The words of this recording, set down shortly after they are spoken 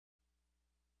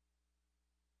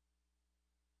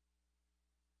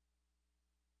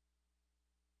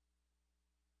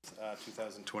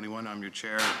2021. I'm your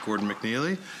chair, Gordon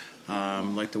McNeely.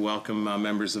 I'd like to welcome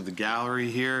members of the gallery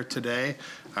here today,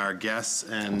 our guests,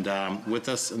 and with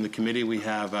us in the committee we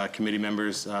have committee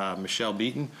members Michelle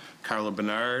Beaton, Carla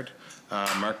Bernard,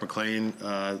 Mark McLean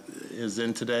is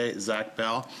in today, Zach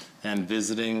Bell, and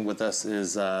visiting with us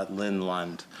is Lynn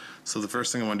Lund. So the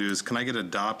first thing I want to do is, can I get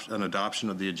an adoption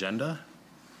of the agenda?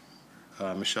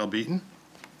 Michelle Beaton.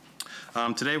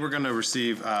 Today we're going to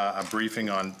receive a briefing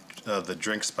on the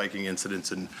drink spiking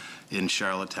incidents in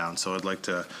Charlottetown. So I'd like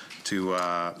to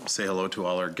say hello to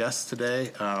all our guests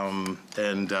today,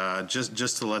 and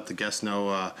just to let the guests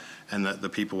know and the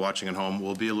people watching at home,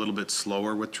 we'll be a little bit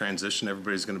slower with transition.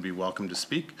 Everybody's going to be welcome to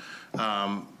speak,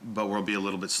 but we'll be a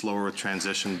little bit slower with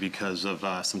transition because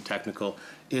of some technical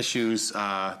issues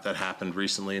that happened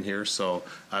recently in here. So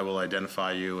I will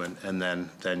identify you, and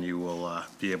then you will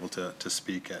be able to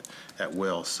speak at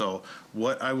will. So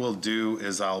what I will do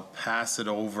is I'll pass it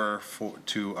over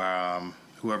to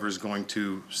whoever's going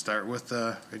to start with,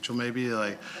 Rachel, maybe,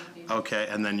 okay,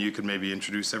 and then you could maybe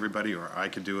introduce everybody, or I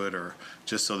could do it, or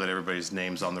just so that everybody's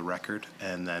name's on the record,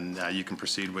 and then you can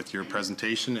proceed with your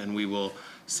presentation, and we will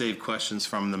save questions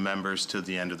from the members to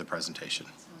the end of the presentation.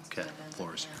 Okay,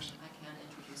 floor is yours.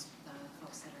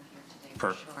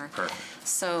 Perfect.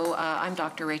 So I'm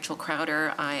Dr. Rachael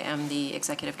Crowder. I am the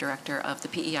Executive Director of the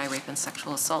PEI Rape and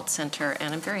Sexual Assault Center,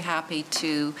 and I'm very happy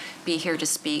to be here to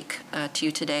speak to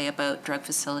you today about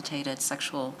drug-facilitated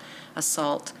sexual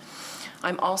assault.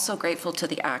 I'm also grateful to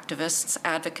the activists,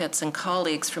 advocates, and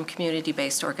colleagues from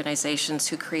community-based organizations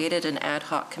who created an ad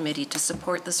hoc committee to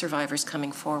support the survivors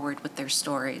coming forward with their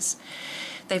stories.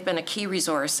 They've been a key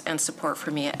resource and support for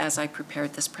me as I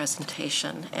prepared this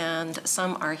presentation, and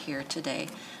some are here today.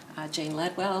 Jane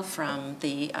Ledwell from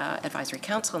the Advisory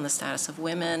Council on the Status of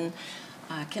Women,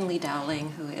 Kinley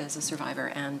Dowling, who is a survivor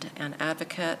and an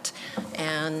advocate,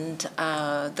 and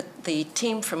the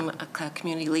team from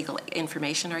Community Legal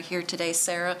Information are here today.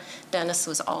 Sarah Dennis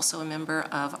was also a member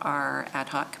of our ad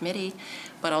hoc committee,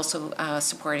 but also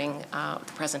supporting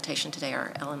the presentation today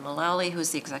are Ellen Mullally,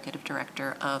 who's the Executive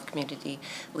Director of Community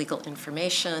Legal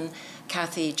Information.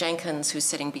 Kathy Jenkins, who's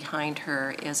sitting behind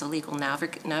her, is a legal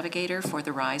navigator for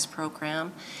the RISE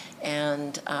program.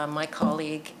 And my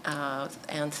colleague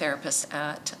and therapist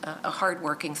a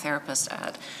hardworking therapist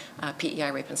at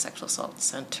PEI Rape and Sexual Assault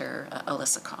Center,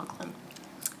 Alyssa Coughlin.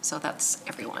 So that's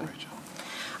everyone.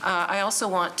 I also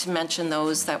want to mention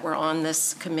those that were on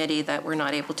this committee that were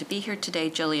not able to be here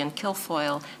today: Jillian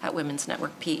Kilfoyle at Women's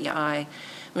Network PEI,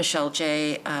 Michelle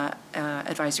J.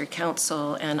 Advisory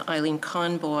Council, and Eileen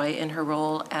Conboy in her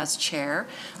role as chair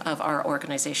of our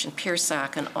organization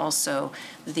PeerSAC, and also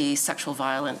the Sexual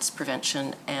Violence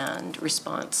Prevention and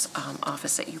Response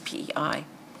Office at UPEI.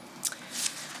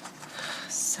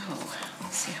 So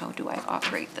let's see, how do I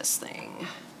operate this thing?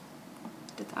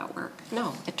 Did that work?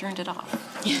 No, it turned it off.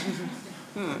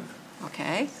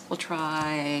 Okay, we'll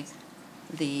try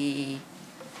the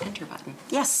enter button.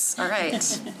 Yes, all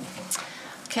right.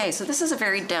 Okay, so this is a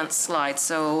very dense slide.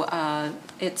 So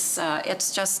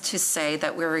it's just to say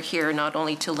that we're here not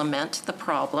only to lament the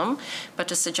problem, but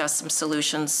to suggest some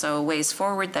solutions, so ways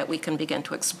forward that we can begin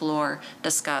to explore,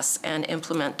 discuss, and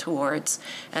implement towards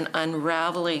an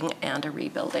unraveling and a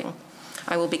rebuilding.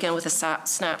 I will begin with a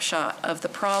snapshot of the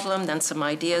problem, then some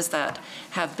ideas that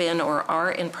have been or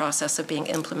are in process of being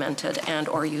implemented and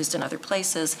or used in other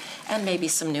places, and maybe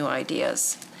some new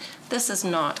ideas. This is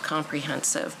not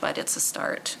comprehensive, but it's a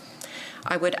start.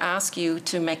 I would ask you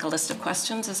to make a list of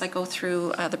questions as I go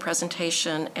through the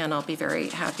presentation, and I'll be very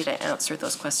happy to answer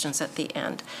those questions at the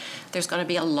end. There's going to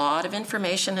be a lot of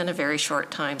information in a very short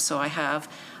time, so I have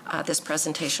this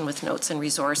presentation with notes and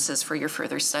resources for your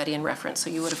further study and reference. So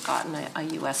you would have gotten a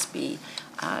USB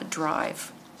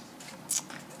drive.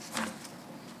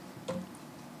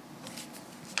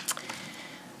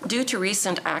 Due to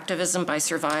recent activism by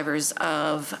survivors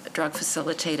of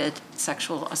drug-facilitated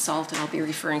sexual assault, and I'll be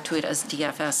referring to it as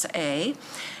DFSA,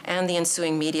 and the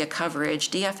ensuing media coverage,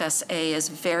 DFSA is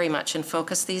very much in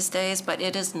focus these days, but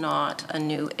it is not a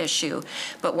new issue,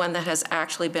 but one that has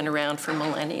actually been around for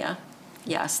millennia.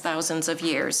 Yes, thousands of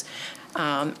years,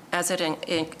 as it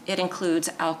includes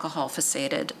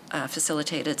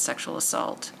alcohol-facilitated sexual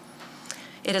assault.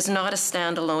 It is not a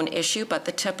standalone issue, but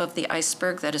the tip of the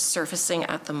iceberg that is surfacing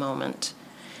at the moment.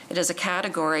 It is a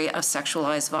category of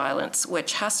sexualized violence,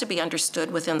 which has to be understood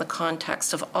within the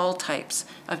context of all types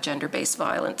of gender-based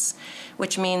violence,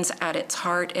 which means at its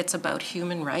heart, it's about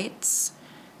human rights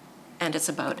and it's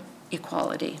about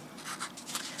equality.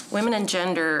 Women and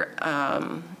Gender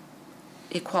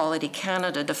Equality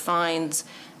Canada defines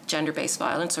gender-based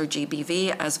violence, or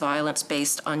GBV, as violence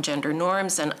based on gender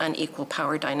norms and unequal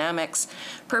power dynamics,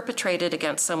 perpetrated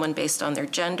against someone based on their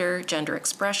gender, gender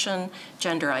expression,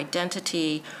 gender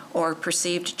identity, or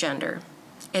perceived gender.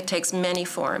 It takes many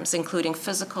forms, including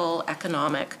physical,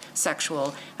 economic,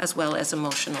 sexual, as well as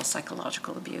emotional,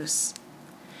 psychological abuse.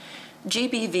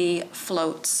 GBV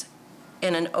floats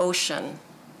in an ocean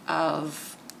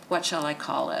of, what shall I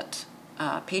call it,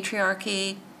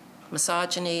 patriarchy,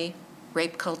 misogyny,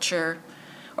 rape culture,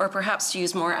 or perhaps to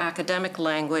use more academic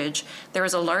language, there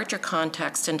is a larger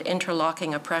context and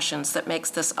interlocking oppressions that makes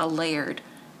this a layered,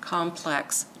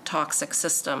 complex, toxic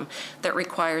system that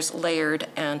requires layered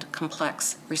and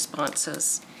complex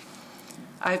responses.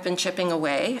 I've been chipping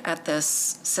away at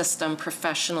this system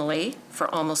professionally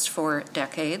for almost 4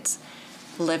 decades,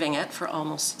 living it for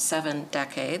almost 7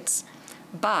 decades,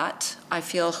 but I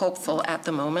feel hopeful at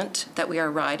the moment that we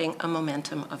are riding a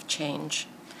momentum of change.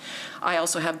 I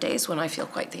also have days when I feel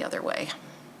quite the other way.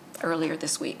 Earlier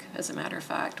this week, as a matter of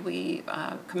fact, we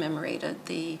commemorated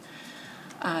the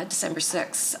December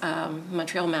 6th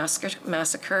Montreal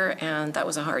massacre, and that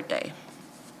was a hard day.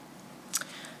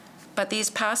 But these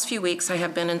past few weeks, I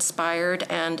have been inspired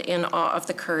and in awe of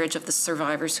the courage of the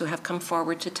survivors who have come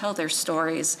forward to tell their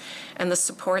stories and the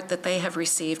support that they have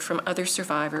received from other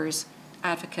survivors,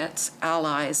 advocates,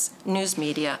 allies, news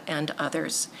media, and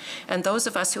others. And those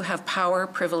of us who have power,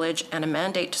 privilege, and a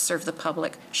mandate to serve the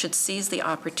public should seize the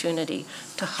opportunity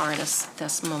to harness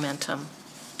this momentum.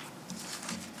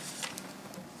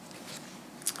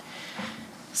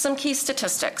 Some key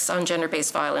statistics on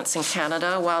gender-based violence in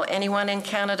Canada. While anyone in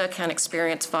Canada can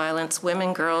experience violence,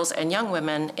 women, girls, and young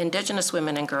women, Indigenous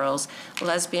women and girls,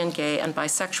 lesbian, gay, and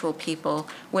bisexual people,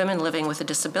 women living with a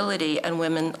disability, and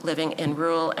women living in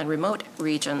rural and remote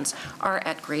regions are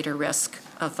at greater risk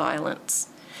of violence.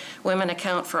 Women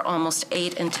account for almost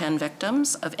 8 in 10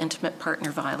 victims of intimate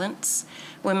partner violence.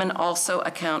 Women also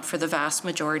account for the vast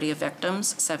majority of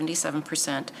victims,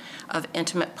 77%, of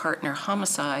intimate partner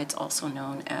homicides, also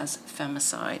known as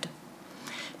femicide.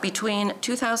 Between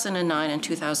 2009 and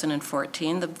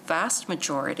 2014, the vast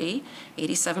majority,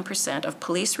 87%, of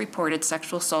police-reported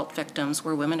sexual assault victims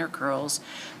were women or girls,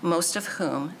 most of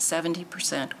whom,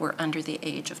 70%, were under the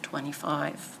age of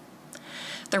 25.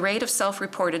 The rate of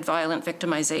self-reported violent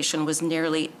victimization was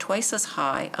nearly twice as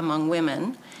high among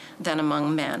women than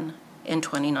among men in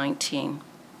 2019.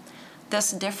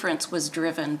 This difference was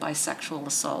driven by sexual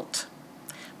assault,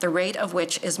 the rate of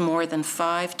which is more than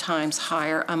 5 times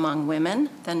higher among women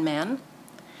than men,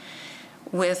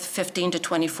 with 15 to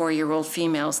 24-year-old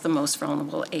females the most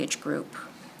vulnerable age group.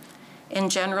 In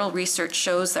general, research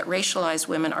shows that racialized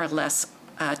women are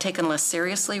taken less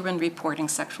seriously when reporting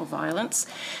sexual violence.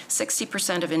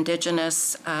 60% of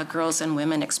Indigenous girls and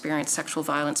women experience sexual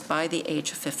violence by the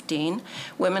age of 15.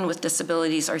 Women with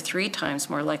disabilities are 3 times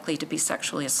more likely to be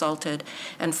sexually assaulted,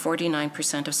 and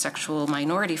 49% of sexual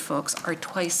minority folks are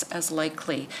twice as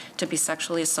likely to be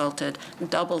sexually assaulted,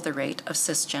 double the rate of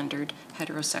cisgendered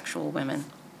heterosexual women.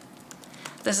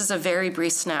 This is a very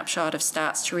brief snapshot of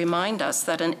stats to remind us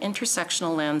that an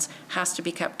intersectional lens has to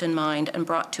be kept in mind and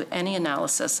brought to any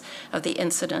analysis of the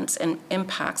incidence and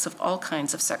impacts of all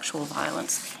kinds of sexual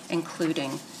violence,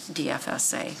 including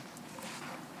DFSA.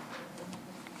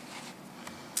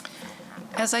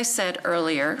 As I said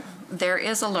earlier, there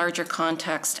is a larger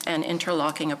context and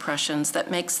interlocking oppressions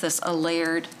that makes this a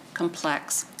layered,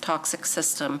 complex, toxic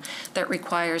system that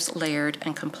requires layered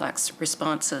and complex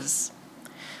responses.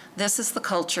 This is the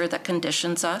culture that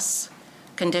conditions us,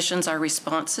 conditions our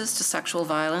responses to sexual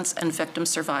violence and victim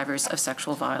survivors of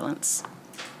sexual violence.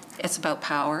 It's about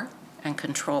power and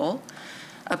control,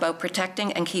 about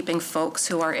protecting and keeping folks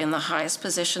who are in the highest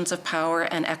positions of power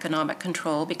and economic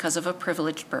control because of a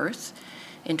privileged birth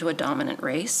into a dominant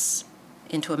race,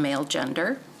 into a male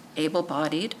gender,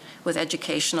 able-bodied, with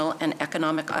educational and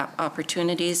economic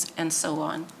opportunities, and so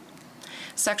on.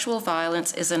 Sexual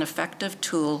violence is an effective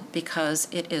tool because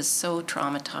it is so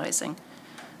traumatizing,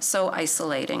 so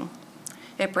isolating.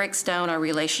 It breaks down our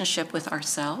relationship with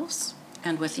ourselves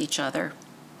and with each other,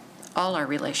 all our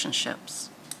relationships.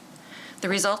 The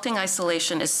resulting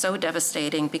isolation is so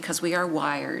devastating because we are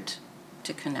wired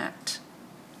to connect.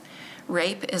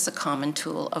 Rape is a common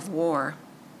tool of war.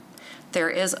 There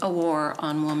is a war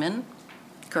on women,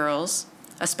 girls,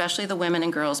 especially the women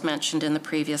and girls mentioned in the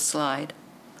previous slide,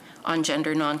 on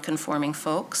gender nonconforming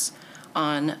folks,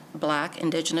 on Black,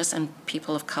 Indigenous, and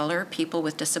people of color, people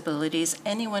with disabilities,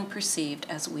 anyone perceived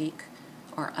as weak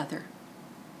or other.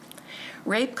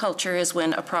 Rape culture is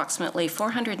when approximately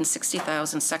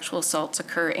 460,000 sexual assaults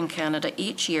occur in Canada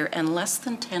each year, and less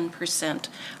than 10%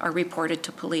 are reported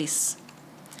to police.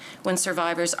 when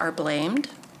survivors are blamed,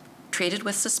 treated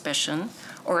with suspicion,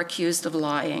 or accused of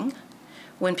lying,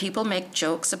 when people make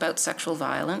jokes about sexual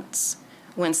violence,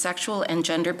 when sexual and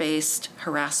gender-based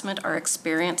harassment are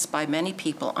experienced by many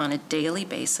people on a daily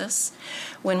basis,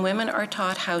 when women are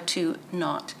taught how to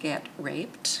not get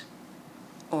raped,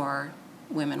 or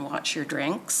women watch your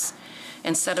drinks,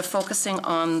 instead of focusing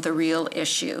on the real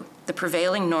issue, the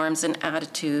prevailing norms and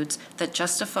attitudes that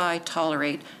justify,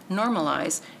 tolerate,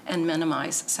 normalize, and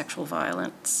minimize sexual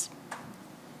violence.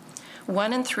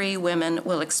 1 in 3 women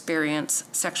will experience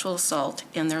sexual assault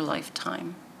in their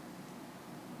lifetime.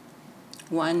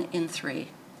 1 in 3.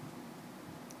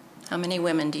 How many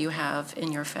women do you have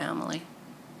in your family?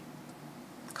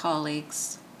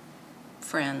 Colleagues,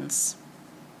 friends?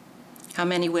 How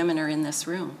many women are in this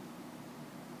room?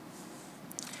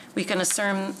 We can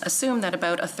assume that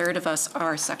about 1/3 of us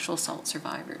are sexual assault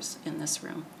survivors in this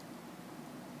room.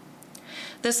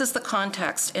 This is the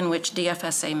context in which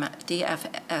DFSA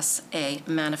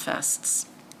manifests.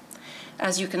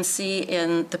 As you can see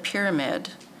in the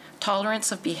pyramid,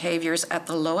 tolerance of behaviors at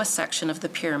the lowest section of the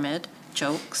pyramid,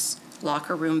 jokes,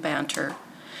 locker room banter,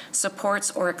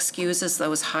 supports or excuses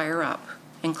those higher up,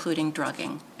 including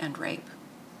drugging and rape.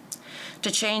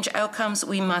 To change outcomes,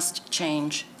 we must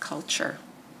change culture.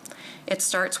 It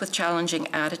starts with challenging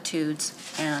attitudes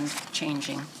and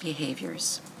changing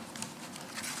behaviors.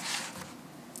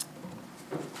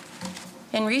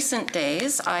 In recent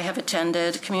days, I have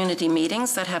attended community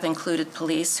meetings that have included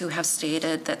police who have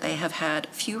stated that they have had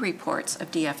few reports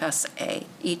of DFSA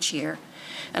each year.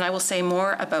 And I will say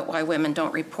more about why women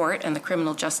don't report and the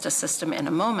criminal justice system in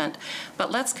a moment,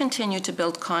 but let's continue to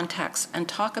build context and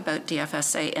talk about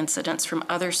DFSA incidents from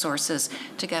other sources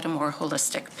to get a more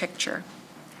holistic picture.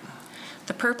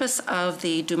 The purpose of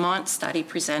the Dumont study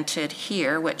presented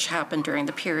here, which happened during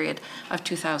the period of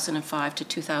 2005 to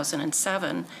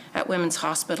 2007 at Women's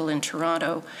Hospital in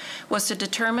Toronto, was to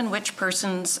determine which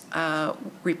persons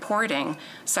reporting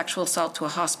sexual assault to a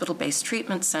hospital-based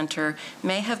treatment center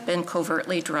may have been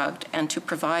covertly drugged and to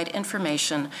provide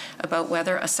information about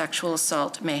whether a sexual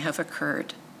assault may have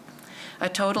occurred. A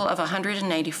total of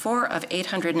 184 of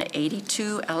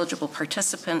 882 eligible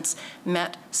participants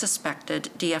met suspected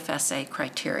DFSA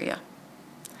criteria.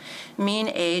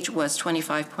 Mean age was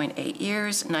 25.8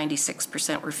 years,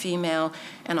 96% were female,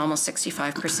 and almost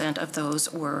 65% of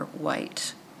those were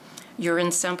white.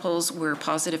 Urine samples were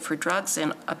positive for drugs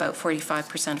in about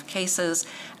 45% of cases,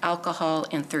 alcohol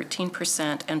in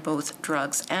 13%, and both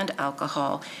drugs and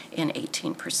alcohol in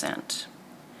 18%.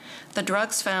 The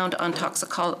drugs found on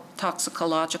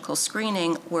toxicological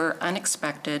screening were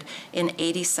unexpected in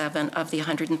 87 of the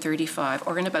 135,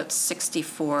 or in about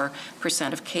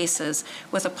 64% of cases,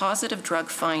 with a positive drug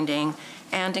finding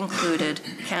and included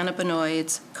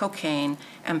cannabinoids, cocaine,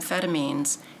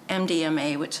 amphetamines,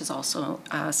 MDMA, which is also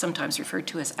sometimes referred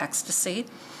to as ecstasy,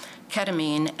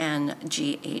 ketamine, and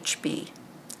GHB.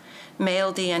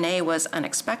 Male DNA was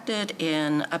unexpected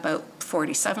in about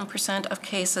 47% of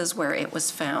cases where it was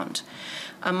found.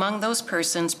 Among those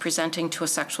persons presenting to a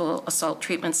sexual assault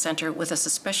treatment center with a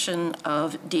suspicion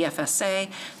of DFSA,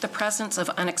 the presence of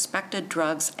unexpected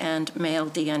drugs and male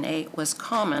DNA was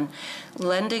common,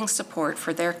 lending support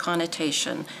for their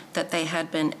connotation that they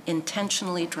had been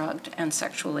intentionally drugged and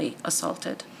sexually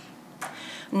assaulted.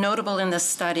 Notable in this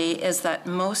study is that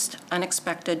most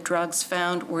unexpected drugs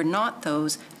found were not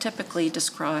those typically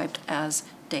described as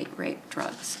date rape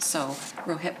drugs. So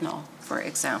Rohypnol, for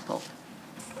example,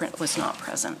 was not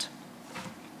present.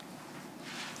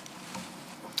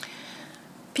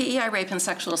 PEI Rape and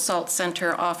Sexual Assault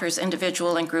Center offers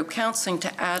individual and group counseling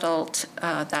to adult,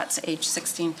 that's age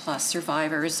 16 plus,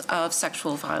 survivors of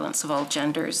sexual violence of all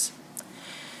genders.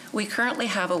 We currently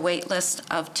have a wait list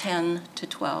of 10 to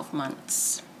 12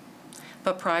 months,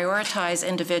 but prioritize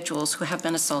individuals who have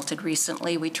been assaulted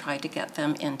recently. We try to get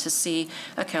them in to see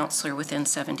a counselor within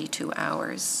 72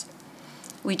 hours.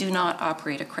 We do not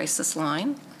operate a crisis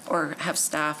line or have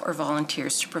staff or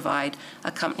volunteers to provide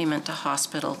accompaniment to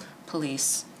hospital,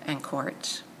 police, and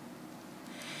court.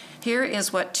 Here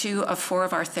is what 2 of 4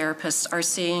 of our therapists are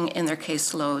seeing in their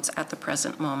caseloads at the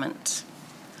present moment.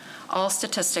 All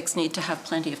statistics need to have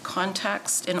plenty of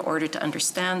context in order to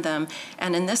understand them,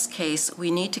 and in this case, we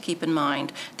need to keep in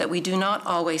mind that we do not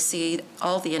always see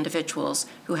all the individuals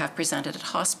who have presented at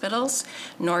hospitals,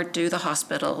 nor do the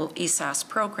hospital ESAS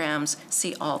programs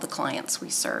see all the clients we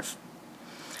serve.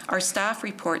 Our staff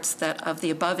reports that of the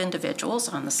above individuals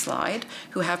on the slide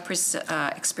who have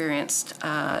experienced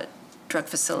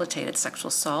drug-facilitated sexual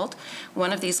assault.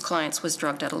 One of these clients was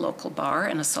drugged at a local bar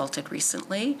and assaulted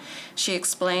recently. She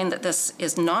explained that this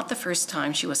is not the first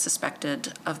time she was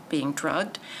suspected of being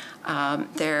drugged.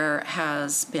 There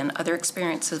has been other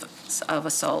experiences of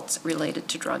assaults related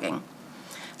to drugging.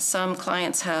 Some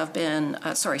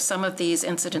of these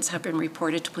incidents have been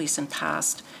reported to police in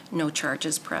past, no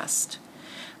charges pressed.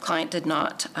 Client did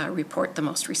not report the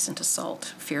most recent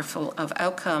assault, fearful of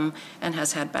outcome, and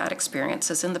has had bad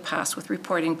experiences in the past with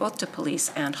reporting both to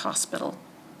police and hospital.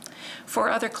 For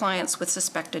other clients with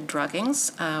suspected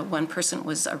druggings, one person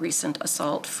was a recent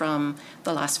assault from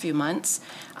the last few months,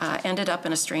 ended up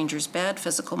in a stranger's bed,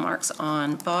 physical marks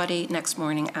on body, next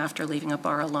morning after leaving a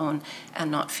bar alone and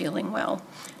not feeling well.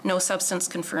 No substance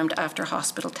confirmed after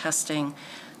hospital testing,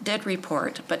 did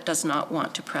report, but does not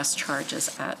want to press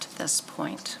charges at this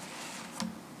point.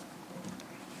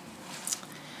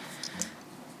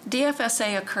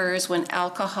 DFSA occurs when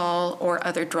alcohol or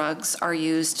other drugs are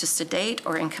used to sedate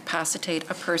or incapacitate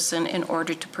a person in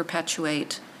order to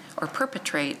perpetrate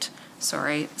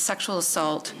sexual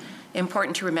assault.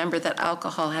 Important to remember that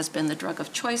alcohol has been the drug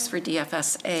of choice for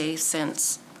DFSA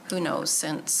since, who knows,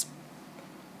 since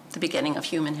the beginning of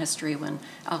human history when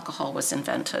alcohol was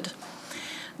invented.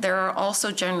 There are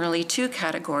also generally two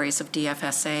categories of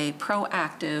DFSA,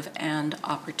 proactive and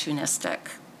opportunistic.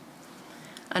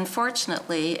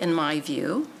 Unfortunately, in my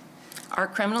view, our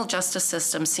criminal justice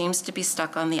system seems to be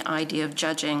stuck on the idea of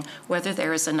judging whether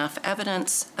there is enough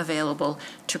evidence available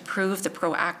to prove the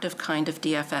proactive kind of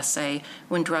DFSA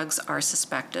when drugs are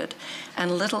suspected,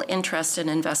 and little interest in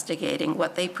investigating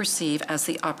what they perceive as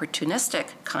the opportunistic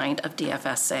kind of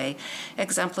DFSA,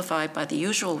 exemplified by the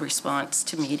usual response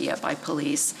to media by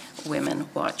police, "Women,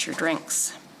 watch your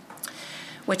drinks."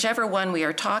 Whichever one we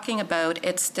are talking about,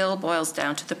 it still boils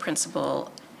down to the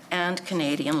principle and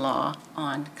Canadian law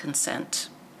on consent,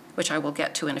 which I will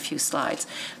get to in a few slides.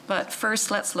 But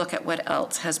first, let's look at what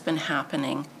else has been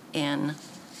happening in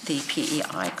the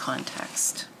PEI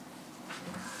context.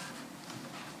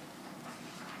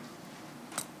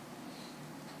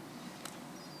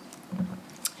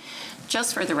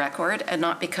 Just for the record, and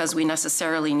not because we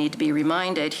necessarily need to be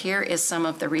reminded, here is some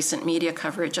of the recent media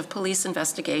coverage of police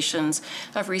investigations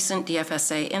of recent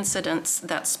DFSA incidents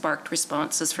that sparked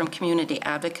responses from community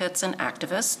advocates and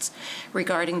activists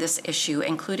regarding this issue,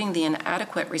 including the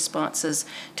inadequate responses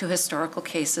to historical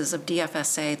cases of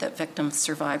DFSA that victim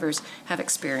survivors have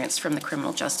experienced from the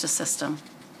criminal justice system.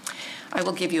 I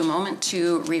will give you a moment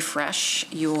to refresh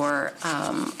your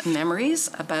memories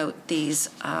about these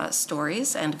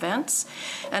stories and events,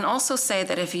 and also say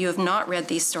that if you have not read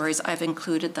these stories, I've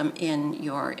included them in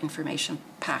your information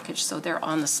package, so they're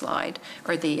on the slide,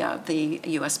 or the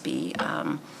USB,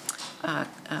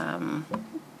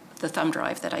 the thumb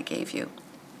drive that I gave you.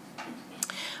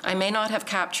 I may not have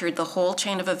captured the whole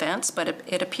chain of events, but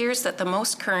it appears that the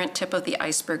most current tip of the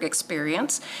iceberg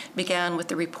experience began with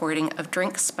the reporting of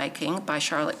drink spiking by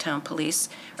Charlottetown police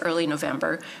early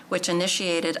November, which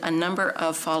initiated a number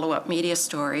of follow-up media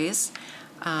stories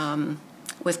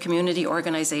with community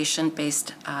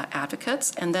organization-based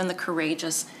advocates, and then the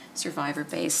courageous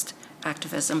survivor-based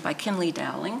activism by Kinley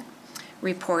Dowling,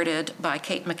 reported by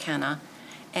Kate McKenna,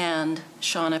 and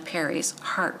Shauna Perry's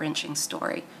heart-wrenching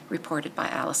story, reported by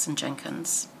Allison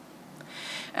Jenkins.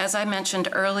 As I mentioned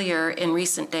earlier, in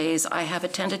recent days, I have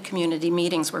attended community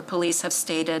meetings where police have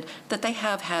stated that they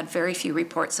have had very few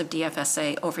reports of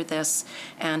DFSA over this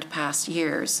and past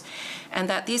years, and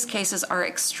that these cases are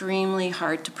extremely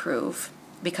hard to prove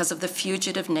because of the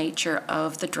fugitive nature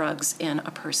of the drugs in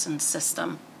a person's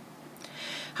system.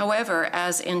 However,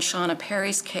 as in Shauna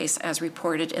Perry's case, as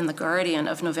reported in The Guardian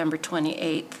of November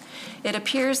 28th, it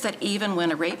appears that even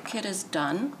when a rape kit is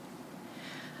done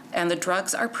and the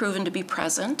drugs are proven to be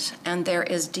present and there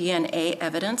is DNA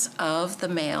evidence of the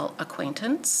male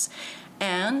acquaintance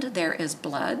and there is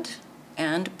blood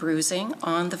and bruising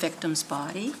on the victim's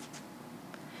body,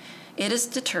 it is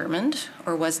determined,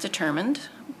 or was determined,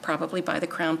 probably by the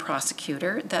Crown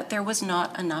prosecutor, that there was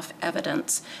not enough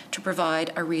evidence to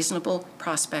provide a reasonable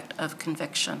prospect of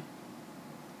conviction.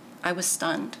 I was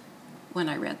stunned when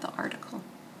I read the article,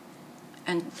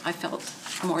 and I felt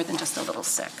more than just a little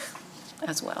sick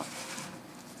as well.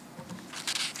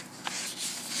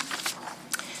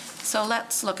 So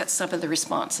let's look at some of the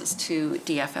responses to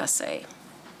DFSA.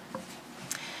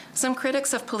 Some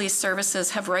critics of police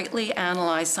services have rightly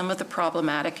analyzed some of the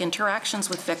problematic interactions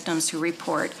with victims who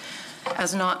report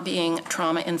as not being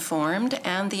trauma-informed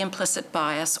and the implicit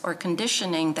bias or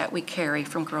conditioning that we carry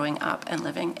from growing up and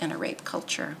living in a rape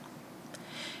culture.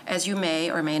 As you may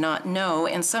or may not know,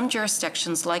 in some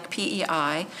jurisdictions like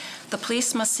PEI, the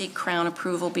police must seek Crown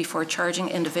approval before charging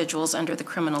individuals under the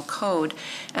criminal code,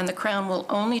 and the Crown will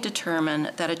only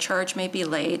determine that a charge may be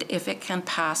laid if it can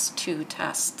pass 2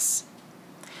 tests.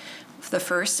 The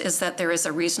first is that there is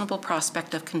a reasonable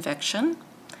prospect of conviction,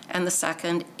 and the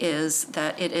second is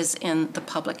that it is in the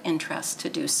public interest to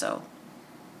do so.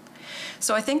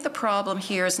 So I think the problem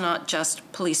here is not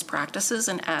just police practices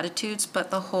and attitudes, but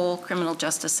the whole criminal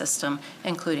justice system,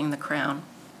 including the Crown.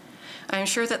 I am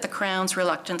sure that the Crown's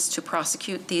reluctance to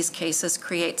prosecute these cases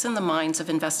creates in the minds of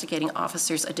investigating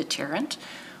officers a deterrent,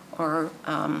 or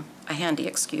a handy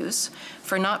excuse,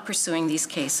 for not pursuing these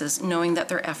cases, knowing that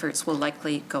their efforts will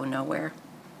likely go nowhere.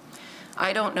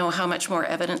 I don't know how much more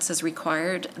evidence is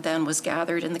required than was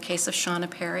gathered in the case of Shauna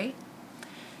Perry,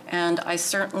 and I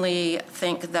certainly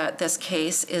think that this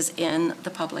case is in the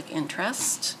public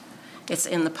interest. It's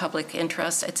in the public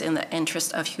interest, it's in the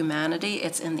interest of humanity,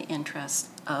 it's in the interest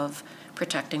of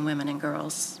protecting women and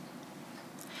girls.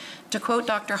 To quote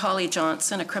Dr. Holly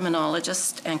Johnson, a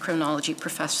criminologist and criminology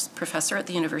professor at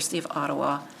the University of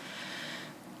Ottawa,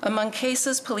 among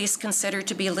cases police consider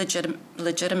to be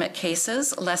legitimate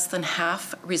cases, less than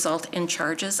half result in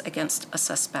charges against a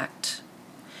suspect.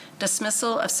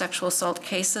 Dismissal of sexual assault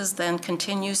cases then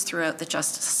continues throughout the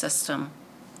justice system.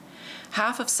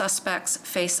 Half of suspects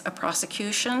face a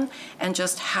prosecution, and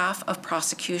just half of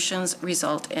prosecutions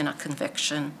result in a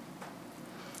conviction.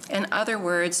 In other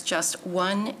words, just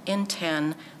 1 in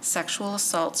 10 sexual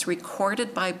assaults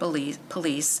recorded by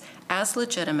police as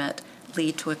legitimate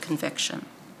lead to a conviction.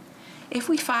 If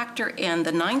we factor in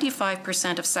the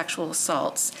 95% of sexual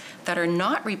assaults that are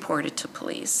not reported to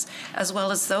police, as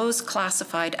well as those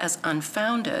classified as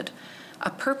unfounded, a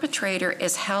perpetrator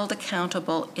is held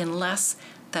accountable in less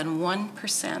than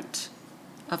 1%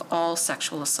 of all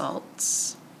sexual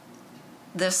assaults.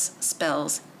 This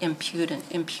spells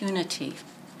impunity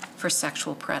for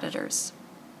sexual predators.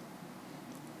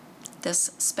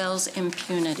 This spells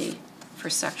impunity for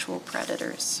sexual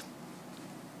predators.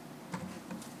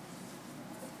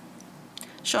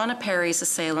 Shauna Perry's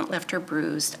assailant left her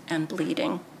bruised and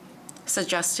bleeding,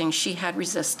 suggesting she had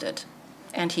resisted,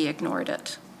 and he ignored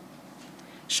it.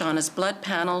 Shauna's blood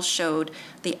panel showed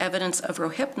the evidence of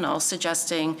rohypnol,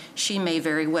 suggesting she may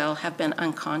very well have been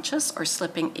unconscious or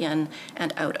slipping in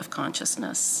and out of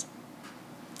consciousness.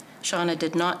 Shauna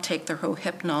did not take the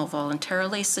rohypnol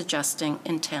voluntarily, suggesting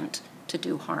intent to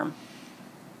do harm.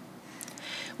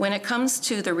 When it comes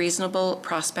to the reasonable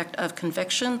prospect of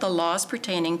conviction, the laws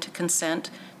pertaining to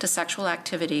consent to sexual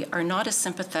activity are not as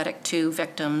sympathetic to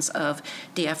victims of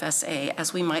DFSA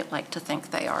as we might like to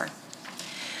think they are,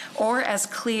 or as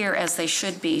clear as they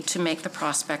should be to make the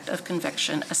prospect of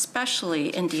conviction,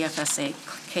 especially in DFSA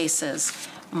cases,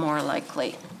 more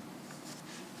likely.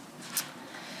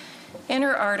 In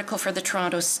her article for the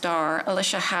Toronto Star,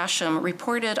 Alicia Hashem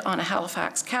reported on a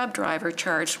Halifax cab driver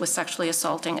charged with sexually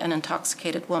assaulting an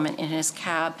intoxicated woman in his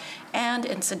cab, and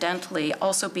incidentally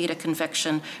also beat a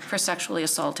conviction for sexually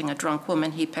assaulting a drunk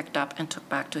woman he picked up and took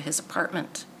back to his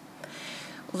apartment.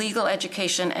 Legal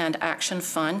Education and Action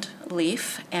Fund,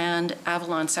 LEAF, and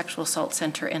Avalon Sexual Assault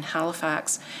Centre in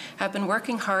Halifax have been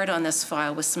working hard on this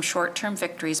file with some short-term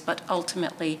victories, but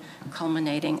ultimately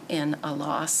culminating in a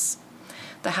loss.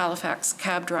 The Halifax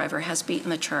cab driver has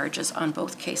beaten the charges on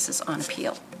both cases on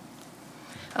appeal.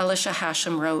 Alicia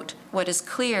Hashem wrote, "What is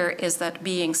clear is that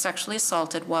being sexually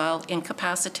assaulted while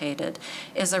incapacitated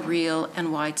is a real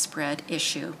and widespread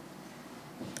issue."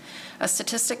 A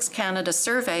Statistics Canada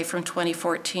survey from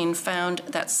 2014 found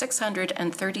that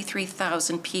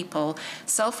 633,000 people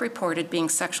self-reported being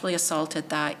sexually assaulted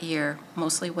that year,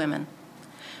 mostly women.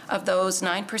 Of those,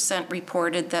 9%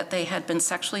 reported that they had been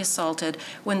sexually assaulted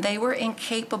when they were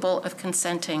incapable of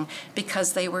consenting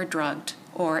because they were drugged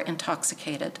or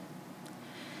intoxicated.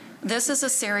 This is a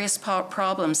serious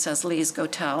problem, says Lise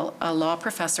Gotel, a law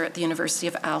professor at the University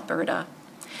of Alberta.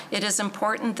 It is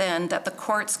important then that the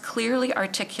courts clearly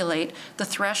articulate the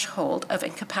threshold of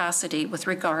incapacity with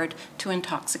regard to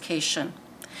intoxication.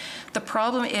 The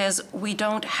problem is we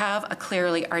don't have a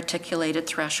clearly articulated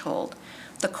threshold.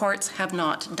 The courts have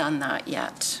not done that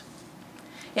yet.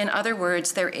 In other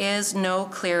words, there is no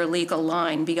clear legal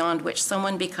line beyond which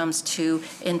someone becomes too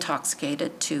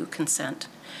intoxicated to consent.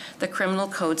 The criminal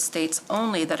code states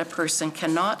only that a person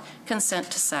cannot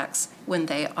consent to sex when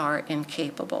they are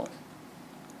incapable.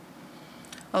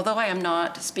 Although I am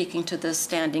not speaking to the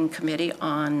Standing Committee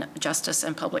on Justice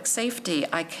and Public Safety,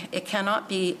 it cannot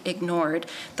be ignored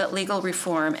that legal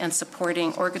reform and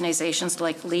supporting organizations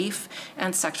like LEAF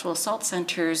and sexual assault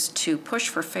centers to push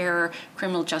for fairer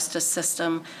criminal justice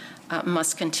system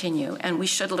must continue, and we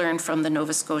should learn from the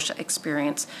Nova Scotia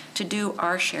experience to do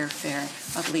our fair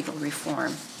of legal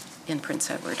reform in Prince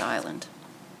Edward Island.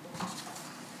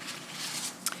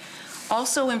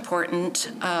 Also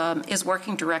important is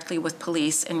working directly with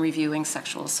police in reviewing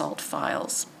sexual assault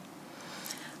files.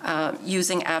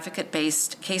 Using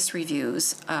advocate-based case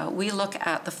reviews, we look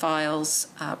at the files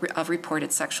of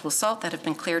reported sexual assault that have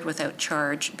been cleared without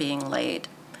charge being laid.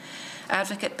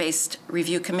 Advocate-based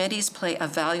review committees play a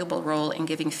valuable role in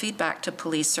giving feedback to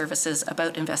police services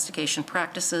about investigation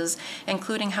practices,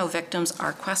 including how victims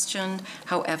are questioned,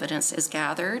 how evidence is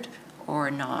gathered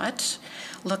or not,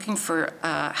 looking for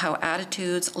how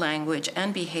attitudes, language,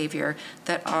 and behavior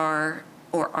that are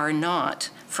or are not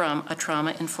from a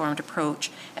trauma-informed approach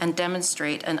and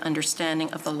demonstrate an understanding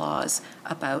of the laws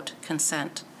about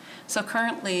consent. So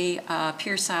currently,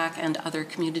 PEERSAC and other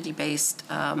community-based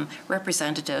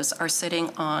representatives are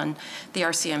sitting on the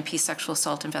RCMP Sexual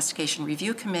Assault Investigation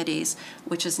Review Committees,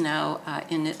 which is now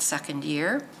in its second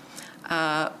year.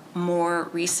 More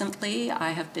recently, I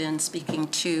have been speaking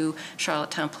to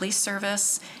Charlottetown Police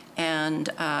Service, and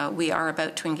we are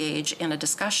about to engage in a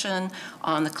discussion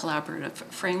on the collaborative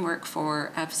framework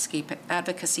for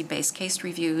advocacy-based case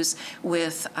reviews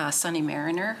with Sunny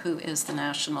Mariner, who is the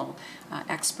national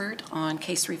expert on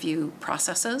case review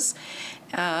processes.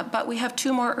 But we have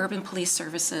 2 more urban police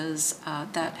services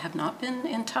that have not been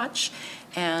in touch,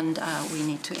 and we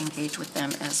need to engage with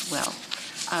them as well.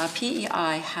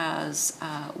 PEI has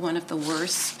one of the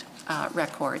worst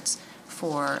records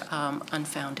for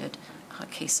unfounded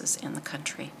cases in the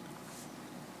country.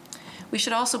 We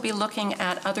should also be looking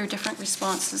at other different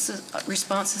responses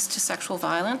to sexual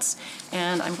violence,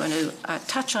 and I'm going to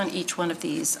touch on each one of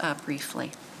these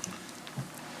briefly.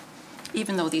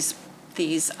 Even though these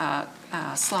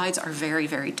slides are very,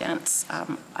 very dense,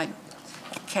 I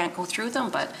can't go through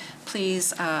them, but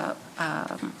please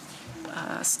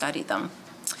study them.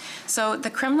 So the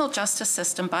criminal justice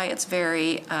system, by its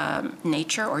very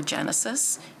nature or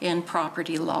genesis in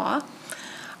property law,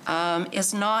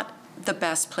 is not the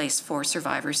best place for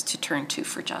survivors to turn to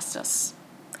for justice.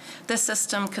 This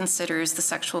system considers the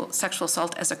sexual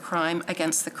assault as a crime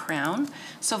against the Crown,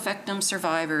 so victim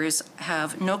survivors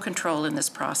have no control in this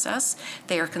process.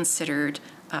 They are considered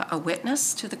a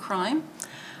witness to the crime,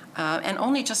 and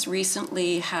only just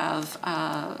recently have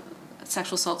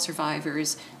sexual assault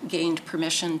survivors gained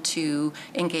permission to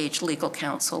engage legal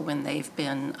counsel when they've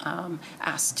been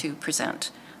asked to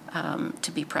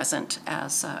be present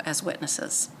as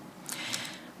witnesses.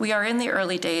 We are in the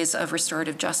early days of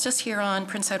restorative justice here on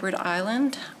Prince Edward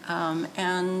Island,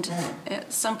 and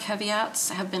some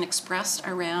caveats have been expressed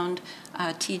around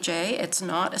TJ. It's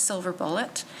not a silver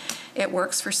bullet. It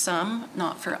works for some,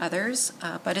 not for others,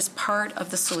 but it's part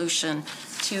of the solution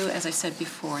to, as I said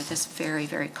before, this very,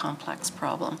 very complex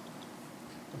problem.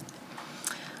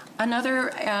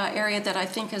 Another area that I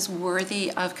think is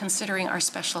worthy of considering are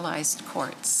specialized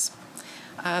courts.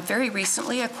 Very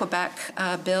recently, a Quebec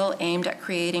bill aimed at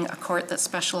creating a court that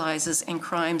specializes in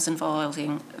crimes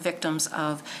involving victims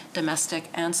of domestic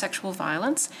and sexual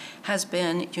violence has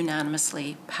been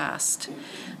unanimously passed.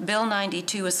 Bill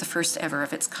 92 is the first ever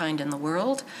of its kind in the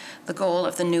world. The goal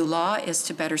of the new law is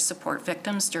to better support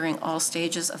victims during all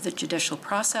stages of the judicial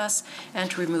process and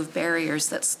to remove barriers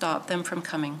that stop them from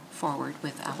coming forward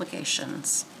with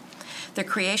allegations. The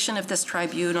creation of this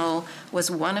tribunal was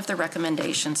one of the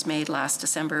recommendations made last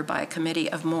December by a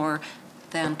committee of more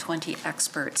than 20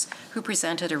 experts who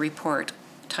presented a report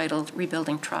titled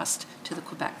Rebuilding Trust to the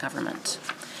Quebec government.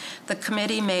 The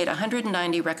committee made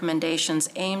 190 recommendations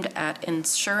aimed at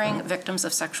ensuring victims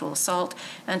of sexual assault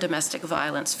and domestic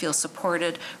violence feel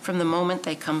supported from the moment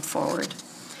they come forward.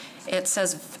 It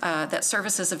says that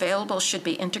services available should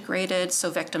be integrated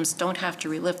so victims don't have to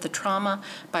relive the trauma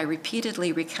by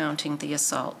repeatedly recounting the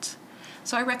assault.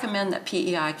 So I recommend that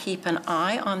PEI keep an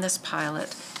eye on this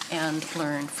pilot and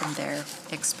learn from their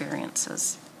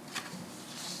experiences.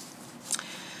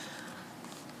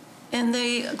 In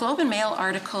the Globe and Mail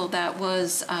article that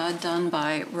was done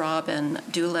by Robin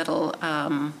Doolittle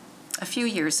a few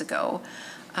years ago,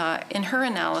 in her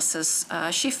analysis,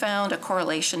 she found a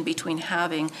correlation between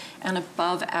having an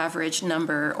above-average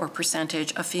number or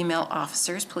percentage of female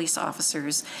officers, police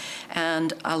officers,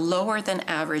 and a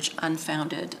lower-than-average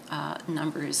unfounded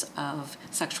numbers of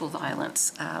sexual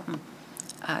violence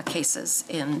cases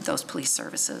in those police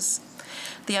services.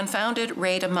 The unfounded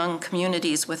rate among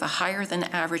communities with a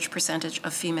higher-than-average percentage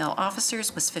of female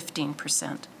officers was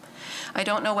 15%. I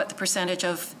don't know what the percentage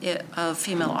of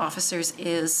female officers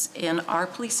is in our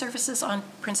police services on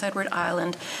Prince Edward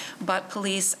Island, but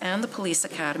police and the police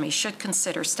academy should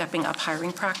consider stepping up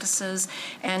hiring practices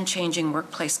and changing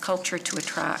workplace culture to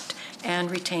attract and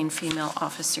retain female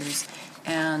officers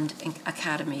and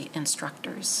academy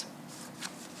instructors.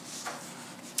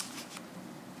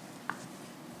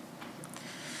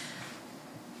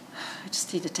 I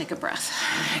just need to take a breath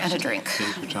and a drink.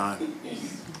 Take your time.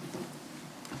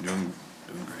 Doing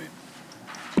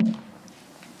great.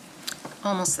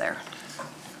 Almost there.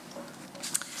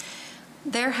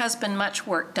 There has been much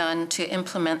work done to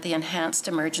implement the enhanced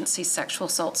emergency sexual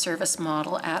assault service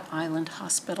model at island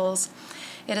hospitals.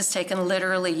 It has taken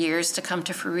literally years to come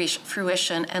to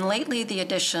fruition, and lately the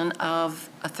addition of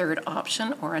a third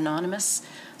option, or anonymous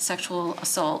sexual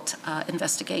assault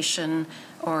investigation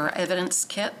or evidence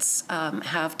kits,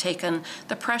 have taken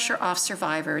the pressure off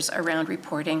survivors around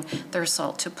reporting their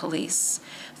assault to police.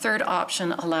 Third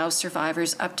option allows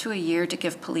survivors up to a year to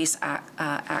give police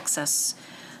access.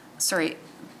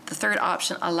 The third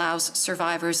option allows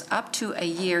survivors up to a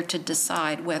year to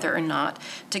decide whether or not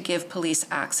to give police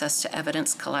access to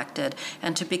evidence collected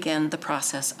and to begin the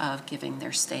process of giving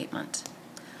their statement.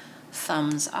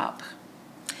 Thumbs up.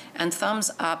 And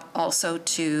thumbs up also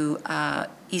to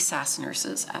ESAS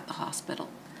nurses at the hospital.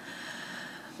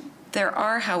 There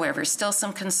are, however, still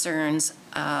some concerns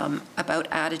about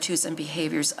attitudes and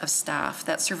behaviors of staff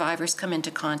that survivors come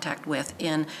into contact with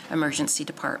in emergency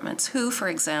departments, who, for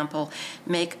example,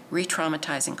 make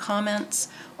re-traumatizing comments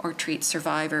or treat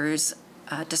survivors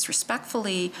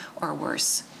disrespectfully or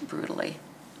worse, brutally.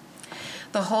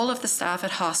 The whole of the staff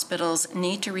at hospitals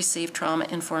need to receive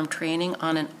trauma-informed training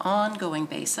on an ongoing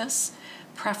basis,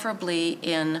 preferably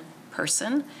in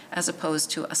person, as opposed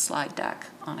to a slide deck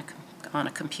on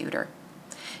a computer.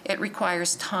 It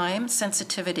requires time,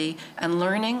 sensitivity, and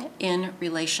learning in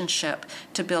relationship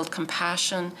to build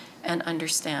compassion and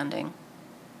understanding.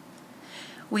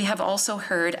 We have also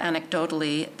heard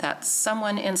anecdotally that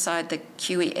someone inside the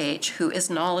QEH who is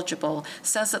knowledgeable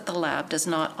says that the lab does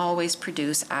not always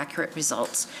produce accurate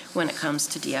results when it comes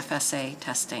to DFSA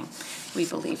testing. We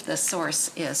believe this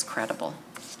source is credible.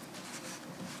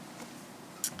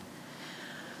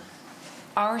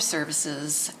 Our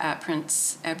services at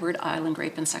Prince Edward Island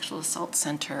Rape and Sexual Assault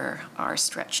Center are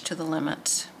stretched to the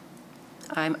limit.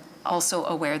 I'm also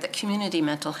aware that community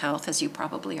mental health, as you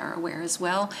probably are aware as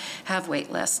well, have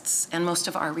wait lists, and most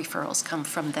of our referrals come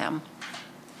from them.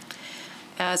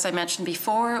 As I mentioned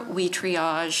before, we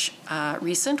triage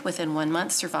recent, within 1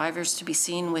 month, survivors to be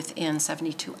seen within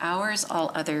 72 hours.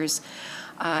 All others,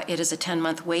 it is a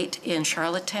 10-month wait in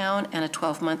Charlottetown and a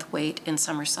 12-month wait in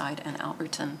Summerside and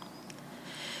Alberton.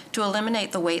 To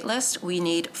eliminate the wait list, we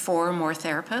need 4 more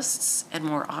therapists and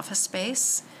more office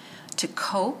space. To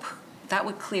cope, that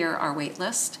would clear our wait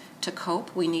list. To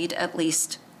cope, we need at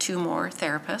least 2 more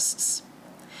therapists.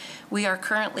 We are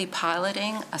currently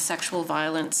piloting a sexual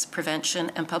violence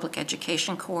prevention and public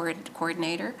education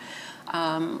coordinator.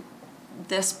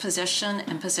 This position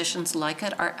and positions like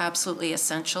it are absolutely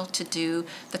essential to do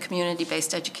the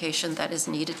community-based education that is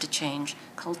needed to change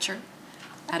culture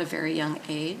at a very young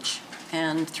age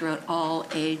and throughout all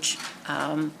age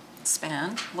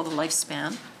span, well, the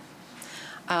lifespan.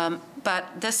 But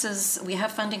we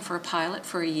have funding for a pilot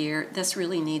for a year. This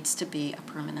really needs to be a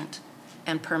permanent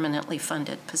and permanently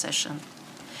funded position.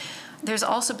 There's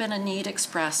also been a need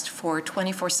expressed for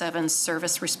 24/7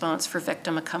 service response for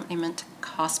victim accompaniment,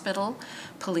 hospital,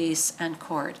 police, and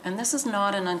court. And this is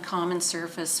not an uncommon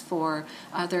service for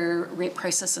other rape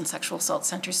crisis and sexual assault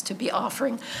centers to be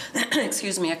offering,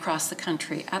 excuse me, across the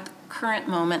country. At the current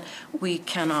moment, we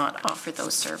cannot offer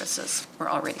those services. We're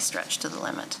already stretched to the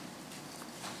limit.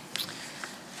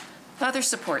 Other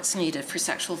supports needed for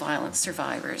sexual violence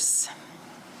survivors.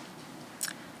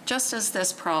 Just as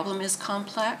this problem is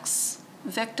complex,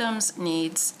 victims'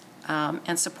 needs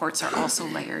and supports are also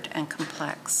layered and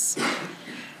complex.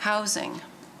 Housing,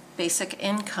 basic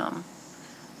income,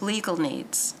 legal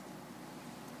needs,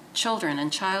 children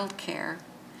and child care.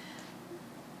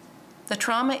 The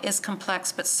trauma is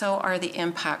complex, but so are the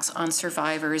impacts on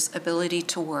survivors' ability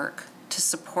to work, to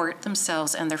support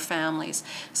themselves and their families.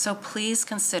 So please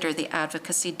consider the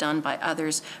advocacy done by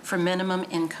others for minimum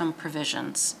income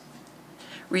provisions.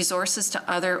 Resources to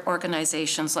other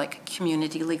organizations like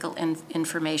Community Legal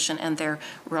Information and their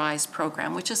RISE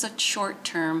program, which is a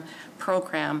short-term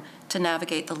program to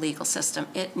navigate the legal system.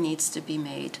 It needs to be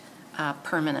made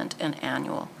permanent and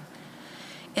annual.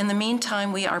 In the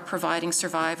meantime, we are providing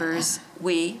survivors,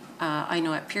 I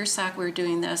know at PeerSAC we're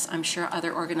doing this, I'm sure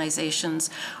other organizations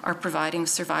are providing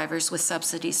survivors with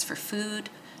subsidies for food,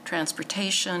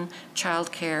 transportation,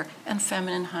 childcare, and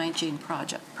feminine hygiene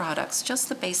products, just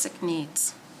the basic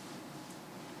needs.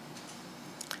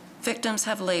 Victims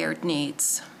have layered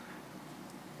needs.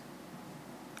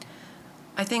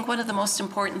 I think one of the most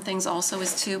important things also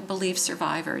is to believe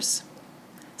survivors.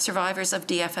 Survivors of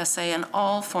DFSA and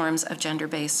all forms of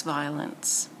gender-based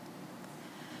violence.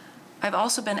 I've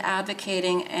also been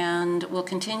advocating and will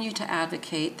continue to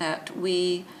advocate that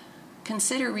we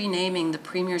consider renaming the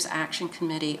Premier's Action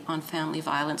Committee on Family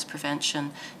Violence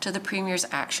Prevention to the Premier's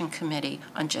Action Committee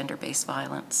on Gender-Based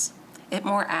Violence. It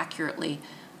more accurately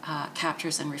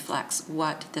captures and reflects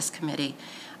what this committee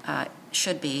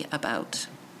should be about.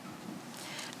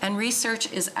 And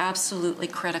research is absolutely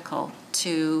critical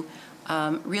to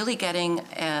really getting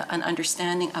an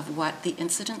understanding of what the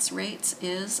incidence rates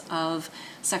is of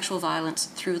sexual violence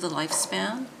through the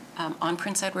lifespan on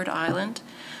Prince Edward Island.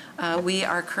 We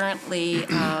currently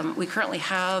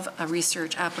have a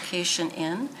research application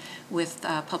in with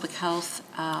Public Health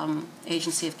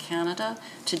Agency of Canada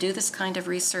to do this kind of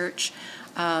research,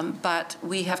 but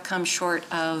we have come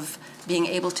short of being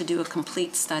able to do a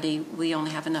complete study. We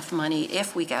only have enough money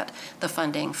if we get the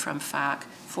funding from FAC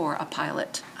for a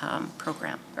pilot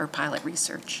program or pilot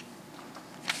research.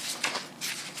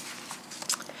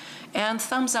 And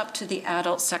thumbs up to the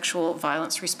Adult Sexual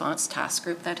Violence Response Task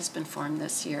Group that has been formed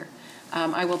this year.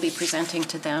 I will be presenting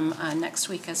to them next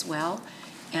week as well.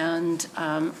 And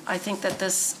I think that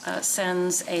this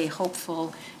sends a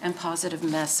hopeful and positive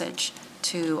message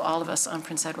to all of us on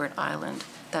Prince Edward Island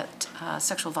that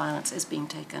sexual violence is being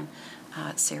taken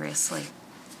seriously.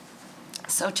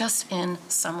 So just in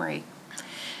summary,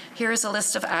 here is a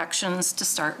list of actions to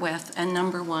start with, and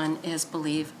number one is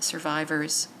believe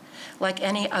survivors. Like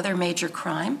any other major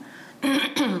crime,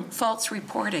 false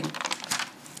reporting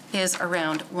is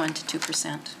around 1% to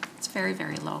 2%. It's very,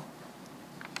 very low.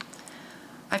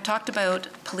 I've talked about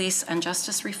police and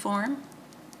justice reform.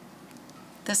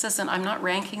 This isn't, I'm not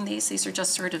ranking these are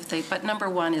just sort of but number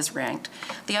one is ranked.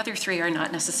 The other three are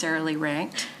not necessarily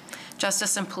ranked.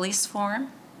 Justice and police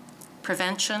reform,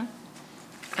 prevention,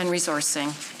 and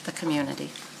resourcing the community.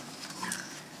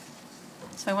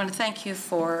 So I want to thank you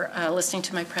for listening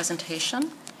to my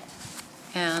presentation.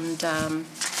 And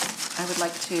I would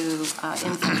like to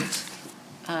invite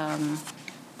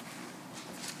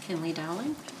Kinley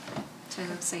Dowling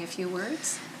to say a few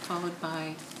words, followed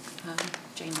by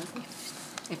Jane Lively,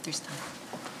 if there's time.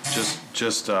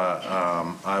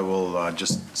 I will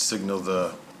just signal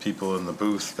the people in the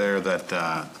booth there that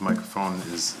the microphone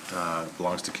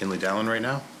belongs to Kinley Dowling right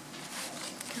now.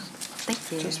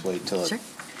 Thank you. Just wait till Sure.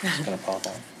 it's going to pop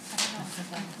on.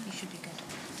 You should be good.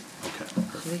 Okay.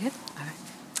 Should we good? All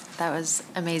right. That was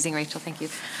amazing, Rachel. Thank you.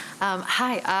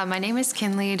 Hi, my name is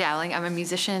Kinley Dowling. I'm a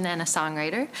musician and a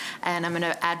songwriter, and I'm an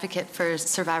advocate for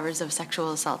survivors of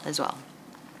sexual assault as well.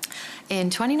 In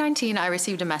 2019, I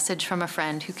received a message from a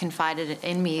friend who confided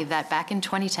in me that back in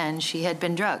 2010, she had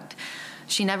been drugged.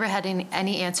 She never had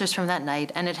any answers from that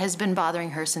night, and it has been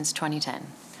bothering her since 2010.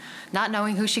 Not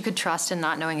knowing who she could trust and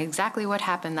not knowing exactly what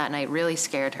happened that night really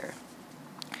scared her.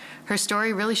 Her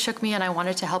story really shook me, and I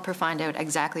wanted to help her find out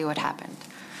exactly what happened.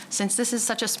 Since this is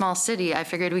such a small city, I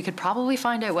figured we could probably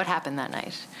find out what happened that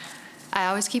night. I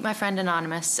always keep my friend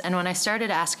anonymous, and when I started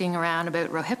asking around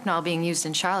about Rohypnol being used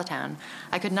in Charlottetown,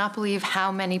 I could not believe how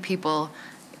many people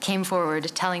came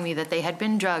forward telling me that they had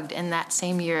been drugged in that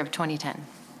same year of 2010.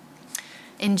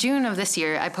 In June of this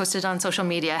year, I posted on social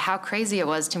media how crazy it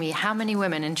was to me how many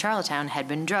women in Charlottetown had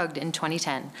been drugged in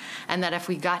 2010, and that if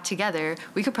we got together,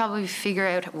 we could probably figure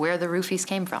out where the roofies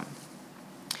came from.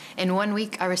 In 1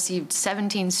 week, I received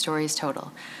 17 stories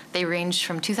total. They ranged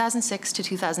from 2006 to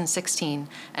 2016,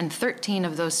 and 13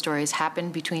 of those stories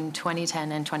happened between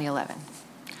 2010 and 2011.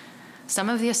 Some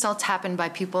of the assaults happened by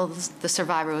people the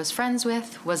survivor was friends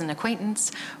with, was an acquaintance,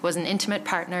 was an intimate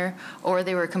partner, or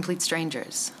they were complete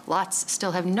strangers. Lots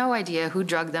still have no idea who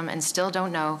drugged them and still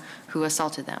don't know who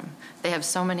assaulted them. They have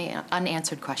so many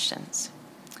unanswered questions.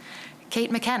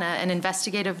 Kate McKenna, an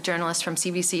investigative journalist from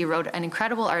CBC, wrote an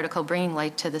incredible article bringing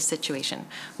light to this situation,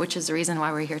 which is the reason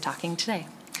why we're here talking today.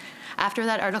 After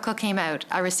that article came out,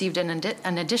 I received an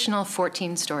additional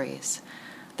 14 stories.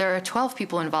 There are 12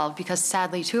 people involved because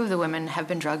sadly 2 of the women have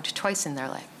been drugged twice in their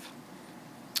life.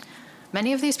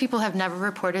 Many of these people have never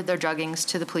reported their druggings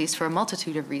to the police for a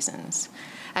multitude of reasons.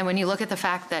 And when you look at the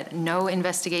fact that no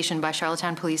investigation by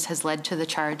Charlottetown Police has led to the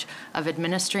charge of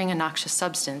administering a noxious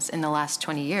substance in the last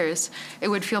 20 years, it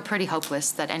would feel pretty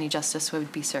hopeless that any justice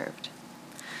would be served.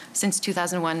 Since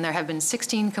 2001, there have been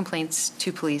 16 complaints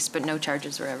to police, but no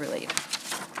charges were ever laid.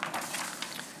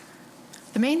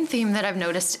 The main theme that I've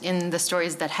noticed in the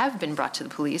stories that have been brought to the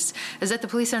police is that the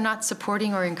police are not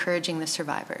supporting or encouraging the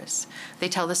survivors. They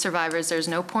tell the survivors there's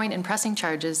no point in pressing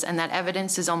charges and that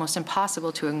evidence is almost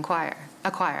impossible to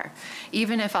acquire,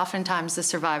 even if oftentimes the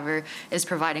survivor is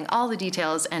providing all the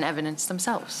details and evidence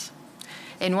themselves.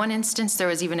 In one instance, there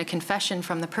was even a confession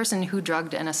from the person who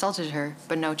drugged and assaulted her,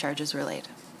 but no charges were laid.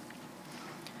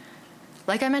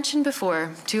 Like I mentioned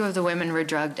before, 2 of the women were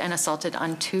drugged and assaulted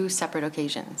on 2 separate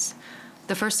occasions.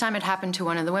 The first time it happened to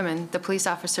one of the women, the police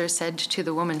officer said to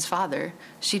the woman's father,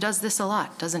 "She does this a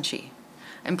lot, doesn't she?"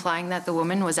 implying that the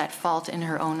woman was at fault in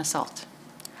her own assault.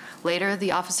 Later,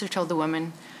 the officer told the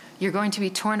woman, "You're going to be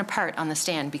torn apart on the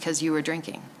stand because you were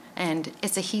drinking." And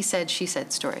it's a he said, she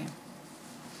said story.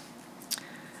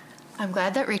 I'm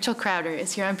glad that Rachael Crowder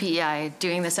is here on PEI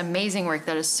doing this amazing work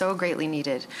that is so greatly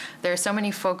needed. There are so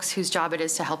many folks whose job it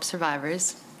is to help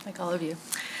survivors, like all of you.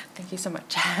 Thank you so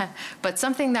much. But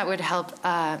something that would help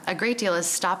a great deal is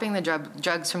stopping the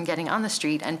drugs from getting on the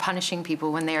street and punishing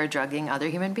people when they are drugging other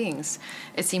human beings.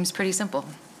 It seems pretty simple.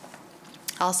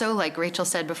 Also, like Rachael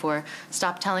said before,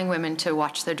 stop telling women to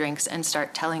watch their drinks and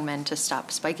start telling men to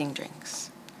stop spiking drinks.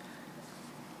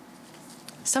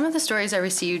 Some of the stories I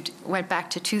received went back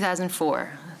to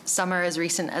 2004. Some are as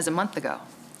recent as a month ago.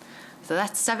 So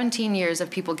that's 17 years of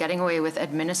people getting away with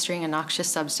administering a noxious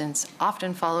substance,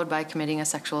 often followed by committing a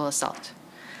sexual assault.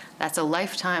 That's a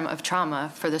lifetime of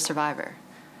trauma for the survivor.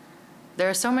 There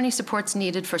are so many supports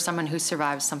needed for someone who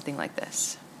survives something like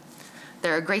this.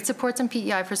 There are great supports in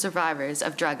PEI for survivors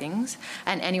of druggings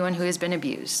and anyone who has been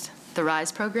abused. The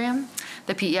RISE program,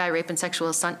 the PEI Rape and Sexual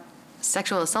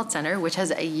Assault Center, which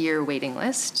has a year waiting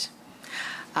list.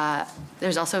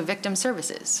 There's also victim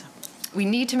services. We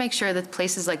need to make sure that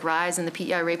places like RISE and the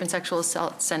PEI Rape and Sexual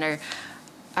Assault Center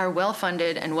are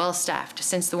well-funded and well-staffed,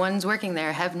 since the ones working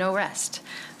there have no rest.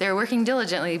 They're working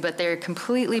diligently, but they're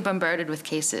completely bombarded with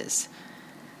cases.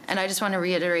 And I just want to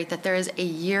reiterate that there is a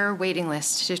year waiting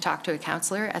list to talk to a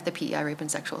counselor at the PEI Rape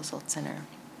and Sexual Assault Center.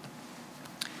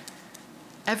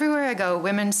 Everywhere I go,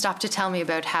 women stop to tell me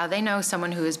about how they know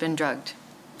someone who has been drugged.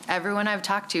 Everyone I've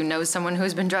talked to knows someone who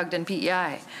has been drugged in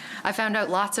PEI. I found out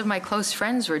lots of my close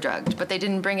friends were drugged, but they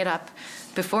didn't bring it up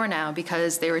before now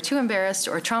because they were too embarrassed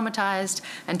or traumatized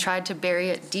and tried to bury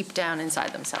it deep down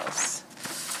inside themselves.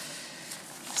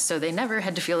 So they never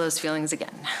had to feel those feelings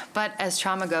again. But as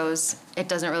trauma goes, it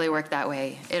doesn't really work that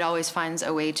way. It always finds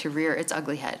a way to rear its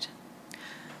ugly head.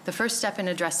 The first step in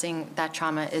addressing that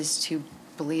trauma is to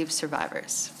believe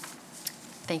survivors.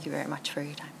 Thank you very much for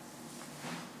your time.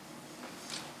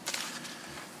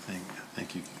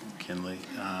 Thank you, Kinley.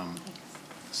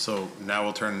 So now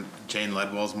we'll turn Jane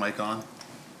Ledwell's mic on.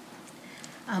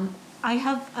 I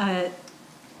have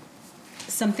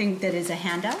something that is a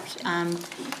handout,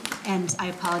 and I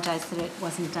apologize that it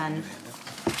wasn't done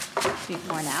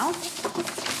before now.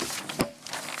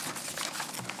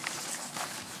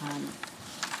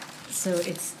 So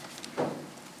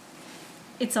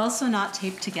it's also not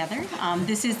taped together.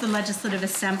 This is the Legislative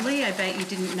Assembly. I bet you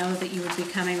didn't know that you would be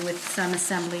coming with some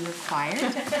assembly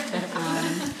required.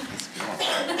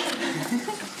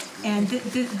 And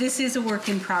this is a work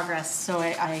in progress, so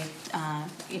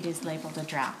it is labeled a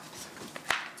draft.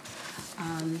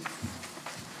 And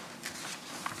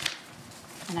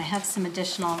I have some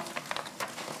additional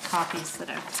copies that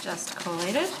I've just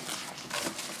collated.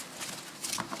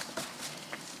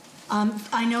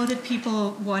 I know that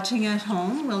people watching at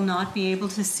home will not be able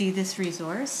to see this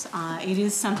resource. It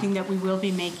is something that we will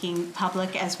be making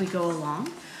public as we go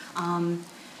along.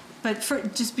 But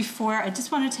just before, I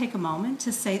just want to take a moment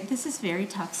to say this is very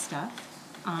tough stuff.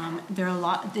 There are a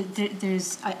lot.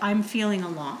 I'm feeling a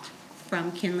lot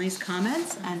from Kinley's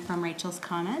comments and from Rachael's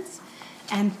comments,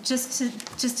 and just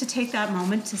to take that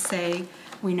moment to say,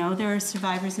 we know there are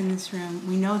survivors in this room.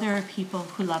 We know there are people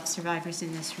who love survivors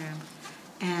in this room.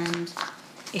 And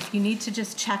if you need to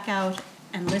just check out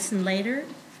and listen later,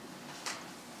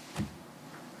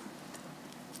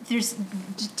 just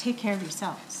take care of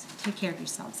yourselves. Take care of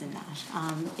yourselves in that.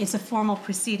 It's a formal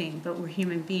proceeding, but we're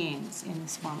human beings in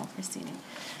this formal proceeding.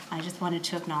 I just wanted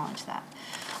to acknowledge that.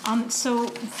 So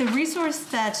the resource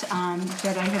that I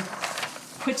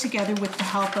have put together with the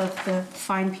help of the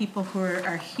fine people who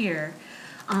are here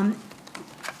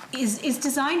is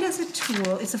designed as a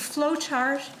tool. It's a flow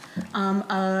chart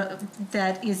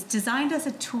that is designed as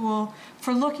a tool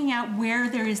for looking at where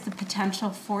there is the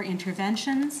potential for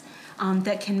interventions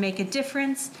that can make a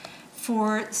difference,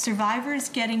 for survivors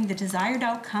getting the desired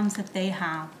outcomes that they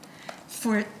have,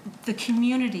 for the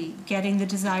community getting the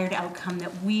desired outcome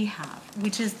that we have,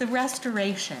 which is the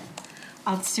restoration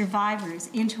of survivors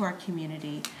into our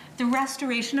community, the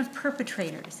restoration of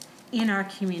perpetrators in our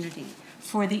community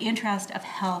for the interest of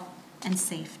health and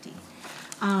safety.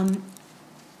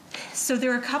 So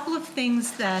there are a couple of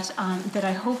things that, that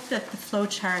I hope that the flow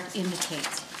chart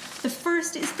indicates. The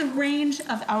first is the range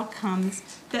of outcomes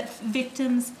that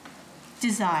victims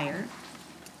desire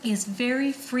is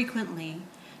very frequently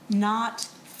not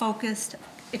focused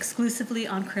exclusively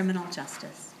on criminal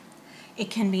justice. It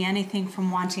can be anything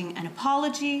from wanting an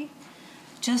apology,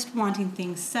 just wanting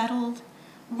things settled,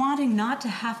 wanting not to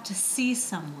have to see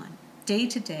someone day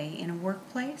to day in a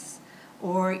workplace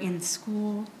or in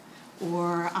school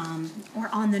or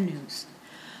on the news.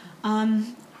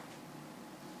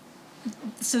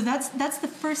 So that's the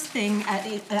first thing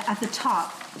at the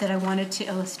top that I wanted to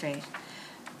illustrate.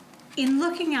 In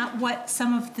looking at what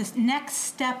some of the next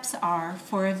steps are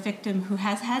for a victim who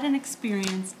has had an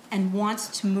experience and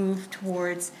wants to move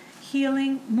towards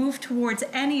healing, move towards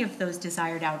any of those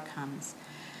desired outcomes.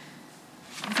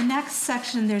 The next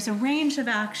section, there's a range of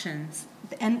actions,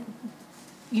 and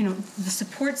you know, the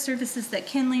support services that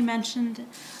Kinley mentioned,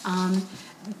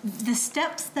 the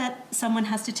steps that someone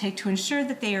has to take to ensure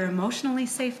that they are emotionally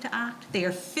safe to act, they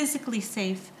are physically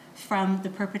safe from the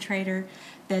perpetrator,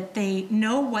 that they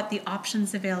know what the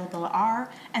options available are,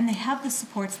 and they have the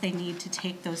supports they need to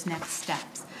take those next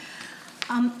steps.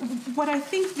 What I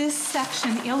think this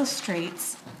section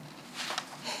illustrates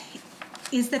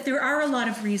is that there are a lot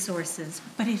of resources,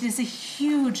 but it is a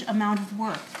huge amount of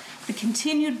work. The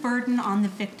continued burden on the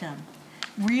victim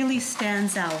really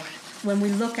stands out when we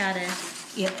look at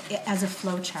it as a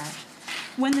flow chart.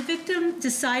 When the victim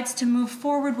decides to move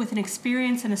forward with an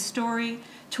experience and a story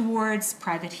towards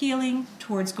private healing,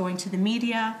 towards going to the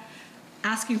media,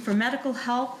 asking for medical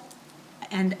help,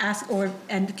 and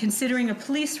considering a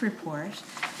police report,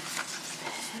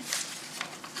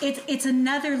 it's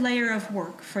another layer of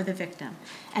work for the victim.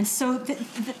 And so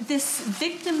this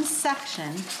victim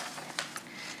section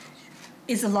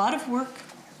is a lot of work.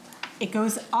 It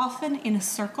goes often in a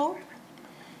circle,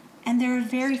 and there are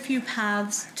very few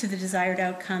paths to the desired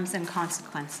outcomes and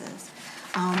consequences.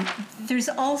 There's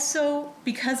also,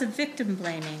 because of victim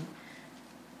blaming,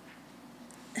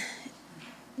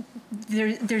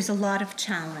 there's a lot of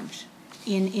challenge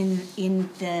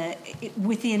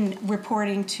within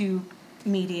reporting to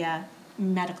media,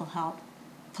 medical help,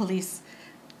 police,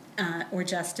 or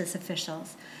justice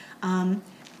officials.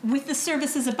 With the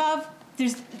services above,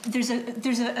 there's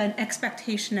an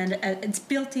expectation, and it's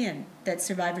built in that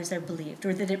survivors are believed,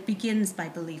 or that it begins by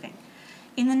believing.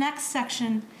 In the next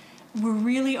section, we're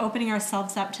really opening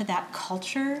ourselves up to that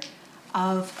culture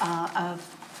of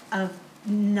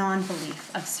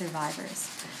non-belief of survivors.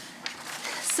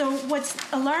 So what's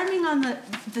alarming on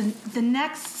the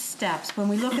next steps, when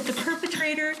we look at the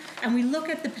perpetrator and we look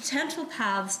at the potential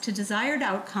paths to desired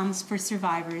outcomes for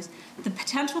survivors, the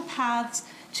potential paths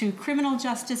to criminal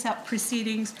justice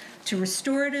proceedings, to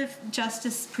restorative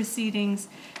justice proceedings,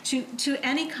 to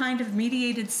any kind of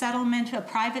mediated settlement, a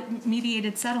private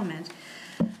mediated settlement,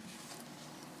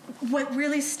 what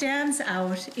really stands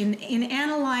out in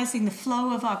analyzing the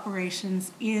flow of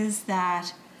operations is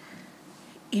that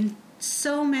in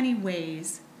so many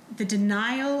ways, the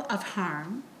denial of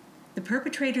harm, the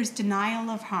perpetrator's denial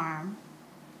of harm,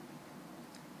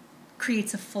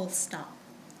 creates a full stop.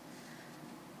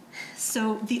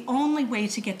 So the only way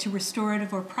to get to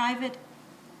restorative or private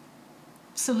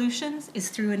solutions is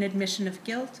through an admission of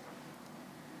guilt,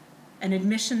 an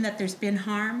admission that there's been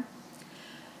harm.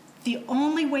 The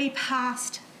only way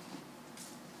past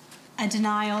a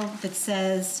denial that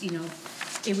says, you know,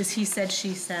 it was he said,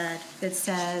 she said, that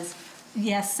says,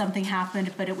 yes, something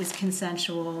happened, but it was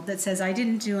consensual, that says I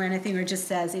didn't do anything, or just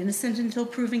says innocent until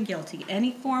proven guilty,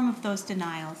 any form of those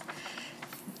denials,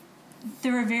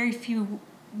 there are very few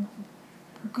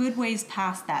good ways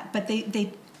past that, but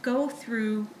they go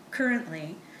through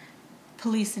currently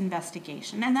police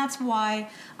investigation. And that's why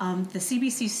the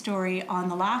CBC story on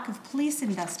the lack of police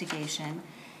investigation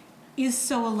is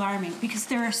so alarming, because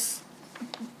there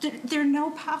are no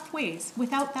pathways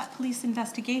without that police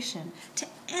investigation to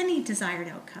any desired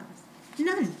outcomes.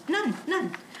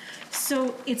 None.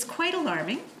 So it's quite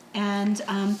alarming. And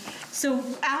so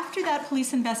after that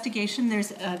police investigation,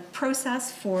 there's a process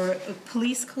for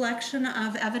police collection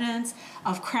of evidence,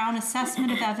 of Crown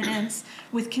assessment of evidence,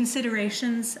 with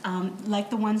considerations like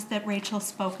the ones that Rachael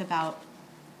spoke about.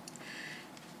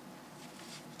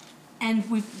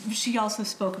 And she also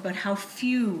spoke about how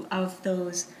few of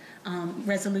those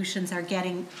resolutions are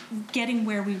getting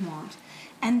where we want.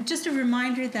 And just a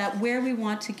reminder that where we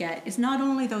want to get is not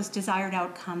only those desired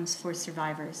outcomes for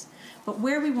survivors, but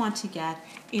where we want to get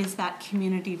is that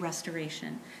community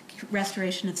restoration.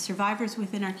 Restoration of survivors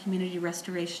within our community,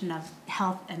 restoration of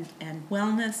health and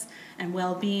wellness and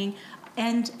well-being,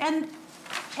 and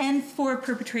for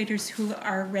perpetrators who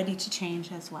are ready to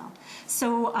change as well.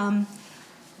 So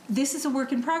this is a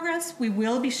work in progress. We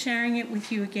will be sharing it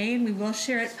with you again. We will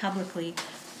share it publicly.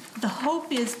 The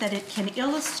hope is that it can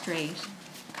illustrate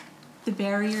the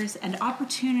barriers and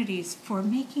opportunities for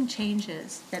making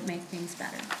changes that make things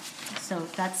better. So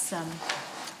that's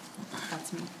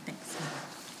me. Thanks.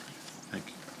 Thank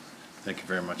you. Thank you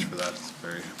very much for that. It's a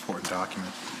very important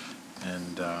document.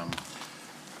 And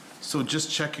so just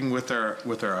checking with our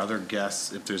other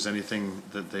guests, if there's anything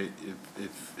that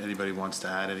if anybody wants to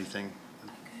add anything.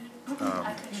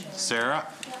 Sarah?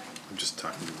 Yeah. I'm just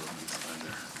talking to the side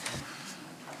there.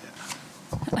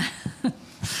 Yeah.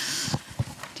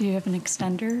 Do you have an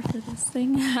extender for this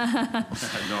thing?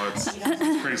 No, it's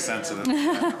pretty sensitive.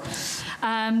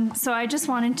 So I just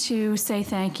wanted to say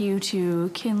thank you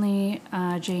to Kinley,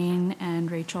 Jane,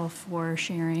 and Rachel for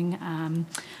sharing.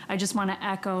 I just want to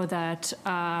echo that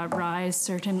RISE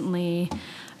certainly,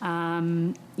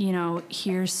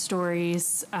 hears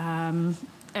stories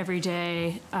every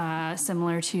day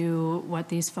similar to what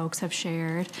these folks have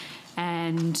shared.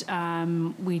 And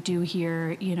we do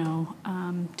hear,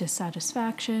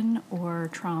 dissatisfaction or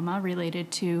trauma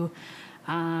related to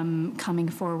coming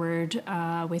forward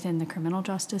within the criminal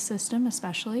justice system,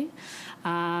 especially,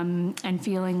 and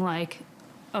feeling like,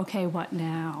 okay, what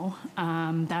now?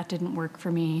 That didn't work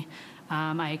for me.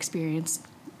 I experienced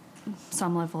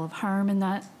some level of harm in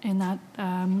that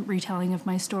retelling of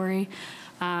my story.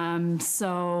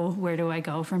 So where do I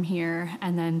go from here?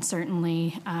 And then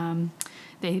certainly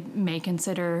they may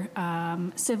consider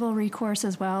civil recourse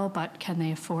as well, but can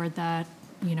they afford that?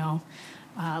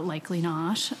 Likely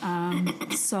not.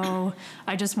 So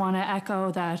I just want to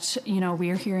echo that, we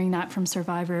are hearing that from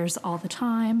survivors all the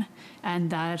time,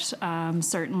 and that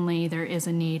certainly there is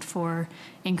a need for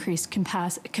increased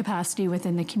capacity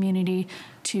within the community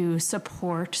to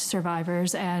support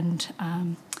survivors. And,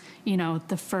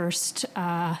 the first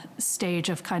stage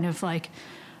of kind of like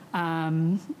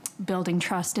building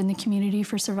trust in the community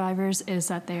for survivors is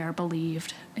that they are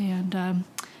believed. And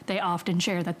they often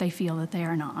share that they feel that they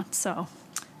are not. So,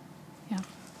 yeah.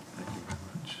 Thank you very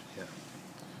much.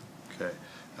 Yeah. Okay.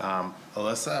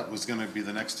 Alyssa was going to be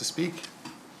the next to speak.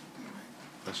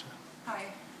 Alyssa. Hi.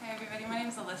 Hi, everybody. My name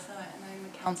is Alyssa, and I'm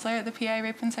a counselor at the PI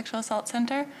Rape and Sexual Assault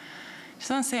Center.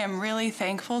 Just want to say I'm really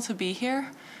thankful to be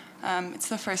here. It's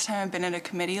the first time I've been in a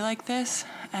committee like this,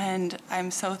 and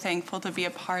I'm so thankful to be a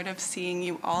part of seeing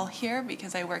you all here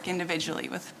because I work individually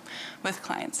with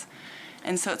clients.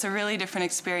 And so it's a really different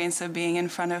experience of being in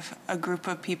front of a group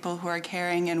of people who are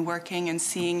caring and working and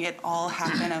seeing it all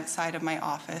happen outside of my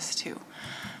office too.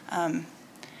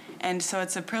 And so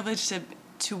it's a privilege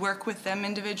to work with them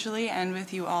individually and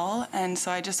with you all. And so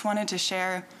I just wanted to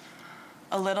share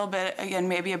a little bit, again,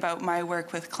 maybe about my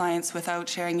work with clients without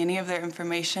sharing any of their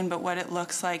information, but what it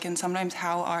looks like and sometimes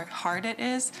how hard it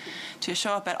is to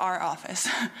show up at our office.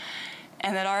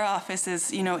 And that our office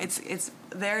is, it's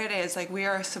there it is, like we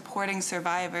are supporting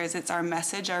survivors. It's our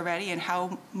message already, and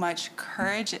how much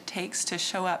courage it takes to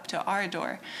show up to our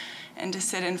door and to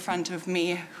sit in front of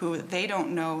me who they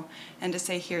don't know and to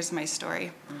say, here's my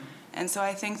story. And so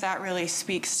I think that really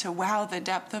speaks to, wow, the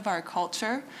depth of our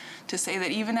culture, to say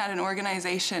that even at an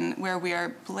organization where we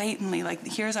are blatantly like,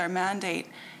 here's our mandate,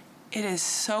 it is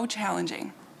so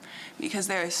challenging because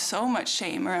there is so much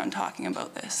shame around talking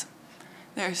about this.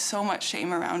 There's so much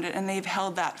shame around it, and they've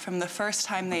held that from the first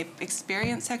time they've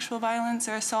experienced sexual violence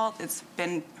or assault. It's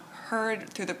been heard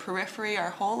through the periphery our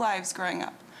whole lives growing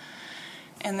up.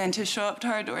 And then to show up to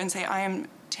our door and say, I am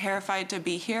terrified to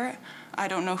be here. I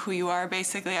don't know who you are,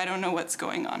 basically. I don't know what's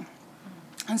going on.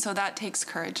 And so that takes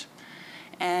courage.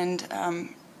 And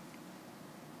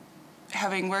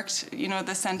having worked, at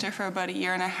the center for about 1.5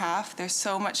 years, there's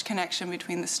so much connection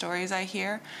between the stories I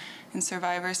hear and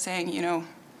survivors saying,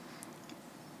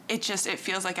 it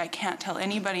feels like I can't tell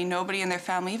anybody, nobody in their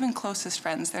family, even closest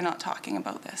friends, they're not talking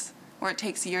about this. Or it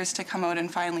takes years to come out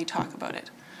and finally talk about it.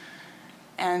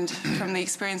 And from the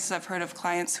experiences I've heard of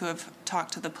clients who have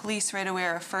talked to the police right away,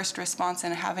 or a first response,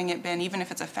 and having it been, even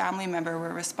if it's a family member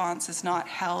where response is not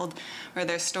held, or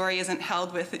their story isn't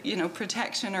held with,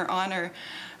 protection or honor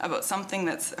about something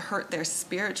that's hurt their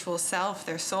spiritual self,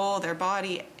 their soul, their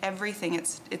body, everything.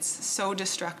 It's so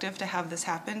destructive to have this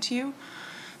happen to you.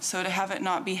 So to have it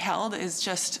not be held is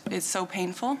it's so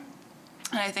painful.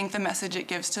 And I think the message it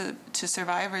gives to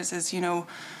survivors is,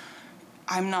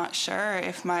 I'm not sure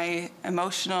if my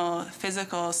emotional,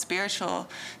 physical, spiritual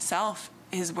self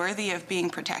is worthy of being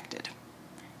protected.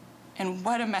 And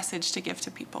what a message to give to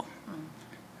people.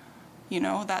 You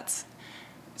know, that's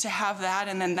to have that,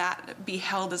 and then that be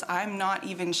held as I'm not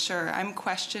even sure. I'm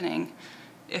questioning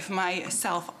if my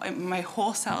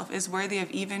whole self is worthy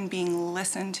of even being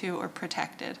listened to or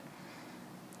protected.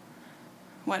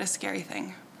 What a scary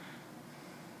thing.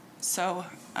 So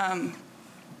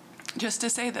just to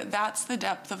say that that's the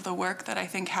depth of the work that I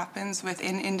think happens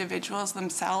within individuals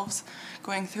themselves,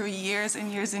 going through years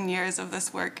and years and years of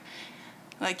this work.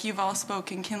 Like you've all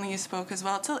spoken, Kinley, you spoke as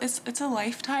well. It's a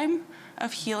lifetime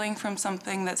of healing from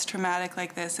something that's traumatic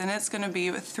like this, and it's going to be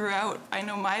throughout, I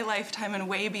know, my lifetime and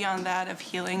way beyond that, of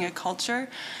healing a culture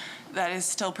that is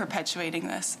still perpetuating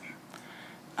this.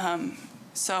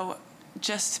 So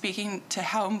just speaking to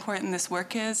how important this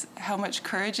work is, how much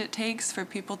courage it takes for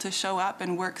people to show up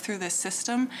and work through this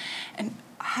system, and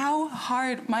how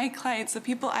hard my clients, the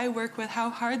people I work with,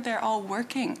 how hard they're all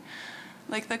working.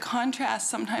 Like the contrast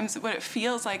sometimes, what it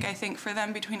feels like, I think, for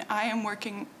them between I am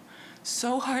working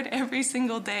so hard every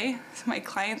single day, my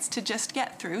clients, to just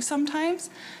get through sometimes,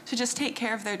 to just take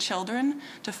care of their children,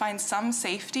 to find some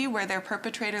safety where their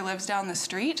perpetrator lives down the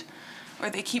street, or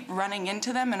they keep running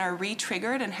into them and are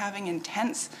re-triggered and having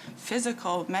intense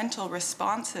physical, mental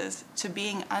responses to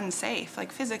being unsafe,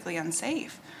 like physically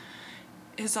unsafe,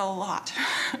 is a lot.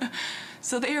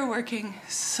 So they are working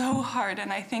so hard,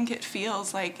 and I think it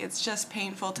feels like it's just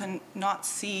painful to not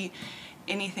see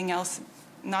anything else,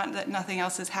 not that nothing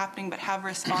else is happening, but have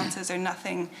responses or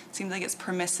nothing seems like it's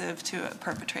permissive to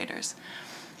perpetrators.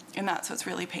 And that's what's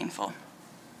really painful.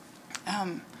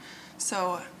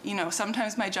 So, you know,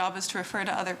 sometimes my job is to refer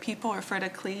to other people, refer to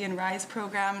CLE and RISE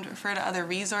program, refer to other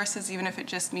resources, even if it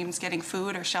just means getting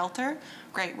food or shelter.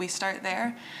 Great, we start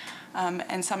there.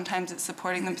 And sometimes it's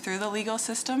supporting them through the legal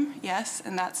system, yes,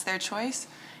 and that's their choice.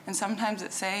 And sometimes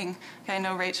it's saying, okay, I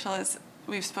know Rachael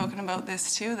we've spoken about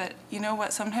this too, that, you know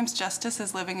what, sometimes justice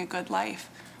is living a good life.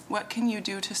 What can you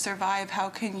do to survive? How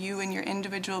can you and your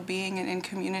individual being and in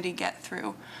community get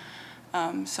through?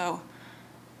 So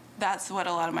that's what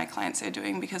a lot of my clients are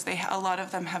doing, because a lot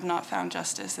of them have not found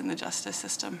justice in the justice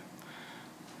system.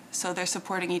 So they're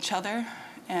supporting each other,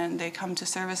 and they come to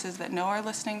services that know are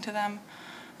listening to them.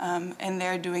 And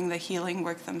they're doing the healing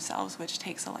work themselves, which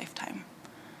takes a lifetime.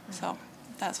 So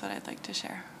that's what I'd like to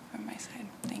share from my side.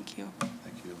 Thank you.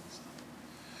 Thank you,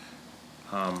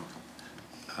 Lisa.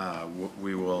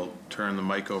 We will turn the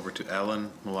mic over to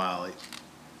Ellen Mullally.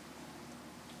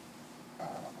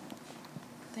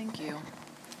 Thank you.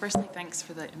 Firstly, thanks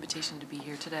for the invitation to be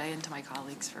here today, and to my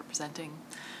colleagues for presenting.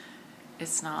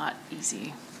 It's not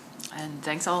easy. And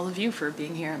thanks all of you for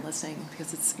being here and listening,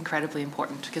 because it's incredibly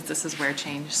important, because this is where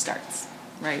change starts,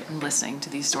 right? And listening to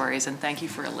these stories. And thank you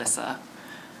for Alyssa.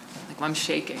 Like, I'm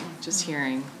shaking just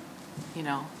hearing, you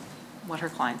know, what her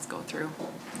clients go through.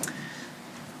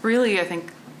 Really, I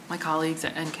think my colleagues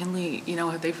and Kinley, you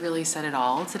know, they've really said it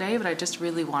all today, but I just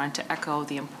really wanted to echo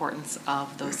the importance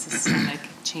of those systemic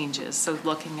changes. So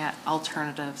looking at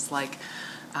alternatives like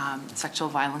sexual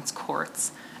violence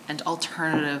courts, and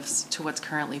alternatives to what's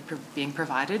currently being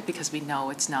provided, because we know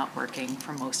it's not working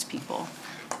for most people.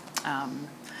 And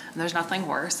there's nothing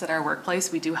worse at our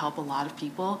workplace. We do help a lot of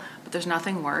people, but there's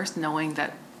nothing worse knowing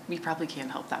that we probably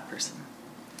can't help that person.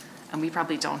 And we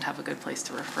probably don't have a good place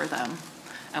to refer them.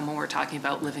 And when we're talking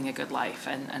about living a good life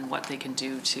and what they can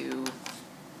do to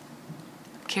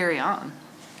carry on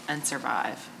and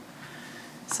survive.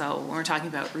 So when we're talking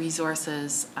about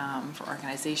resources for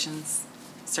organizations,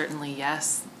 certainly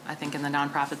yes. I think in the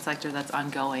nonprofit sector that's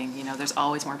ongoing. You know, there's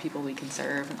always more people we can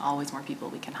serve and always more people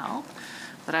we can help.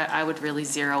 But I would really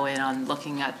zero in on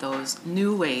looking at those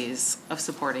new ways of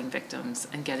supporting victims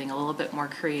and getting a little bit more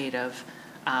creative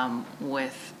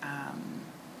with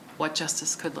what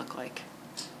justice could look like.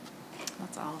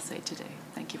 That's all I'll say today.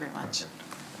 Thank you very much.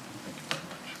 Thank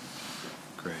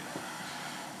you very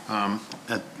much.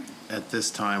 Great. At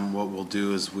this time, what we'll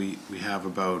do is we have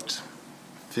about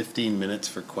 15 minutes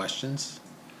for questions,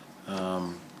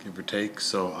 give or take.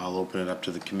 So I'll open it up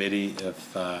to the committee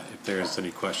if there's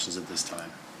any questions at this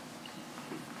time.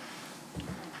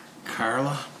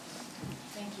 Carla?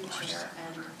 Thank you, Chair,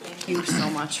 and thank you so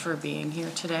much for being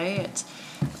here today.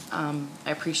 I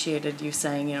appreciated you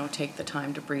saying, you know, take the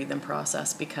time to breathe and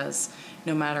process, because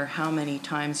no matter how many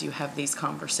times you have these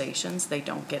conversations, they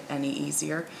don't get any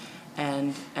easier,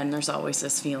 and there's always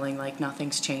this feeling like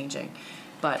nothing's changing.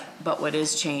 But what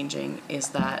is changing is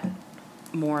that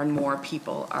more and more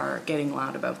people are getting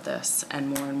loud about this, and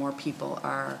more people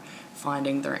are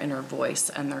finding their inner voice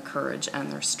and their courage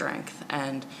and their strength,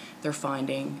 and they're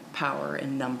finding power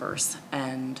in numbers,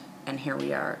 and here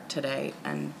we are today.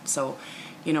 And so,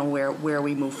 you know, where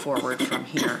we move forward from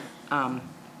here.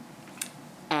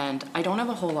 And I don't have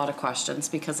a whole lot of questions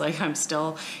because, like, I'm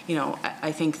still, you know,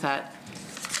 I think that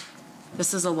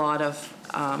this is a lot of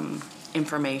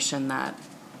information that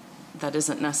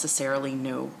isn't necessarily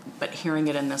new, but hearing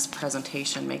it in this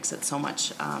presentation makes it so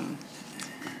much,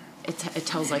 it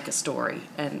tells like a story,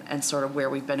 and sort of where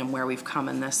we've been and where we've come,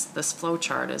 and this flow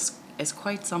chart is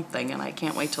quite something, and I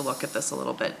can't wait to look at this a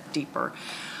little bit deeper.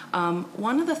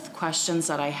 One of the questions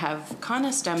that I have kind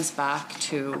of stems back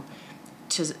to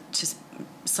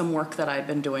some work that I've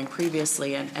been doing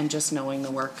previously, and just knowing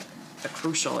the work, the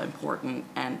crucial, important,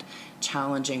 and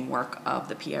challenging work of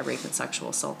the PI Rape and Sexual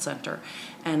Assault Center.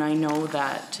 And I know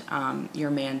that your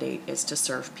mandate is to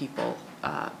serve people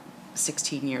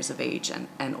 16 years of age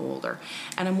and older.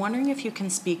 And I'm wondering if you can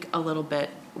speak a little bit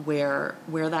where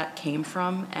that came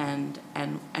from, and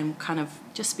kind of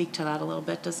just speak to that a little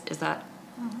bit. Is that?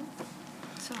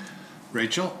 So,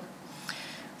 Rachel?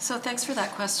 So thanks for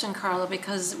that question, Carla,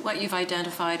 because what you've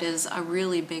identified is a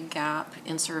really big gap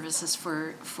in services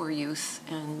for youth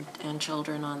and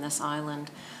children on this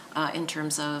island in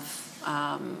terms of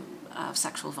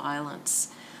sexual violence.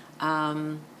 I've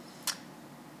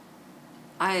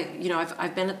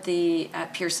been at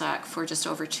PeerSAC for just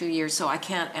over 2 years, so I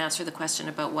can't answer the question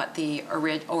about what the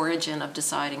origin of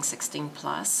deciding 16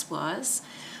 plus was.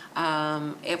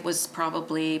 It was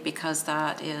probably because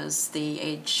that is the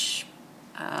age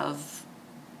of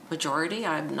majority.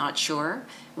 I'm not sure.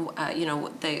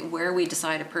 Where we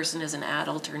decide a person is an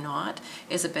adult or not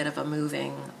is a bit of a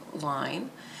moving line.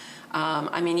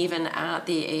 I mean, even at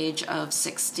the age of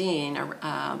 16,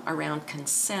 around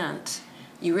consent,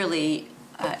 you really,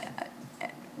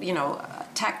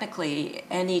 technically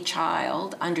any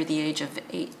child under the age of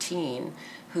 18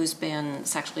 who's been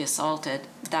sexually assaulted,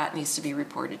 that needs to be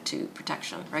reported to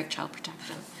protection, right? Child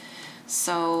protection.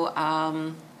 So,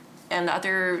 and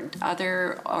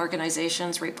other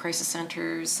organizations, rape crisis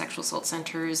centers, sexual assault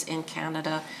centers in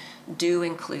Canada do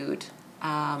include,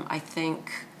 I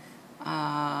think,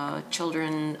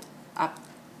 children up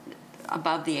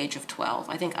above the age of 12.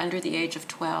 I think under the age of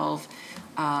 12,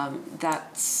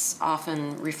 that's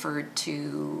often referred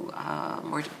to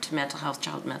more to mental health,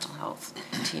 child mental health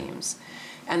teams.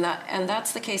 And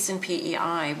that's the case in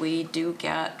PEI. We do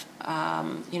get,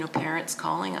 parents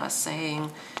calling us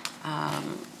saying,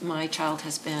 my child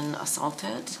has been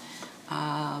assaulted.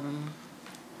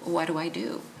 What do I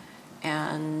do?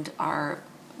 And our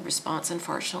response,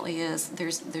 unfortunately, is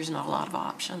there's not a lot of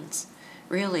options.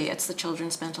 Really, it's the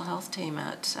children's mental health team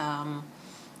at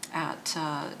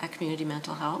Community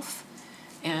Mental Health,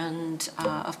 and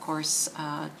of course,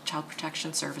 Child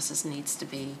Protection Services needs to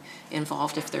be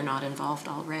involved if they're not involved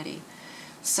already.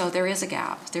 So there is a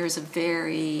gap. There is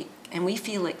and we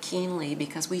feel it keenly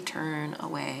because we turn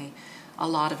away a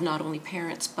lot of not only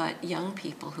parents but young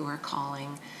people who are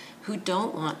calling who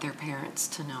don't want their parents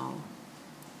to know,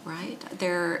 right?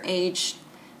 They're age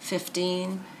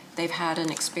 15, they've had an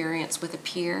experience with a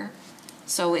peer,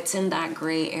 so it's in that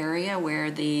gray area where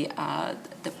the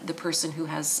person who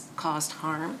has caused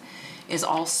harm is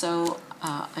also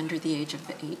under the age of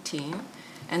 18.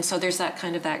 And so there's that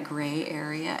kind of that gray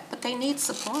area, but they need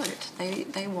support.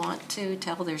 They want to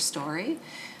tell their story,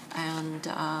 and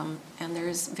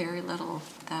there's very little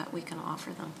that we can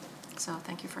offer them. So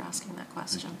thank you for asking that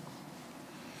question.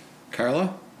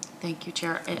 Carla? Thank you,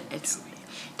 Chair. It's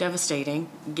devastating,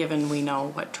 given we know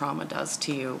what trauma does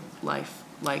to you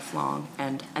lifelong,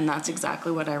 and that's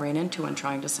exactly what I ran into in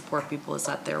trying to support people, is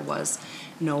that there was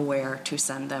nowhere to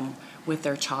send them with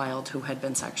their child who had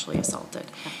been sexually assaulted.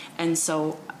 And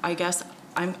so I guess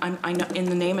I know, in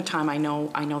the name of time, I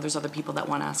know there's other people that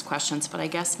want to ask questions, but I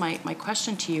guess my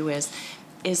question to you is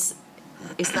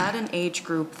that an age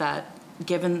group that,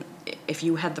 given if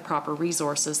you had the proper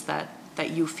resources, that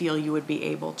you feel you would be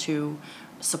able to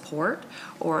support,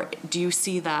 or do you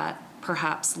see that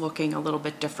perhaps looking a little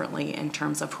bit differently in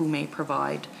terms of who may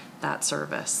provide that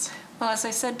service? Well, as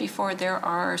I said before, there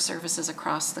are services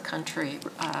across the country,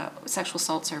 sexual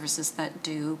assault services that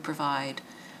do provide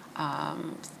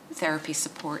therapy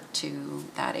support to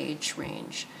that age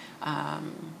range,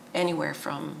 anywhere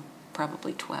from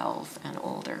probably 12 and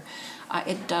older.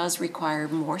 It does require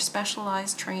more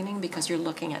specialized training because you're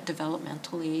looking at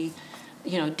developmentally,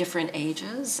 different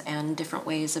ages and different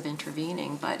ways of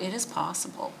intervening, but it is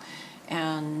possible.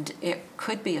 And it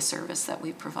could be a service that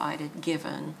we provided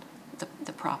given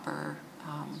the proper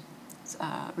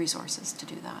resources to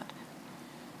do that.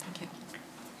 Thank you.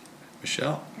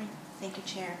 Michelle? Great. Thank you,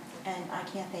 Chair. And I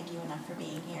can't thank you enough for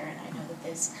being here. And I know that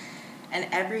this, and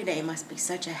every day must be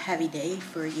such a heavy day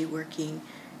for you working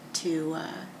to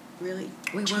really.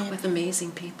 We work with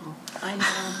amazing people. I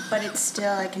know, but it's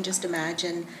still, I can just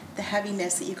imagine the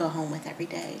heaviness that you go home with every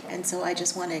day. And so I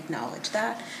just want to acknowledge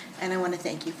that. And I want to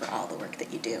thank you for all the work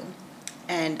that you do.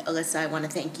 And Alyssa, I want to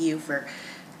thank you for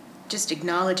just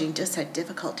acknowledging just how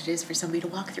difficult it is for somebody to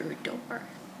walk through a door.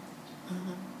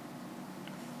 Mm-hmm.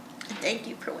 And thank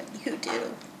you for what you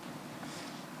do.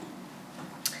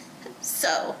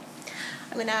 So,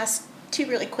 I'm going to ask 2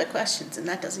 really quick questions, and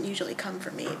that doesn't usually come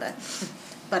from me,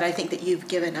 but I think that you've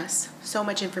given us so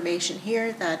much information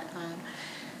here that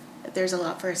there's a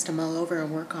lot for us to mull over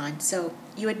and work on. So,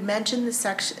 you had mentioned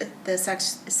the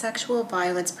Sexual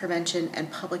Violence Prevention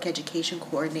and Public Education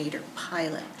Coordinator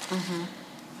pilot. Mm-hmm.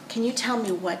 Can you tell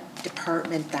me what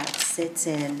department that sits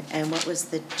in, and what was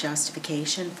the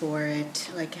justification for it?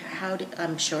 Like,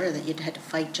 I'm sure that you'd had to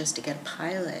fight just to get a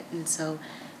pilot, and so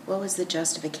what was the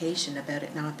justification about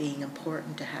it not being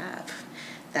important to have,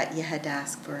 that you had to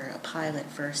ask for a pilot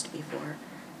first before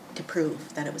to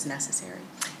prove that it was necessary?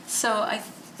 So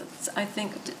I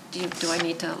think, do I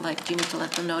need to, do you need to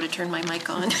let them know to turn my mic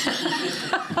on?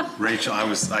 Rachel, I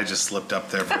just slipped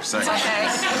up there for a second. Okay.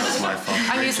 That was my fault.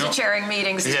 I'm used to chairing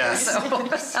meetings too,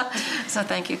 Yes. so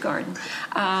thank you, Gordon.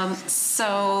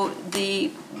 So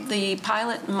the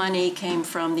pilot money came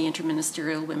from the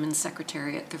Interministerial Women's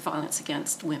Secretariat, the Violence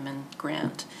Against Women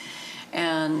grant.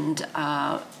 And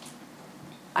I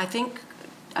think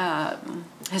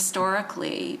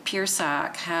historically,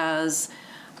 PEERSAC has,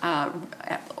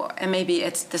 and maybe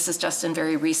this is just in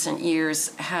very recent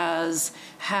years, has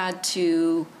had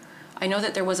to, I know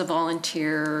that there was a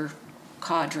volunteer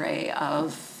cadre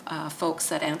of folks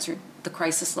that answered the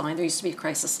crisis line. There used to be a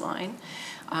crisis line.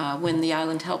 When the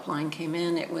Island Helpline came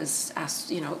in, it was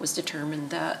asked, it was determined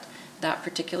that that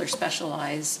particular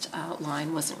specialized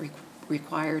line wasn't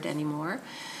required anymore.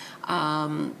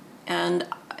 And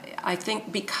I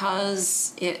think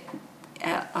because it,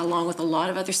 along with a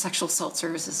lot of other sexual assault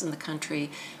services in the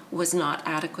country, was not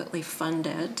adequately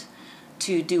funded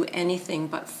to do anything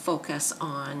but focus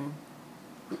on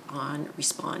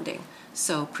responding.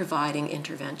 So providing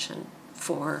intervention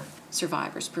for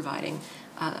survivors, providing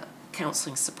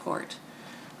counseling support.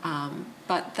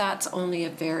 But that's only a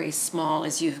very small,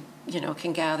 as you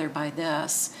can gather by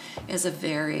this, is a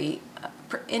very,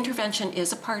 intervention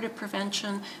is a part of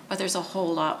prevention, but there's a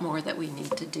whole lot more that we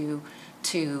need to do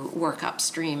to work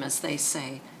upstream, as they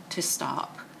say, to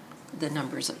stop the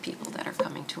numbers of people that are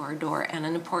coming to our door. And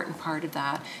an important part of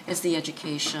that is the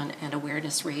education and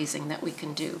awareness raising that we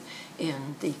can do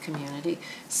in the community.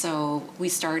 So we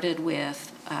started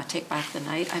with Take Back the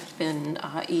Night. I've been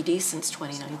ED since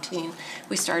 2019.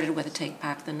 We started with a Take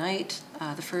Back the Night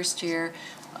the first year.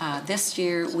 This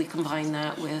year we combined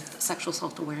that with Sexual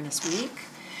Assault Awareness Week.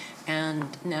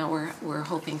 And now we're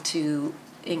hoping to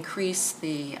increase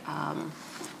the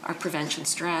our prevention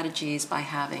strategies by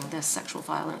having this sexual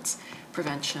violence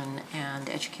prevention and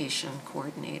education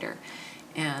coordinator.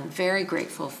 And very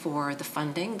grateful for the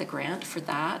funding, the grant for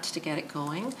that, to get it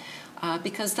going,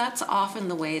 because that's often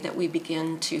the way that we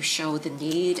begin to show the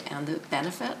need and the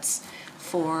benefits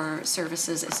for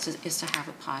services is to have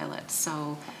a pilot.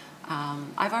 So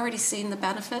I've already seen the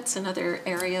benefits in other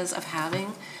areas of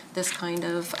having this kind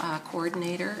of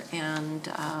coordinator, and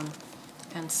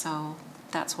so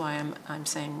that's why I'm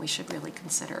saying we should really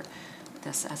consider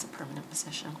this as a permanent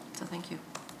position. So thank you.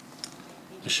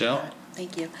 Michelle?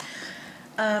 Thank you.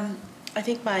 I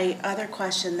think my other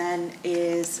question then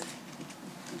is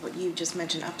what you just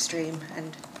mentioned, upstream,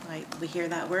 and we hear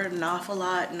that word an awful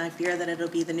lot, and I fear that it'll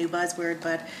be the new buzzword,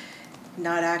 but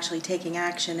not actually taking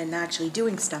action and actually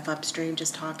doing stuff upstream,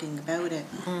 just talking about it.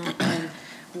 Mm-hmm. And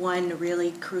one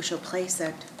really crucial place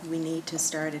that we need to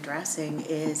start addressing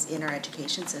is in our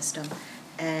education system.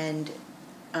 And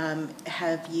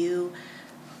have you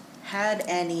had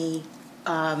any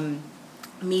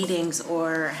meetings,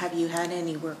 or have you had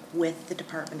any work with the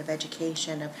Department of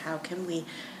Education of how can we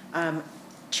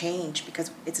change, because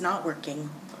it's not working?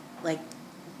 Like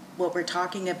what we're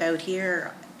talking about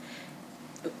here,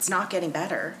 it's not getting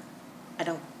better. I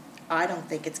don't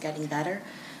think it's getting better.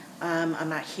 I'm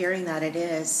not hearing that it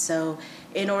is. So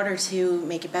in order to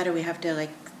make it better, we have to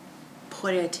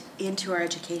put it into our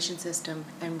education system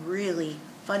and really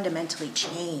fundamentally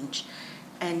change.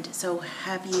 And so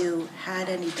have you had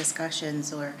any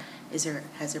discussions, or has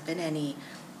there been any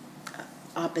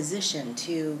opposition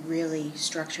to really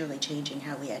structurally changing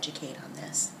how we educate on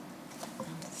this?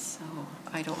 So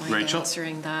I don't mind Rachael?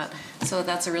 answering that. So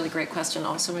that's a really great question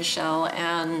also, Michelle.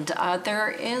 And there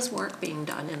is work being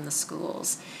done in the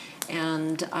schools.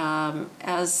 And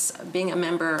as being a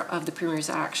member of the Premier's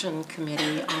Action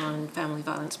Committee on Family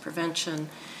Violence Prevention,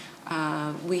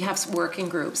 we have some working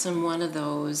groups, and one of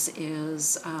those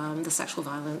is the Sexual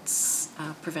Violence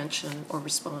Prevention or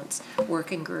Response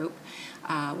Working Group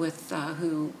with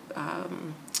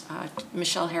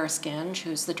Michelle Harris-Genge,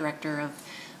 who's the director of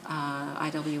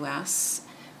IWS,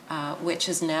 which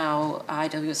is now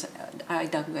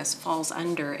IWS falls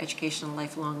under Education and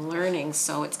Lifelong Learning,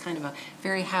 so it's kind of a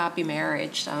very happy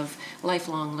marriage of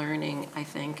lifelong learning, I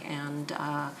think, and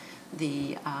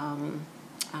the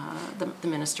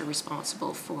minister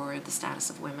responsible for the status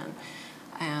of women.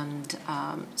 And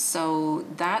so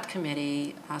that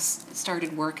committee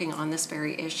started working on this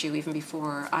very issue even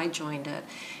before I joined it.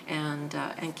 And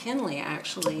Kinley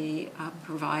actually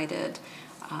provided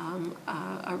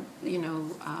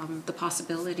the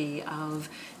possibility of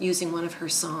using one of her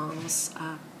songs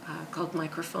called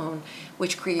Microphone,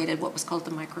 which created what was called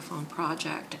the Microphone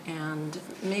Project. And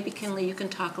maybe, Kinley, you can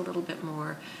talk a little bit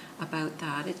more about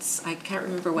that. I can't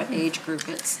remember what age group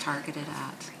it's targeted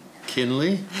at.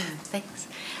 Kinley? Thanks.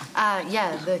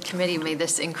 Yeah, the committee made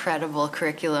this incredible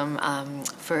curriculum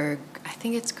for, I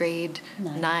think it's grade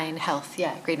 9 health.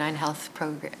 Yeah, grade 9 health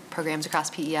programs across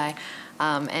PEI.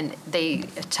 And they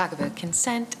talk about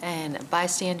consent and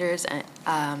bystanders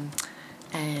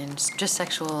and just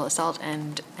sexual assault,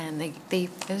 and it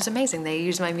was amazing. They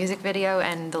used my music video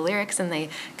and the lyrics, and they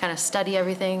kind of study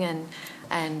everything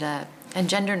and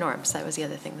gender norms. That was the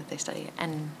other thing that they study.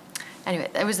 And anyway,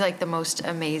 it was like the most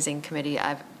amazing committee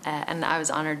and I was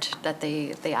honored that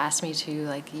they asked me to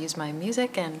like use my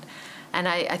music, and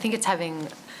I think it's having.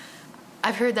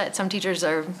 I've heard that some teachers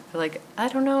are like, I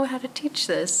don't know how to teach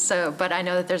this. But I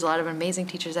know that there's a lot of amazing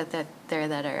teachers out there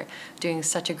that are doing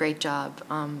such a great job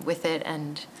with it.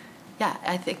 And yeah,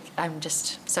 I think I'm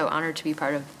just so honored to be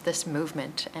part of this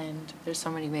movement. And there's so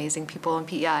many amazing people in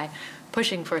PEI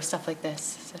pushing for stuff like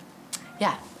this. So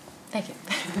yeah, thank you.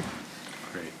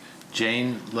 Great.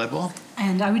 Jane Ledwell?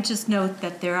 And I would just note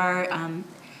that there are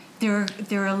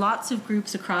lots of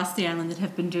groups across the island that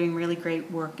have been doing really great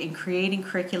work in creating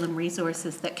curriculum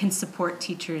resources that can support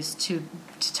teachers to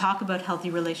talk about healthy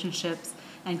relationships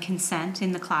and consent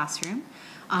in the classroom,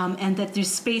 and that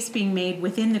there's space being made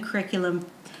within the curriculum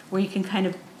where you can kind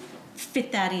of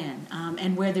fit that in,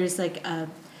 and where there's like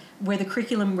where the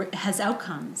curriculum has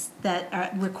outcomes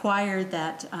that require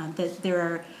that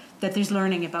that there's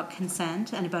learning about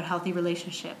consent and about healthy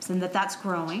relationships, and that's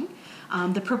growing.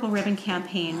 The Purple Ribbon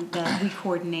Campaign that we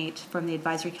coordinate from the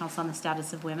Advisory Council on the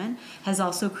Status of Women has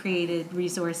also created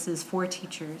resources for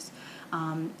teachers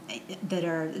that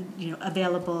are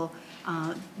available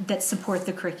that support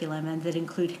the curriculum and that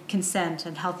include consent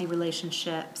and healthy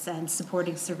relationships and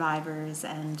supporting survivors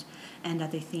and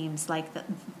other themes like the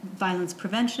violence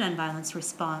prevention and violence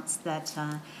response that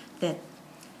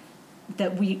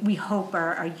we hope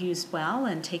are used well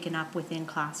and taken up within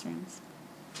classrooms.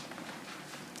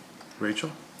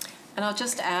 Rachael? And I'll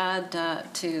just add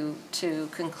to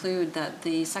conclude that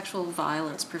the Sexual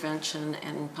Violence Prevention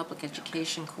and Public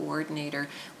Education Coordinator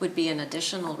would be an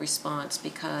additional response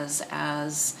because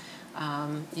as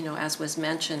was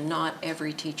mentioned, not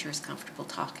every teacher is comfortable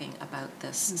talking about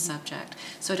this subject.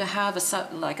 So to have a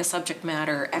subject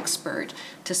matter expert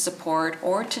to support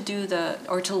or to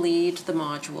lead the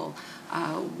module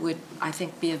would, I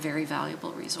think, be a very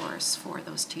valuable resource for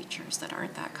those teachers that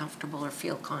aren't that comfortable or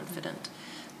feel confident.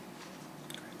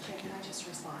 Can I just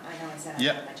respond? I know I said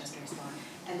Yeah. I just respond.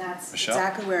 And that's Michelle?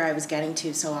 exactly where I was getting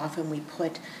to. So often we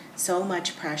put so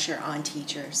much pressure on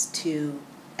teachers to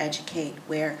educate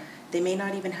where they may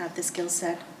not even have the skill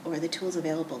set or the tools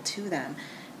available to them.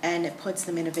 And it puts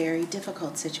them in a very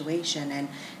difficult situation. And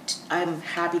I'm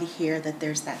happy to hear that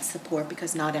there's that support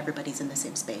because not everybody's in the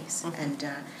same space. And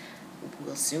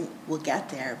we'll get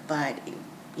there, but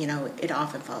it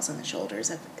often falls on the shoulders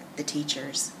of the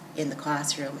teachers in the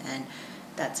classroom, and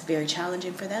that's very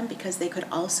challenging for them because they could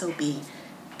also be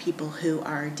people who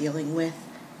are dealing with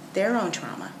their own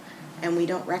trauma, and we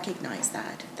don't recognize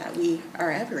that we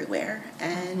are everywhere,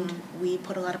 and we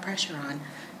put a lot of pressure on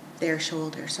their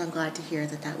shoulders. So I'm glad to hear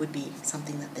that would be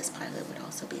something that this pilot would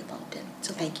also be involved in.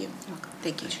 So thank you.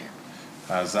 Thank you, Chair.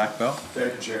 Zach Bell?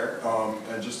 Thank you, Chair.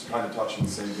 And just to kind of touch on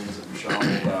the same things that Michelle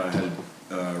had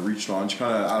reached on, she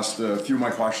kind of asked a few of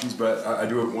my questions, but I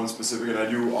do have one specific, and I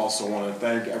do also want to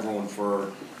thank everyone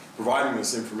for providing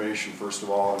this information, first of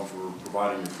all, and for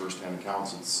providing your first-hand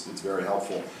accounts. It's very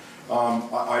helpful.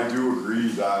 I do agree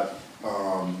that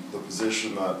the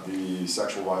position that the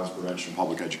Sexual Violence Prevention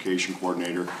Public Education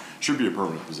Coordinator should be a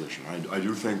permanent position. I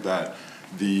do think that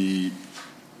the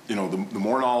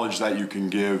more knowledge that you can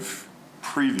give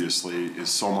previously is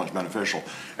so much beneficial.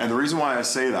 And the reason why I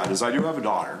say that is I do have a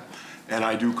daughter, and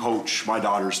I do coach my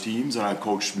daughter's teams, and I've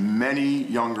coached many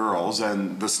young girls,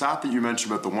 and the stat that you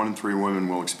mentioned about the 1 in 3 women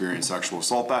will experience sexual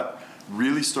assault, that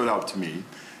really stood out to me,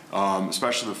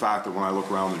 especially the fact that when I look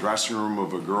around the dressing room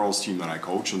of a girls' team that I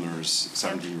coach, and there's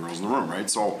 17 girls in the room, right?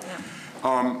 So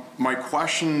my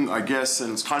question, I guess,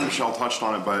 and it's kind of Michelle touched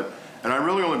on it, and I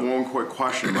really only have one quick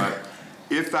question, but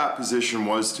if that position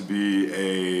was to be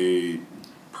a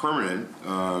permanent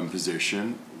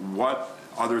position, what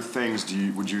other things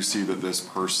would you see that this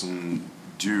person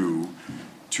do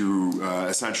to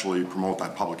essentially promote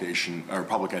that public education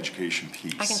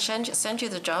piece? I can send you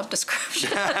the job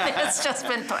description.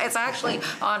 It's actually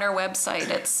on our website.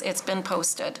 It's been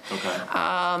posted. Okay.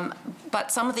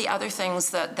 But some of the other things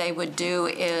that they would do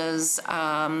is,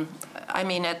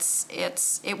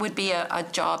 it would be a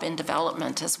job in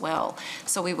development as well.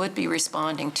 So we would be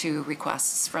responding to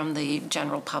requests from the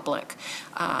general public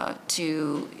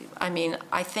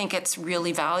I think it's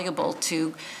really valuable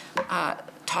to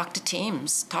talk to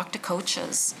teams, talk to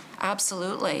coaches,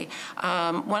 absolutely.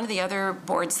 One of the other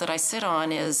boards that I sit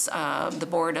on is the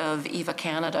board of EVA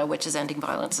Canada, which is Ending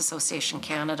Violence Association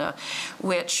Canada,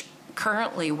 which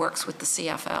currently works with the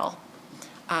CFL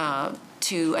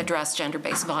to address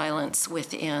gender-based violence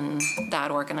within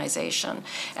that organization.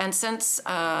 And since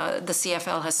the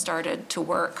CFL has started to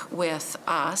work with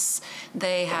us,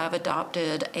 they have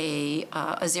adopted a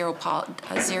zero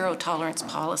tolerance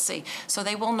policy. So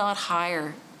they will not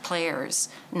hire players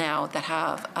now that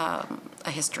have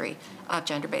a history of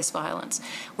gender-based violence.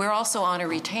 We're also on a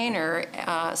retainer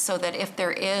so that if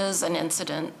there is an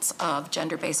incident of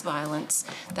gender-based violence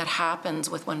that happens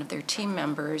with one of their team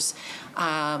members,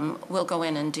 we'll go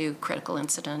in and do critical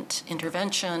incident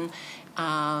intervention,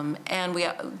 and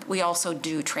we also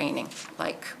do training.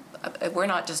 Like, we're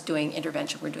not just doing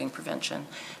intervention, we're doing prevention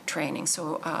training,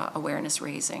 so awareness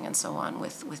raising and so on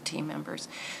with team members.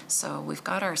 So we've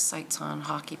got our sights on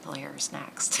hockey players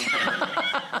next.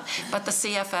 But the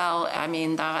CFL,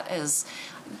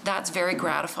 that's very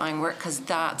gratifying work, because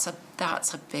that's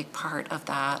a big part of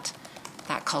that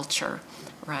culture,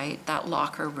 right? That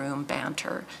locker room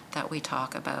banter that we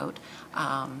talk about,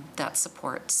 that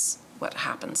supports what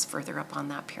happens further up on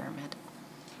that pyramid.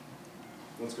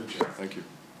 That's good, Chair. Thank you.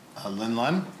 Lynn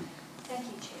Lund. Thank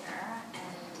you, Chair, and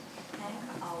thank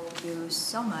all of you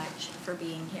so much for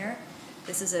being here.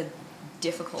 This is a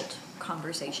difficult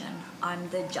conversation. I'm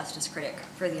the justice critic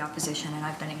for the opposition, and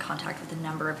I've been in contact with a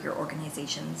number of your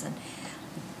organizations and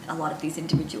a lot of these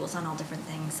individuals on all different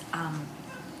things. I'm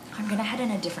going to head in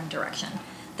a different direction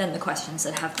than the questions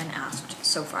that have been asked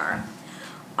so far.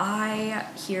 I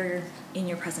hear in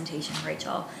your presentation,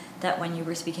 Rachael, that when you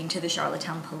were speaking to the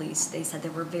Charlottetown police, they said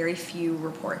there were very few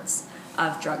reports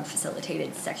of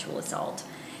drug-facilitated sexual assault.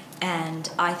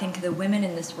 And I think the women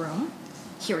in this room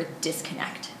hear a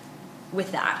disconnect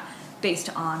with that. Based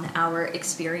on our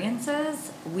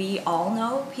experiences, we all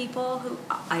know people who,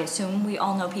 I assume we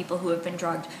all know people who have been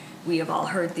drugged. We have all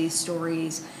heard these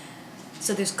stories.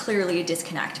 So there's clearly a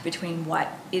disconnect between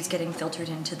what is getting filtered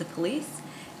into the police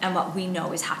and what we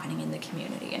know is happening in the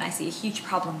community. And I see a huge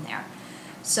problem there.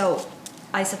 So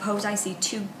I suppose I see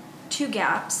two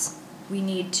gaps. We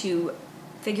need to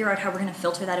figure out how we're going to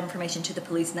filter that information to the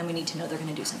police, and then we need to know they're going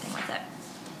to do something with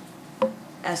it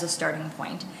as a starting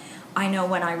point. I know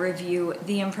when I review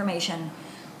the information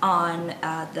on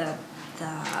the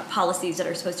policies that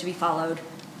are supposed to be followed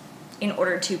in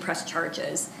order to press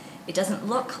charges, it doesn't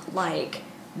look like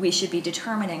we should be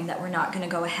determining that we're not going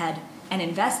to go ahead and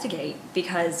investigate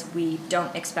because we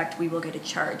don't expect we will get a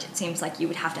charge. It seems like you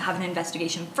would have to have an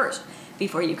investigation first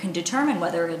before you can determine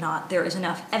whether or not there is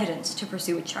enough evidence to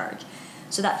pursue a charge.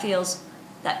 So that feels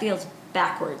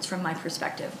backwards from my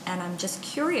perspective. And I'm just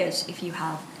curious if you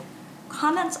have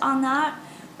comments on that,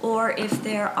 or if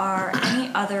there are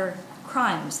any other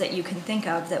crimes that you can think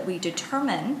of that we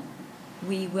determine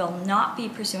we will not be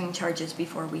pursuing charges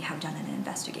before we have done an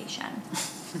investigation.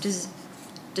 Does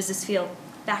this feel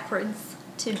backwards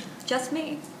to just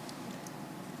me?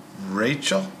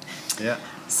 Rachael? Yeah.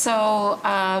 So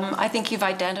I think you've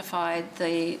identified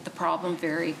the problem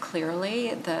very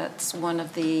clearly. That's one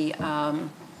of the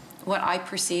what I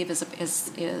perceive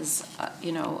is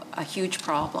a huge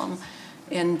problem,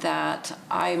 in that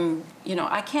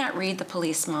I can't read the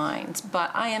police minds,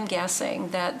 but I am guessing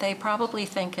that they probably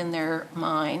think in their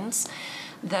minds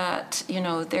that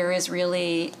there is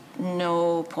really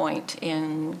no point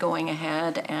in going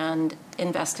ahead and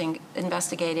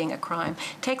investigating a crime.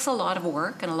 It takes a lot of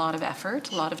work and a lot of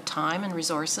effort, a lot of time and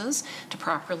resources to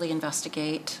properly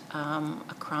investigate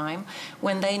a crime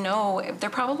when they know they're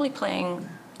probably playing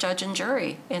judge and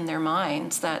jury in their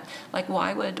minds that, like,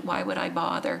 why would I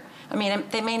bother? I mean,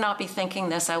 they may not be thinking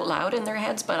this out loud in their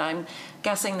heads, but I'm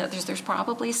guessing that there's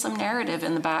probably some narrative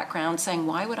in the background saying,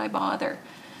 why would I bother,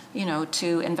 you know,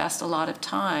 to invest a lot of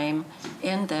time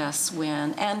in this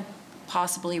and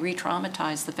possibly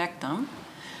re-traumatize the victim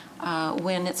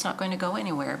when it's not going to go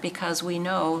anywhere, because we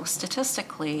know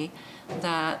statistically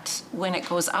that when it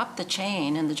goes up the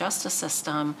chain in the justice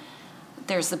system,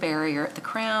 there's the barrier at the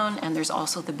Crown, and there's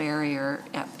also the barrier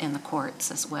in the courts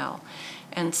as well.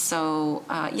 And so,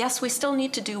 yes, we still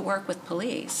need to do work with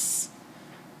police,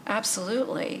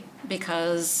 absolutely,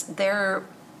 because they're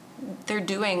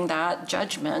doing that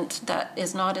judgment that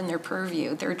is not in their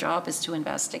purview. Their job is to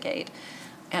investigate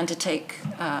and to take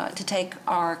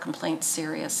our complaints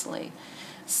seriously.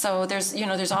 So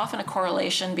there's often a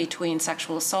correlation between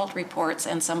sexual assault reports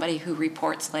and somebody who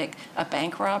reports like a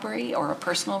bank robbery or a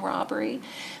personal robbery,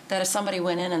 that if somebody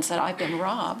went in and said, I've been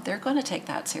robbed, they're going to take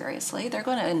that seriously. They're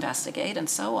going to investigate and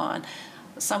so on.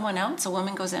 Someone else, a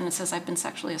woman goes in and says, I've been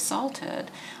sexually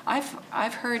assaulted.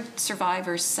 I've heard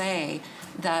survivors say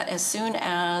that as soon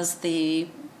as the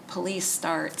police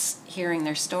starts hearing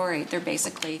their story, they're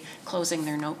basically closing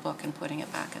their notebook and putting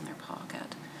it back in their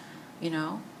pocket, you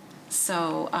know?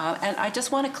 So, and I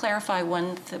just want to clarify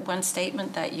one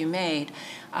statement that you made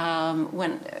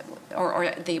the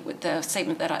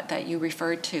statement that you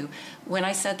referred to. When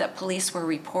I said that police were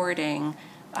reporting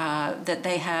that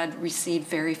they had received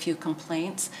very few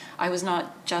complaints, I was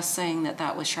not just saying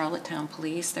that was Charlottetown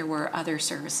Police. There were other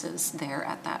services there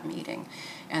at that meeting,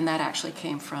 and that actually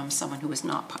came from someone who was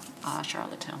not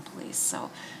Charlottetown Police.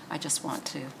 So I just want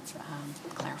to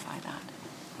clarify that.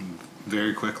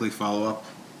 Very quickly, follow up.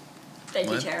 Thank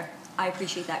you, Chair. I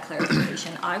appreciate that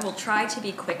clarification. I will try to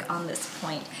be quick on this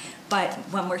point, but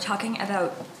when we're talking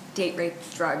about date rape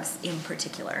drugs in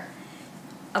particular,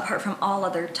 apart from all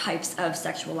other types of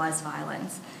sexualized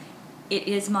violence, it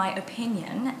is my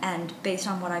opinion, and based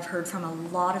on what I've heard from a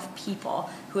lot of people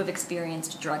who have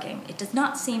experienced drugging, it does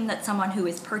not seem that someone who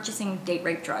is purchasing date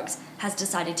rape drugs has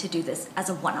decided to do this as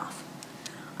a one-off.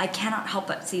 I cannot help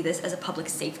but see this as a public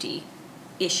safety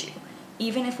issue.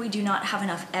 Even if we do not have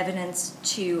enough evidence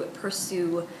to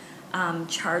pursue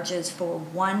charges for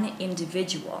one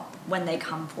individual when they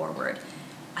come forward,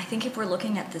 I think if we're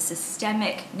looking at the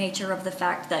systemic nature of the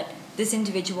fact that this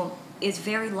individual is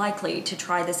very likely to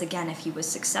try this again if he was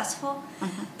successful,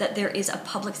 that there is a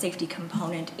public safety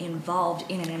component involved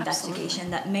in an investigation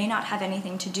that may not have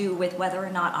anything to do with whether or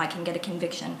not I can get a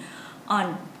conviction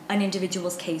on an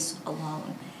individual's case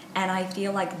alone. And I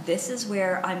feel like this is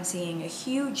where I'm seeing a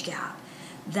huge gap,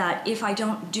 that if I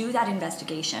don't do that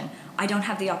investigation, I don't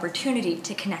have the opportunity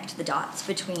to connect the dots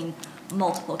between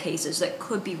multiple cases that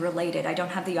could be related. I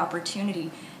don't have the opportunity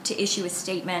to issue a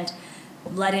statement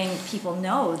letting people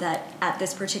know that at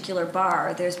this particular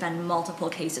bar there's been multiple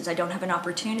cases. I don't have an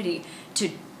opportunity to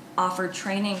offer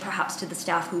training perhaps to the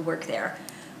staff who work there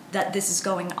that this is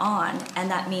going on,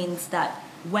 and that means that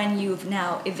when you've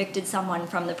now evicted someone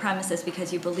from the premises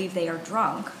because you believe they are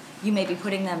drunk, you may be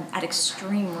putting them at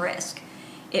extreme risk.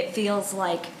 It feels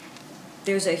like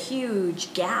there's a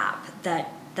huge gap that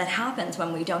happens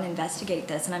when we don't investigate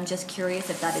this, and I'm just curious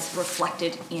if that is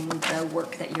reflected in the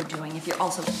work that you're doing, if you're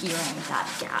also hearing that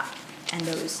gap and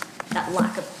that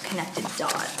lack of connected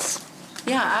dots.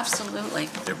 Yeah, absolutely.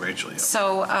 Yeah, Rachel, yeah.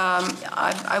 So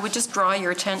I would just draw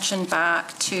your attention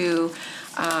back to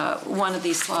one of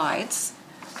these slides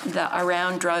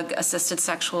around drug-assisted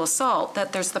sexual assault,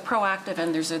 that there's the proactive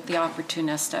and there's the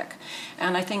opportunistic.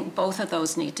 And I think both of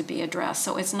those need to be addressed.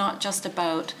 So it's not just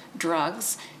about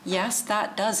drugs. Yes,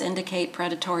 that does indicate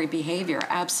predatory behavior,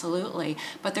 absolutely.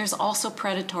 But there's also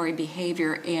predatory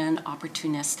behavior in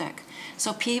opportunistic.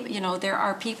 So, there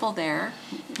are people there,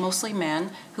 mostly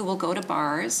men, who will go to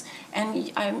bars.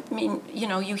 And I mean,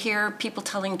 you hear people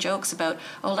telling jokes about,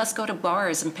 oh, let's go to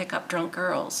bars and pick up drunk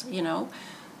girls,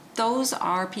 Those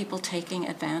are people taking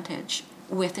advantage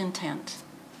with intent,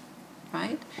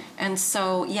 right? And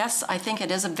so, yes, I think it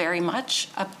is very much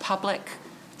a public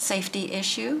safety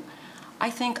issue. I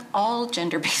think all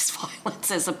gender-based violence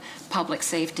is a public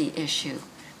safety issue.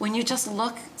 When you just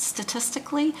look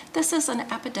statistically, this is an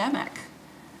epidemic,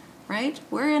 right?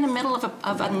 We're in the middle of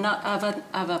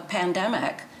a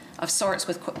pandemic of sorts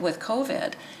with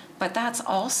COVID, but that's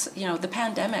also, the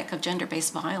pandemic of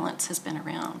gender-based violence has been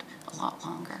around a lot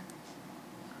longer.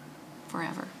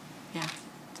 Forever. Yeah.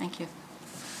 Thank you.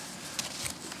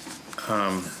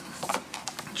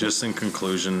 Just in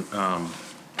conclusion, I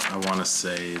want to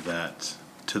say that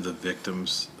to the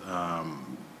victims,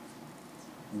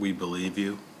 we believe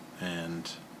you, and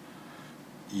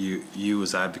you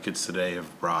as advocates today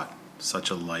have brought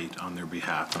such a light on their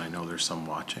behalf, and I know there's some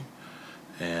watching.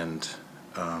 And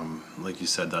like you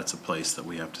said, that's a place that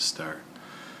we have to start.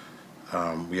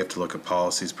 We have to look at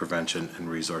policies, prevention,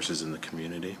 and resources in the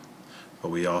community,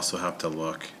 but we also have to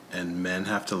look, and men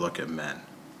have to look at men.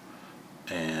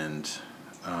 And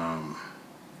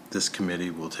this committee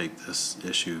will take this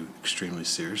issue extremely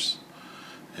serious,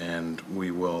 and we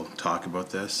will talk about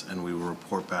this, and we will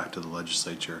report back to the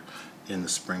legislature in the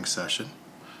spring session.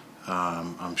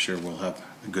 I'm sure we'll have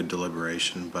a good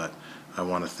deliberation, but I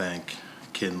want to thank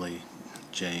Kinley,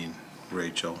 Jane,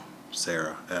 Rachel,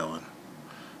 Sarah, Ellen,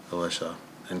 Alicia,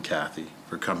 and Kathy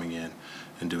for coming in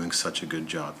and doing such a good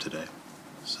job today.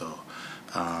 So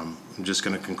I'm just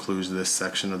going to conclude this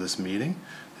section of this meeting,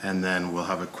 and then we'll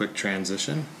have a quick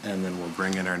transition, and then we'll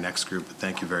bring in our next group. But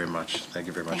thank you very much. Thank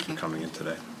you very much for coming in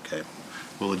today. Okay.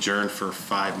 We'll adjourn for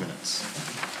 5 minutes.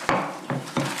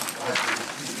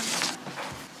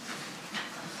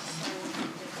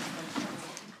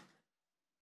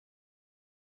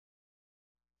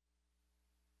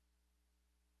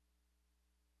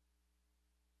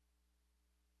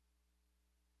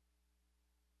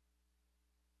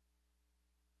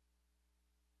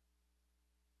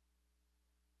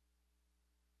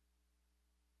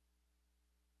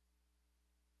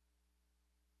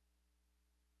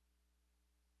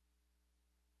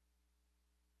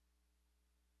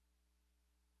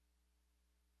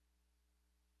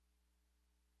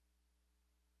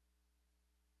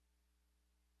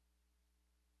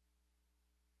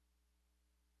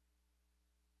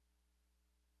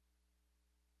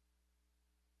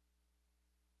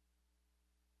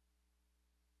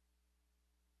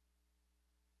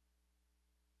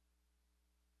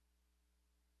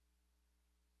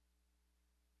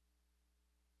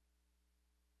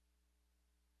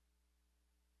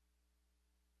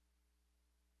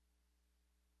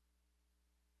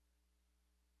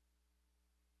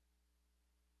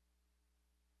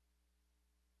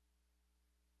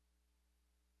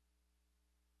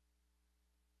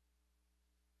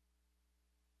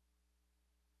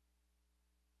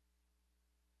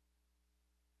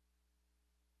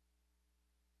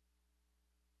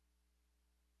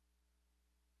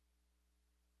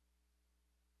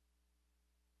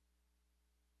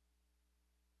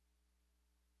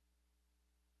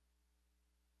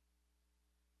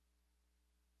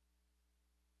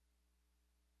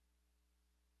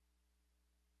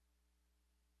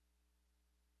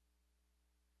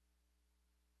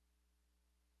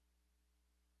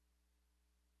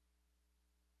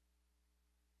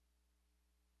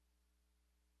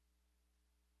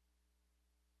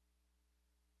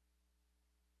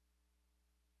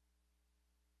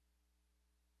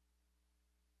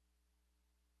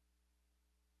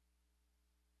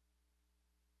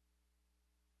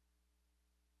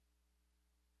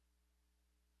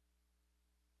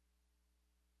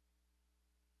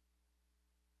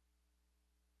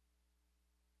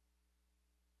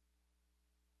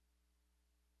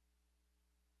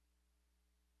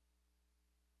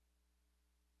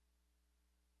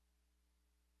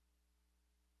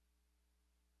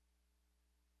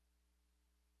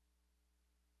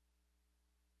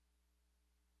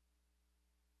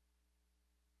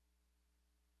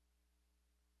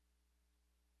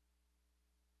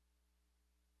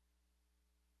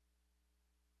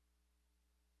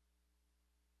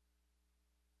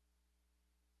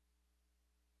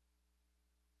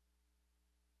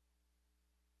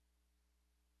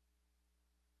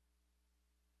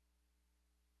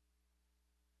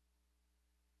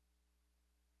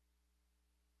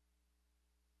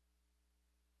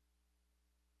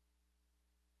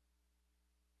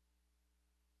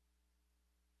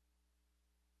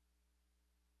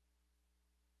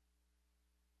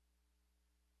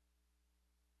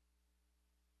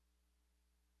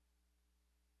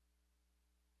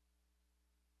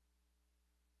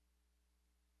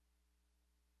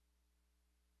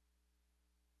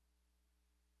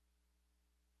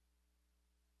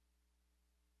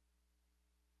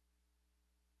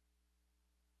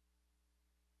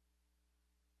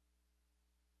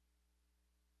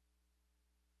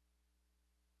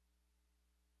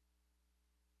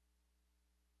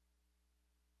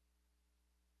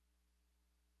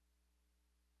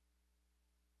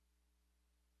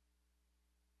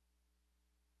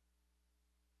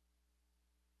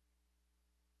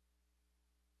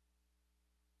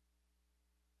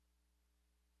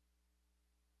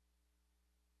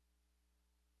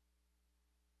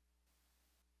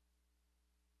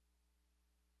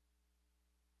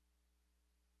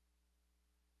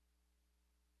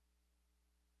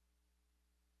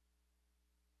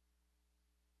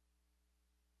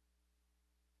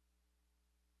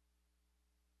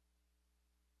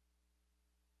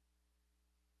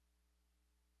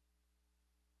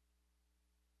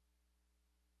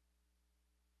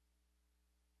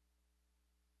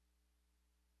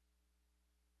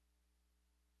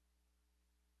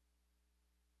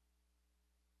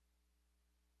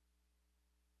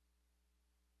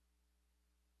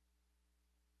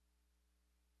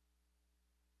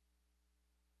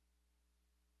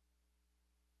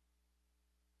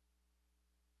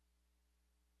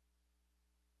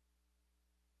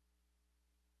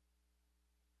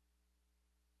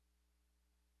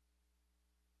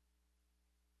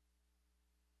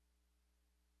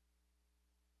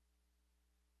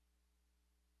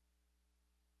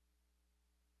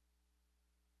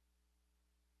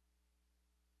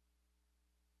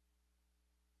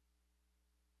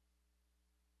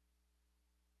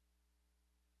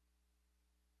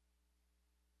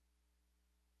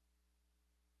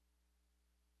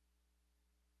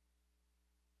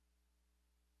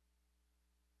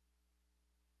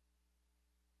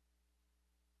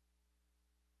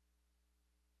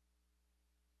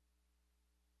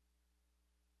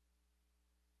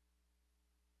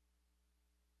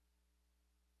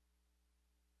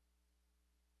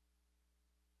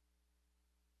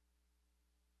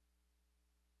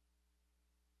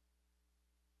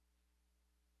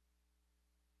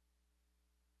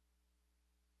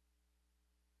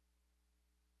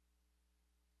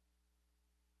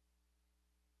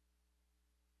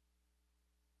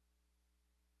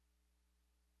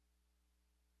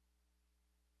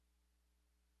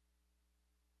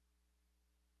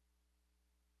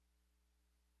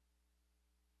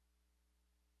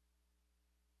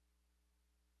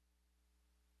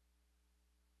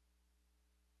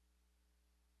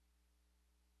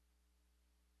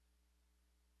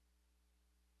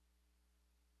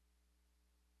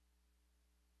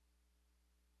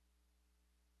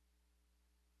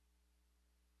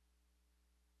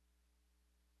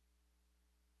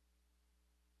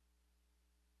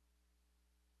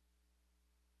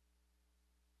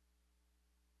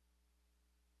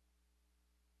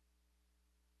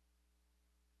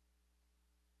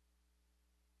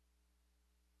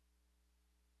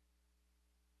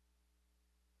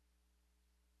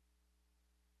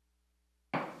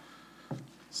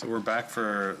 So we're back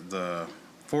for the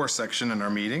fourth section in our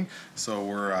meeting. So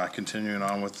we're continuing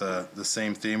on with the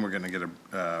same theme. We're going to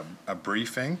get a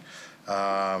briefing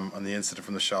on the incident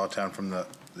from the Charlottetown from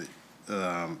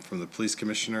the police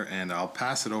commissioner, and I'll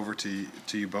pass it over to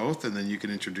you both, and then you can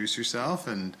introduce yourself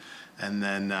and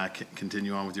then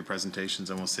continue on with your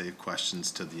presentations, and we'll save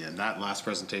questions to the end. That last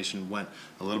presentation went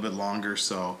a little bit longer,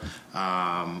 so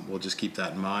we'll just keep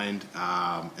that in mind.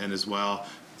 And as well,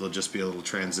 there'll just be a little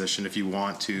transition. If you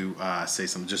want to say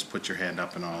something, just put your hand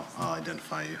up and I'll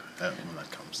identify you when that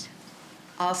comes.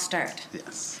 I'll start.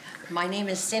 Yes. My name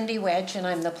is Cindy Wedge, and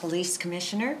I'm the police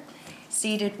commissioner.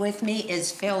 Seated with me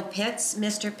is Phil Pitts.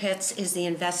 Mr. Pitts is the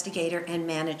investigator and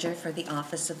manager for the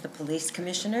Office of the Police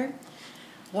Commissioner.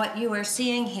 What you are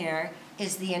seeing here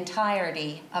is the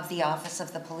entirety of the Office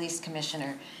of the Police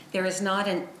Commissioner. There is not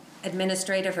an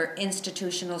administrative or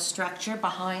institutional structure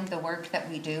behind the work that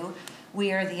we do.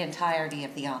 We are the entirety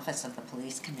of the Office of the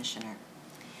Police Commissioner.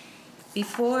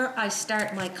 Before I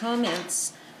start my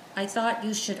comments, I thought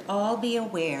you should all be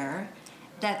aware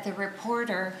that the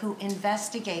reporter who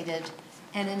investigated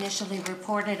and initially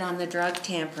reported on the drug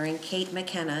tampering, Kate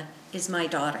McKenna, is my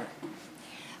daughter.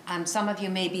 Some of you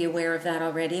may be aware of that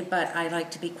already, but I like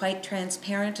to be quite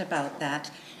transparent about that.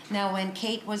 Now, when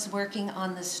Kate was working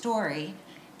on the story,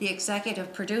 the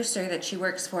executive producer that she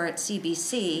works for at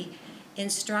CBC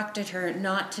instructed her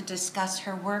not to discuss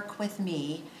her work with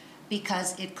me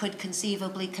because it could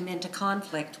conceivably come into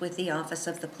conflict with the Office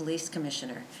of the Police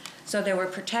Commissioner. So there were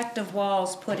protective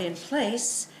walls put in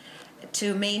place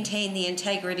to maintain the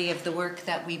integrity of the work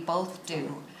that we both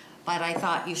do, but I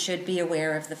thought you should be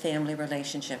aware of the family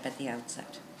relationship at the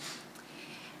outset.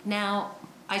 Now,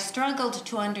 I struggled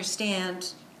to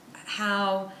understand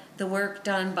how the work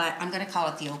done by, I'm going to call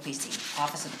it the OPC,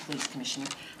 Office of the Police Commissioner,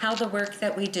 how the work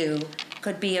that we do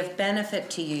could be of benefit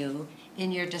to you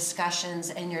in your discussions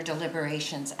and your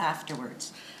deliberations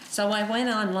afterwards. So I went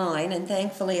online, and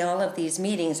thankfully all of these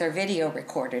meetings are video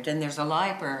recorded, and there's a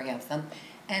library of them,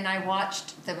 and I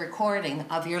watched the recording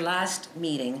of your last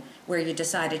meeting where you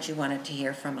decided you wanted to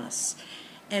hear from us.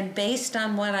 And based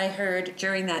on what I heard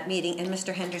during that meeting, and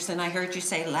Mr. Henderson, I heard you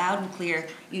say loud and clear,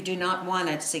 you do not want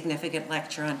a significant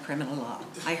lecture on criminal law.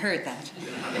 I heard that.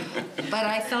 But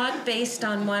I thought based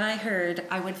on what I heard,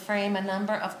 I would frame a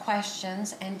number of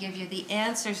questions and give you the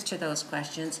answers to those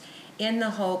questions in the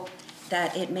hope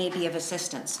that it may be of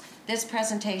assistance. This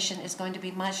presentation is going to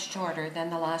be much shorter than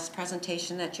the last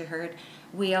presentation that you heard.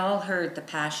 We all heard the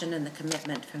passion and the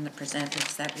commitment from the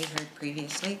presenters that we heard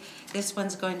previously. This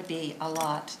one's going to be a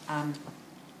lot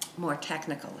more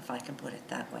technical, if I can put it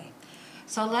that way.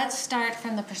 So let's start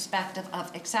from the perspective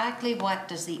of exactly what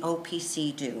does the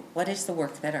OPC do? What is the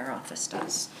work that our office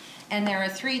does? And there are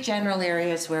three general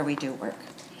areas where we do work.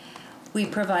 We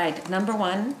provide, number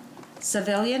one,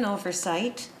 civilian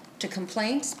oversight to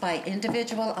complaints by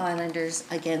individual islanders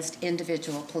against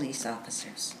individual police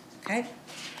officers, okay?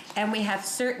 And we have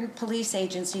certain police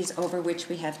agencies over which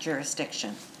we have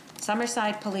jurisdiction.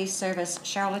 Summerside Police Service,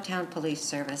 Charlottetown Police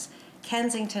Service,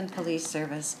 Kensington Police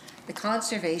Service, the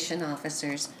conservation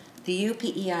officers, the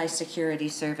UPEI Security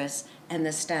Service, and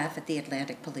the staff at the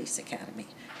Atlantic Police Academy.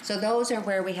 So those are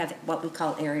where we have what we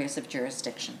call areas of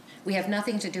jurisdiction. We have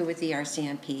nothing to do with the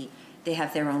RCMP. They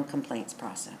have their own complaints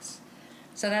process.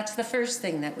 So that's the first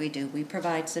thing that we do. We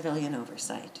provide civilian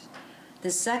oversight.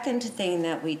 The second thing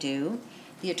that we do,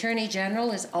 the Attorney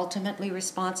General is ultimately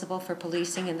responsible for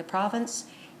policing in the province.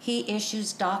 He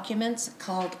issues documents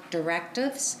called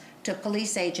directives to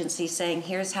police agencies saying,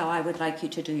 here's how I would like you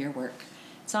to do your work.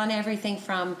 It's on everything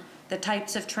from the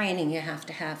types of training you have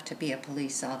to be a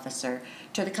police officer,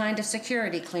 to the kind of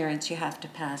security clearance you have to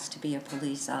pass to be a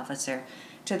police officer,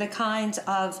 to the kinds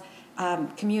of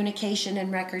communication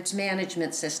and records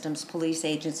management systems police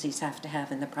agencies have to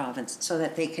have in the province so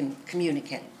that they can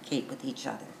communicate with each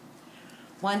other.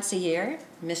 Once a year,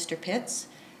 Mr. Pitts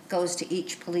goes to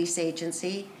each police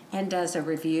agency and does a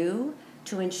review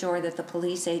to ensure that the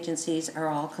police agencies are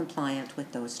all compliant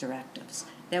with those directives.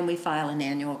 Then we file an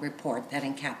annual report that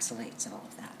encapsulates all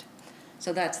of that.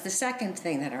 So that's the second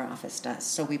thing that our office does.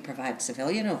 So we provide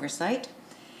civilian oversight,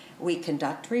 we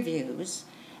conduct reviews,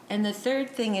 and the third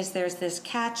thing is there's this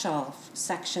catch-all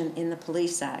section in the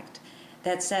Police Act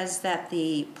that says that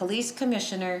the police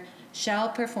commissioner shall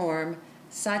perform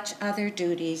such other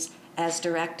duties as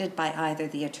directed by either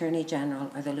the Attorney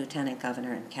General or the Lieutenant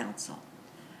Governor and Council.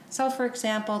 So, for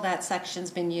example, that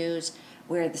section's been used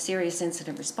where the serious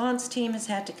incident response team has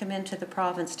had to come into the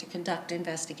province to conduct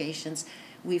investigations.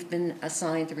 We've been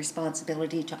assigned the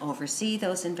responsibility to oversee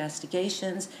those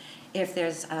investigations. If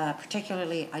there's a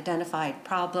particularly identified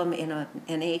problem in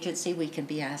an agency, we can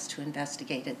be asked to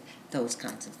investigate it, those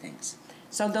kinds of things.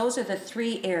 So those are the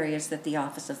 3 areas that the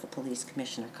Office of the Police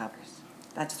Commissioner covers.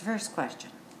 That's the first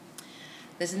question.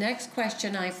 This next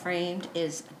question I framed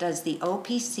is, does the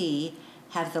OPC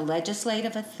have the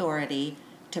legislative authority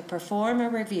to perform a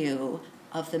review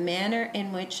of the manner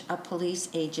in which a police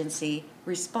agency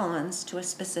responds to a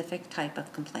specific type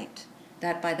of complaint?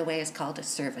 That, by the way, is called a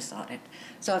service audit.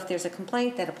 So if there's a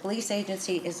complaint that a police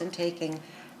agency isn't taking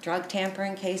drug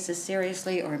tampering cases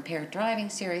seriously or impaired driving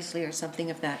seriously or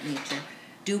something of that nature,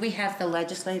 do we have the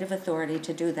legislative authority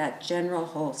to do that general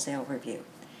wholesale review?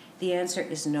 The answer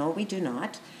is no, we do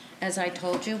not. As I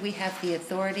told you, we have the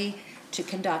authority to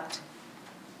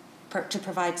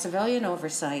provide civilian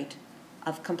oversight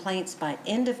of complaints by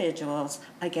individuals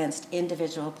against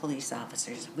individual police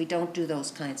officers. We don't do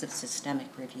those kinds of systemic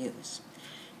reviews.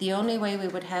 The only way we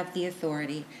would have the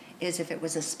authority is if it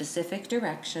was a specific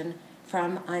direction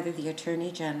from either the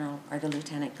Attorney General or the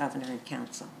Lieutenant Governor and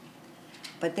Council.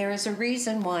 But there is a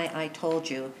reason why I told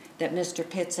you that Mr.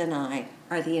 Pitts and I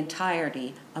are the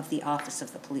entirety of the Office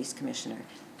of the Police Commissioner.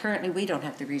 Currently, we don't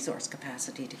have the resource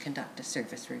capacity to conduct a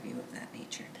service review of that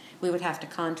nature. We would have to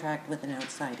contract with an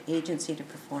outside agency to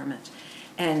perform it,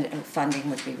 and funding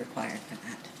would be required for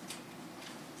that.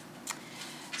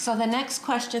 So the next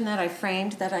question that I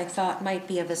framed that I thought might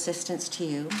be of assistance to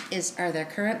you is, are there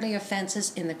currently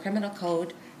offenses in the criminal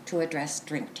code to address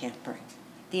drink tampering?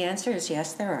 The answer is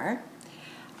yes, there are.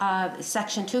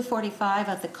 Section 245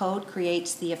 of the code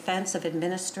creates the offense of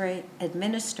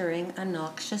administering a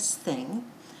noxious thing.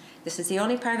 This is the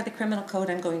only part of the criminal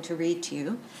code I'm going to read to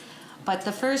you. But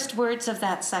the first words of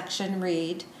that section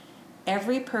read,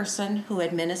 every person who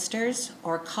administers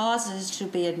or causes to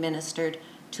be administered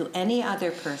to any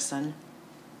other person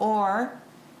or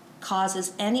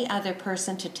causes any other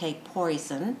person to take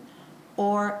poison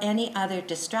or any other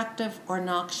destructive or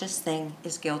noxious thing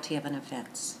is guilty of an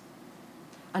offense.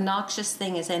 A noxious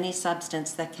thing is any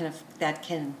substance that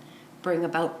can bring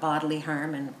about bodily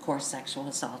harm, and of course sexual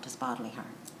assault is bodily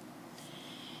harm.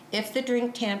 If the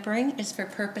drink tampering is for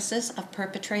purposes of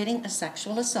perpetrating a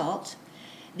sexual assault,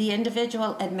 the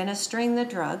individual administering the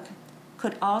drug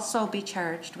could also be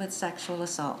charged with sexual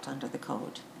assault under the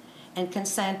code. And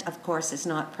consent, of course, is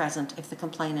not present if the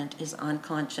complainant is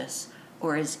unconscious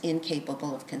or is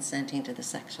incapable of consenting to the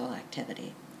sexual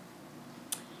activity.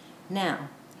 Now,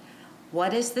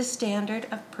 what is the standard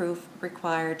of proof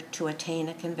required to attain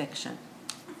a conviction?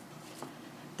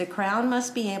 The Crown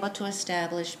must be able to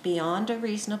establish beyond a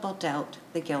reasonable doubt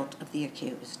the guilt of the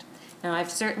accused. Now, I've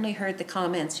certainly heard the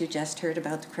comments you just heard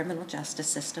about the criminal justice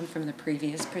system from the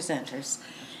previous presenters,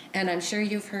 and I'm sure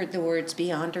you've heard the words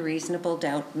beyond a reasonable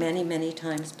doubt many, many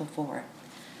times before.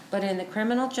 But in the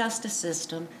criminal justice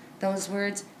system, those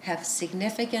words have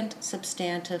significant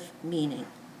substantive meaning.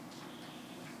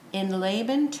 In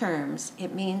layman terms,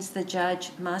 it means the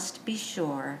judge must be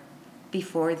sure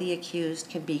before the accused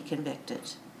can be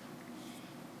convicted.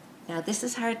 Now, this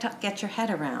is hard to get your head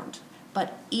around,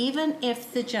 but even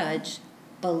if the judge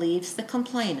believes the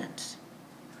complainant,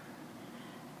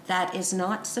 that is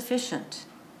not sufficient.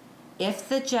 If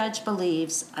the judge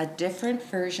believes a different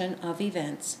version of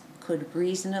events could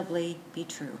reasonably be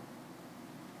true.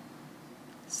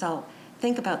 So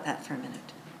think about that for a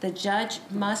minute. The judge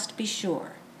must be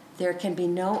sure. There can be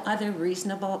no other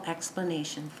reasonable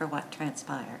explanation for what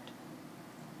transpired.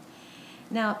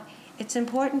 Now, it's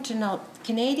important to note,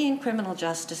 Canadian criminal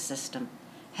justice system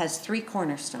has 3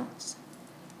 cornerstones.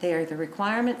 They are the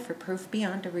requirement for proof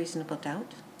beyond a reasonable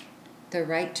doubt, the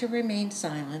right to remain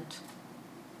silent.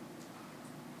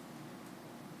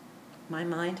 My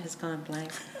mind has gone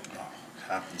blank.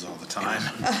 Happens all the time.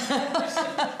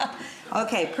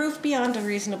 Okay, proof beyond a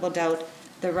reasonable doubt,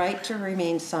 the right to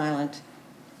remain silent,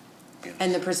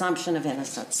 and the presumption of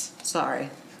innocence.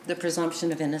 Sorry, the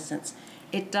presumption of innocence.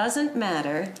 It doesn't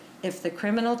matter if the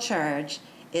criminal charge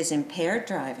is impaired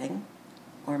driving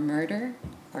or murder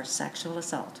or sexual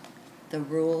assault. The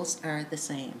rules are the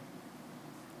same.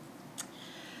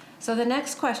 So the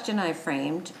next question I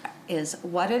framed is,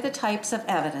 what are the types of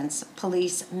evidence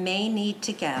police may need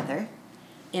to gather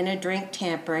in a drink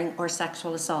tampering or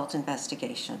sexual assault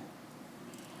investigation?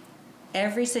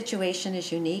 Every situation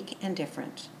is unique and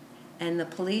different, and the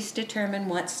police determine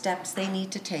what steps they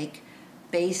need to take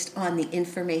based on the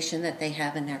information that they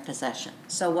have in their possession.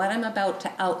 So what I'm about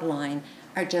to outline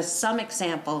are just some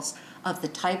examples of the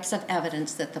types of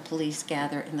evidence that the police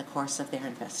gather in the course of their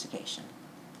investigation.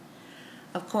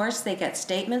 Of course, they get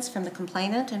statements from the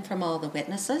complainant and from all the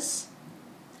witnesses.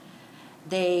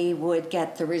 They would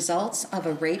get the results of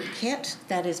a rape kit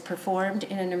that is performed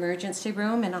in an emergency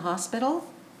room in a hospital.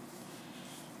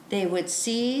 They would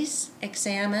seize,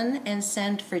 examine, and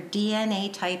send for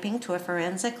DNA typing to a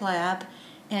forensic lab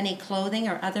any clothing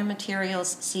or other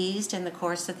materials seized in the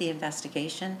course of the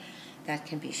investigation. That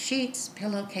can be sheets,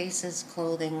 pillowcases,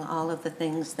 clothing, all of the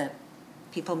things that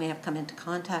people may have come into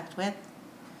contact with.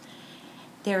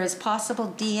 There is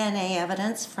possible DNA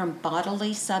evidence from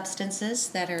bodily substances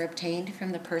that are obtained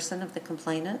from the person of the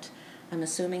complainant. I'm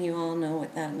assuming you all know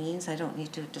what that means. I don't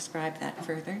need to describe that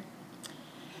further.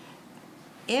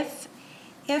 If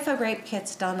a rape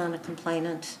kit's done on a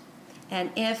complainant,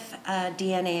 and if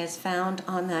DNA is found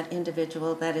on that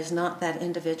individual that is not that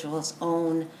individual's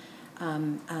own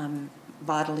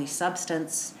bodily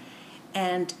substance,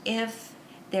 and if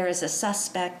there is a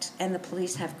suspect and the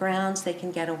police have grounds, they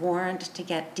can get a warrant to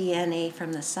get DNA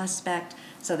from the suspect,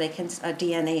 so they can, a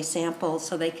DNA sample,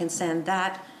 so they can send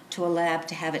that to a lab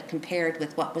to have it compared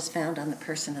with what was found on the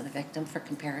person of the victim for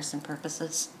comparison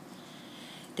purposes.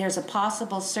 There's a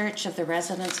possible search of the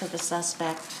residence of the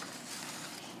suspect.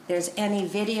 There's any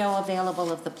video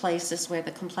available of the places where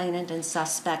the complainant and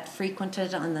suspect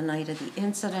frequented on the night of the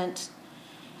incident.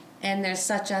 And there's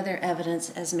such other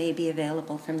evidence as may be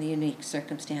available from the unique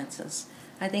circumstances.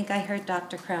 I think I heard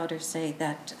Dr. Crowder say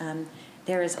that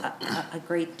there is a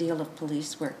great deal of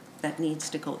police work that needs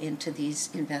to go into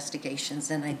these investigations,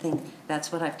 and I think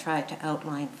that's what I've tried to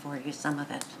outline for you, some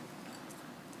of it.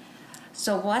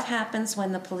 So what happens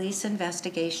when the police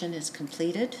investigation is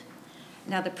completed?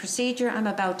 Now, the procedure I'm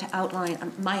about to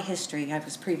outline, my history, I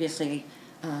was previously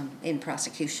in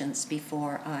prosecutions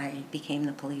before I became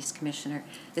the police commissioner.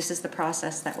 This is the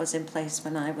process that was in place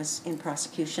when I was in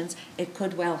prosecutions. It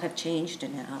could well have changed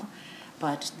now,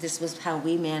 but this was how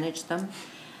we managed them.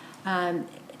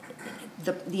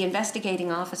 The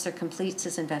investigating officer completes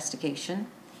his investigation.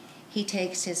 He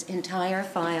takes his entire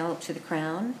file to the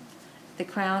Crown. The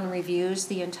Crown reviews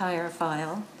the entire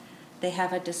file. They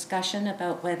have a discussion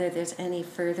about whether there's any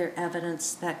further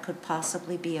evidence that could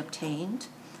possibly be obtained.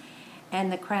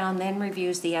 And the Crown then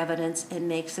reviews the evidence and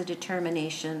makes a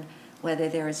determination whether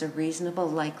there is a reasonable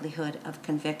likelihood of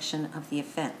conviction of the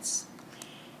offense.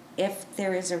 If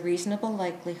there is a reasonable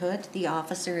likelihood, the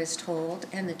officer is told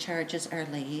and the charges are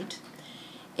laid.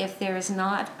 If there is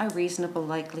not a reasonable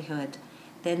likelihood,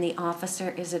 then the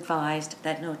officer is advised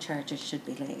that no charges should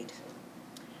be laid.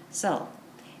 So,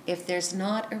 if there's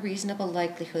not a reasonable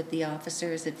likelihood, the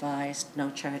officer is advised no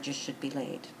charges should be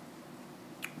laid.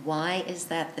 Why is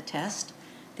that the test?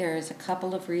 There is a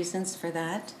couple of reasons for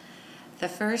that. The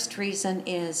first reason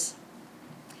is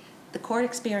the court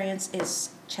experience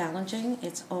is challenging,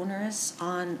 it's onerous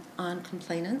on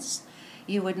complainants.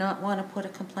 You would not want to put a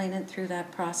complainant through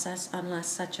that process unless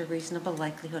such a reasonable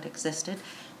likelihood existed.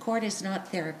 Court is not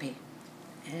therapy,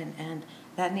 and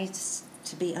that needs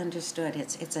to be understood.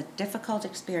 It's a difficult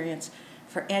experience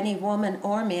for any woman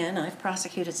or man. I've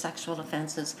prosecuted sexual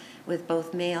offenses with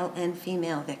both male and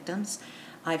female victims.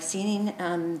 I've seen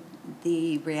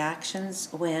the reactions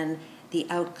when the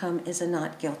outcome is a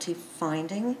not guilty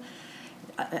finding.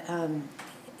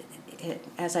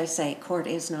 As I say, court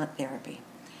is not therapy.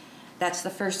 That's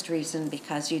the first reason,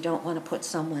 because you don't want to put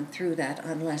someone through that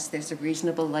unless there's a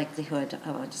reasonable likelihood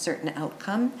of a certain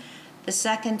outcome. The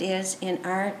second is, in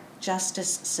our justice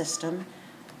system,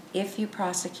 if you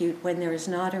prosecute when there is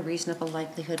not a reasonable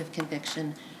likelihood of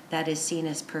conviction, that is seen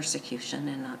as persecution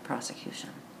and not prosecution.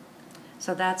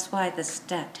 So that's why the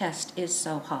test is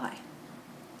so high.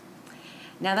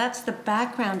 Now that's the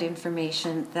background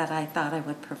information that I thought I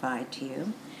would provide to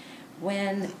you.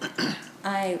 When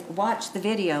I watched the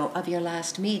video of your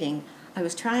last meeting, I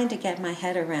was trying to get my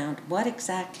head around what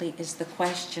exactly is the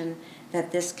question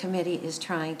that this committee is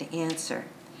trying to answer.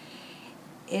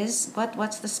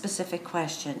 What's the specific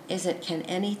question? Is it, can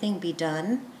anything be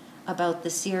done about the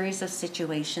series of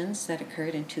situations that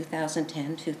occurred in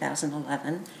 2010,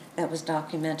 2011 that was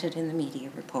documented in the media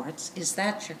reports? Is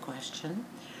that your question?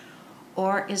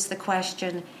 Or is the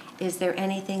question, is there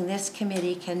anything this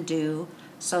committee can do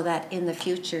so that in the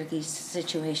future these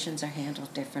situations are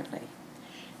handled differently?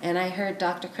 And I heard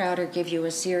Dr. Crowder give you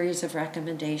a series of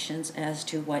recommendations as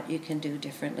to what you can do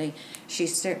differently.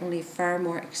 She's certainly far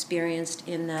more experienced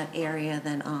in that area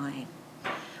than I.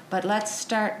 But let's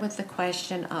start with the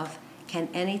question of, can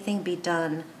anything be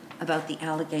done about the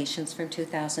allegations from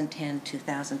 2010,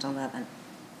 2011?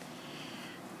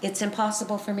 It's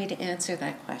impossible for me to answer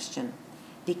that question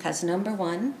because, number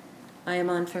one, I am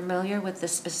unfamiliar with the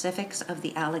specifics of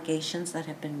the allegations that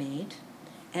have been made.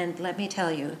 And let me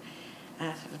tell you,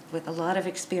 with a lot of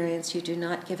experience, you do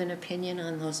not give an opinion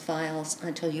on those files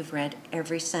until you've read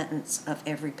every sentence of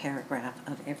every paragraph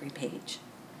of every page.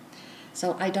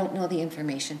 So I don't know the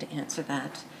information to answer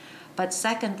that. But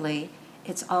secondly,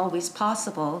 it's always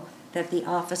possible that the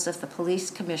Office of the Police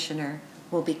Commissioner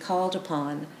will be called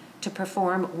upon to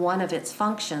perform one of its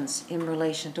functions in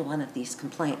relation to one of these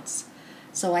complaints.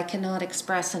 So I cannot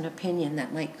express an opinion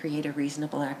that might create a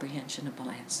reasonable apprehension of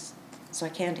bias. So I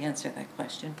can't answer that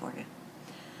question for you.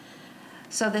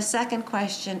 So the second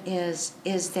question is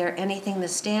there anything the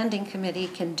Standing Committee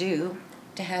can do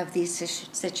to have these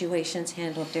situations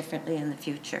handled differently in the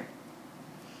future?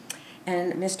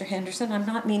 And Mr. Henderson, I'm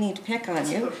not meaning to pick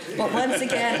on you, but once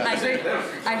again,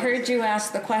 I heard you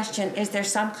ask the question, is there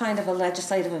some kind of a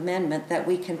legislative amendment that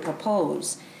we can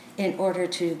propose in order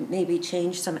to maybe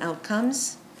change some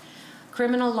outcomes?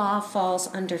 Criminal law falls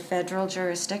under federal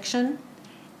jurisdiction,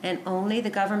 and only the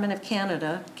Government of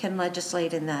Canada can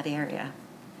legislate in that area.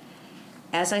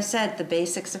 As I said, the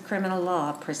basics of criminal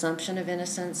law, presumption of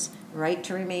innocence, right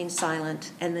to remain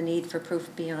silent, and the need for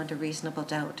proof beyond a reasonable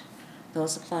doubt,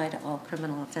 those apply to all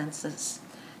criminal offenses.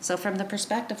 So from the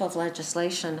perspective of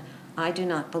legislation, I do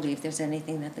not believe there's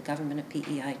anything that the government of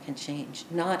PEI can change,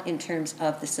 not in terms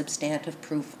of the substantive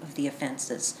proof of the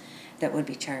offenses that would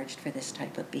be charged for this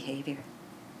type of behavior.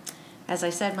 As I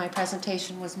said, my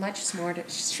presentation was much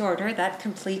shorter. That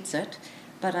completes it,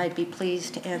 but I'd be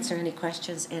pleased to answer any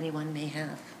questions anyone may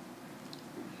have.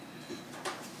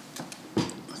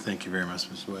 Thank you very much,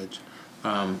 Ms. Wedge.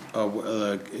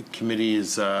 The committee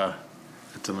is at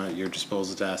your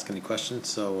disposal to ask any questions,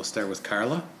 so we'll start with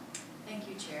Carla. Thank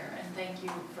you, Chair, and thank you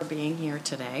for being here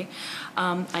today.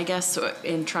 I guess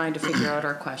in trying to figure out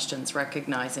our questions,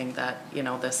 recognizing that, you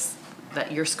know,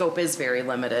 that your scope is very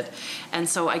limited. And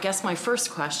so I guess my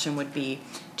first question would be,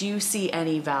 do you see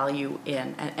any value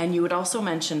in, and you had also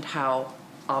mentioned how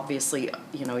obviously,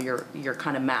 you know, you're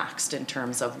kind of maxed in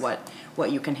terms of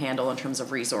what you can handle in terms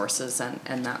of resources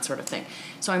and that sort of thing.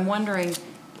 So I'm wondering,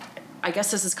 I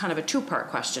guess this is kind of a two-part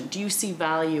question. Do you see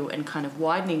value in kind of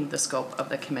widening the scope of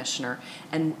the commissioner,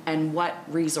 and what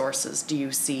resources do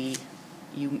you see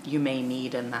you may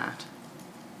need in that?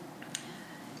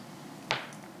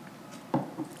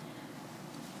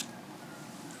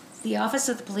 The Office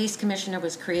of the Police Commissioner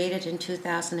was created in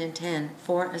 2010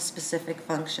 for a specific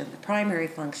function. The primary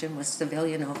function was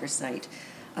civilian oversight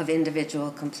of individual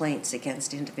complaints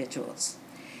against individuals.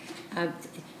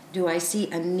 Do I see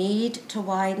a need to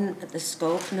widen the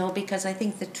scope? No, because I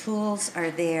think the tools are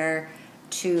there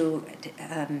to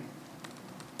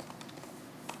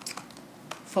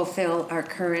fulfill our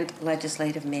current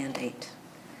legislative mandate.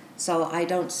 So I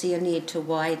don't see a need to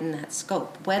widen that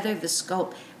scope. Whether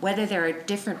there are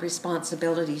different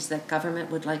responsibilities that government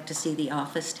would like to see the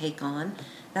office take on,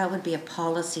 that would be a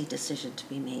policy decision to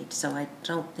be made. So I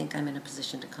don't think I'm in a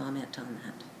position to comment on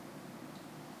that.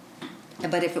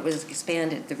 But if it was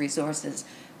expanded, the resources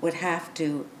would have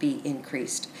to be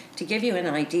increased. To give you an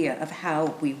idea of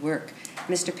how we work,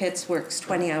 Mr. Pitts works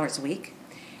 20 hours a week.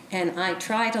 And I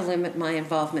try to limit my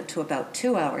involvement to about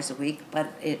 2 hours a week,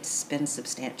 but it's been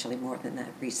substantially more than that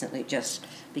recently, just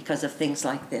because of things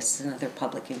like this and other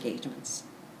public engagements.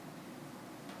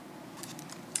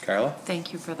 Carla?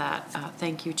 Thank you for that.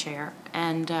 Thank you, Chair.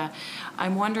 And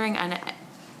I'm wondering,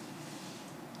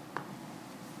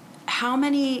 how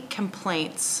many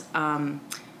complaints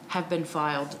have been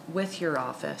filed with your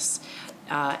office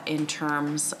in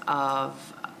terms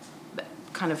of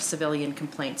kind of civilian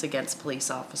complaints against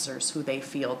police officers who they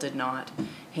feel did not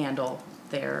handle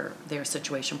their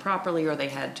situation properly, or they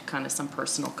had kind of some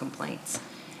personal complaints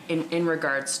in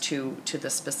regards to the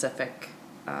specific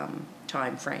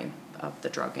time frame of the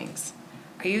druggings?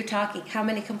 Are you talking, how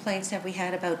many complaints have we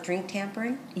had about drink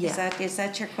tampering? Yeah. Is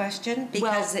that your question?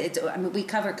 Because I mean, we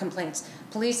cover complaints.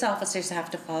 Police officers have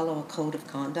to follow a code of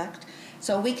conduct.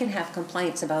 So we can have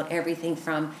complaints about everything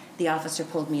from the officer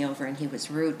pulled me over and he was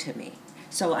rude to me.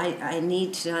 So I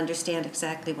need to understand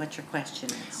exactly what your question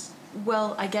is.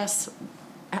 Well, I guess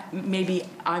maybe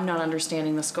I'm not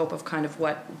understanding the scope of kind of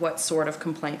what sort of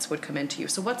complaints would come into you.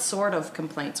 So what sort of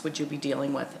complaints would you be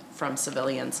dealing with from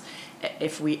civilians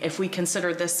if we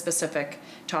consider this specific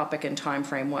topic and time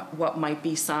frame? What might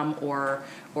be some, or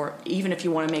even if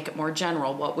you want to make it more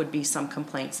general, what would be some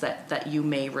complaints that you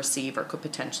may receive or could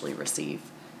potentially receive?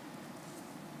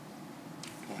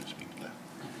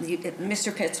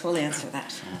 Mr. Pitts will answer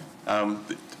that.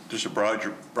 There's a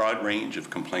broad range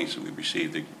of complaints that we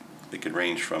receive. They could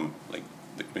range from, like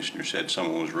the commissioner said,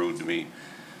 someone was rude to me,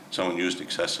 someone used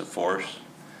excessive force,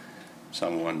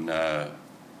 someone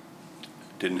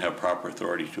didn't have proper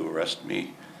authority to arrest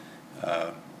me.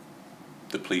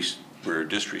 The police were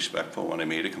disrespectful when I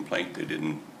made a complaint. They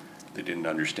didn't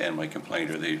understand my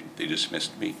complaint, or they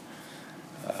dismissed me.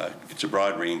 It's a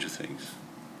broad range of things.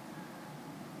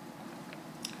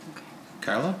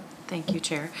 Carla? Thank you,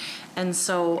 Chair. And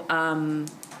so,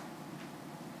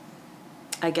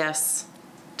 I guess,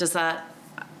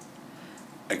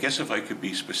 I guess if I could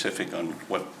be specific on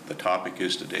what the topic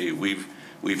is today, we've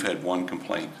had one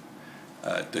complaint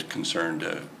that concerned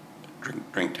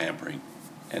drink tampering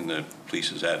and the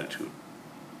police's attitude.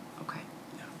 okay,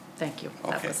 thank you.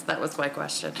 Okay. That was my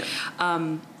question. Okay.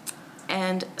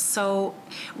 And so,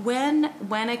 when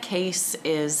a case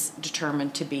is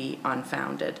determined to be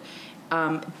unfounded,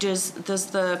 does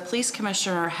the police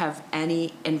commissioner have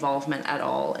any involvement at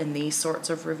all in these sorts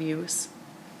of reviews?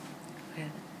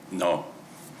 No.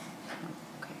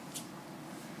 Okay.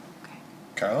 Okay.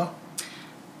 Carla?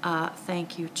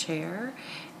 Thank you, Chair.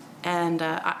 And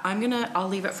I'll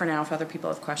leave it for now if other people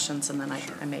have questions, and then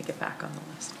I may get back on the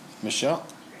list. Michelle?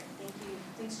 Thank you.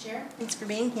 Thanks, Chair. Thanks for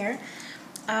being here.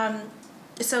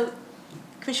 So,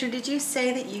 Commissioner, did you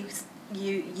say that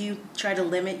you try to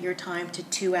limit your time to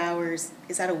 2 hours?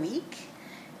 Is that a week?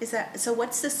 So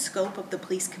what's the scope of the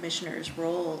police commissioner's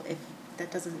role, if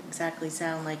that doesn't exactly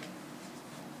sound like,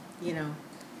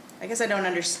 I guess I don't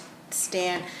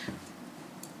understand.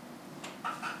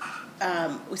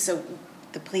 So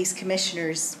the police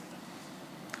commissioner's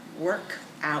work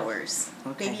hours.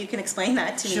 Okay. Maybe you can explain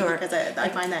that to Sure. me, because I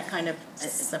find that kind of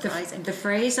surprising. The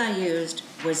phrase I used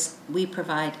was, we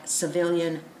provide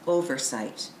civilian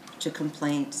oversight to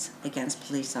complaints against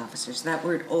police officers. That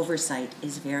word oversight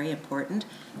is very important.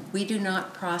 We do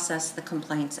not process the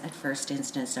complaints at first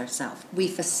instance ourselves. We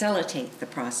facilitate the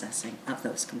processing of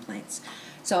those complaints.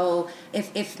 So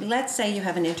if let's say you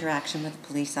have an interaction with a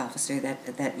police officer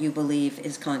that you believe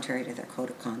is contrary to their code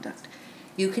of conduct,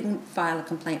 you can file a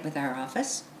complaint with our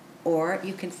office, or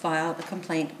you can file a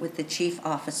complaint with the chief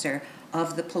officer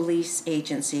of the police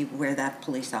agency where that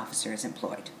police officer is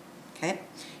employed. Okay?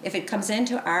 If it comes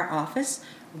into our office,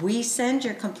 we send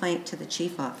your complaint to the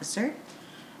chief officer.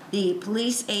 The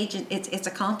police agent, it's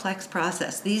a complex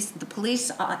process. The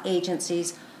police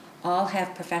agencies all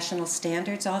have professional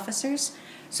standards officers.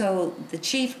 So the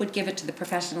chief would give it to the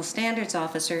professional standards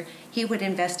officer. He would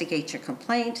investigate your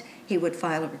complaint. He would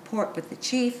file a report with the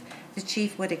chief. The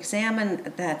chief would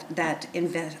examine that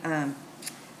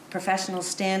professional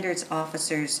standards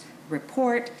officer's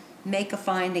report, make a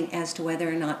finding as to whether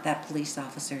or not that police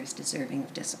officer is deserving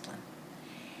of discipline.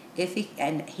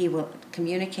 And he will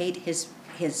communicate his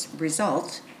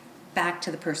result back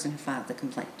to the person who filed the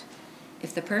complaint.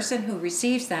 If the person who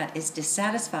receives that is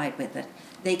dissatisfied with it,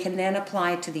 they can then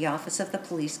apply to the Office of the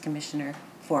Police Commissioner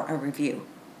for a review.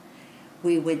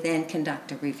 We would then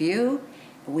conduct a review.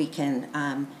 We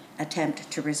can attempt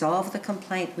to resolve the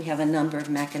complaint. We have a number of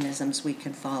mechanisms we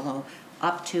can follow,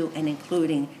 up to and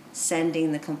including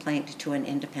sending the complaint to an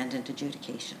independent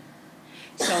adjudication.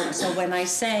 So when I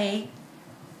say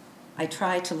I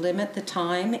try to limit the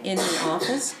time in the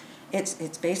office,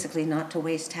 it's basically not to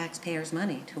waste taxpayers'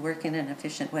 money, to work in an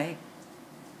efficient way.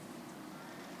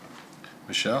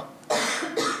 Michelle? I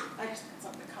just got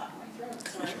something caught in my throat,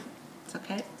 sorry. It's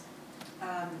okay.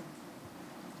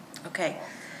 Okay.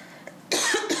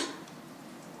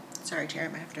 Sorry, Chair, I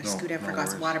might have to No, scoot out for a no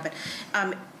glass of water, but,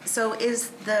 so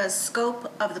is the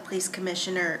scope of the police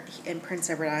commissioner in Prince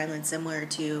Edward Island similar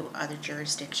to other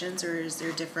jurisdictions, or is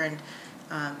there different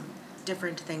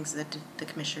things that the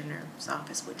commissioner's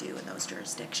office would do in those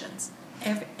jurisdictions?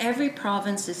 Every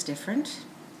province is different.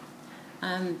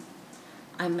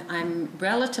 I'm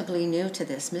relatively new to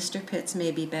this. Mr. Pitts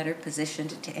may be better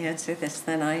positioned to answer this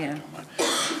than I am.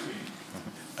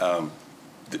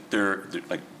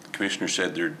 Like the Commissioner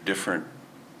said, there are different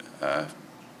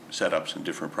setups in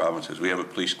different provinces. We have a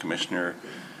police commissioner.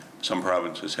 Some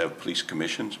provinces have police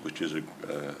commissions, which is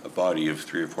a body of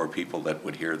 3 or 4 people that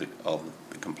would hear all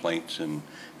the complaints and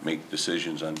make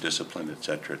decisions on discipline, et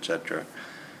cetera, et cetera.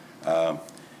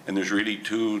 And there's really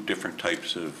 2 different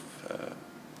types of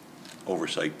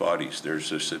oversight bodies.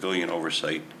 There's a civilian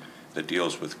oversight that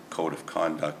deals with code of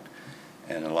conduct,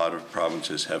 and a lot of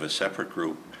provinces have a separate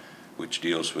group which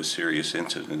deals with serious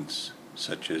incidents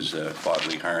such as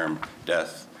bodily harm,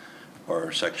 death,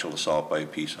 or sexual assault by a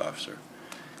peace officer.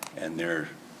 And they're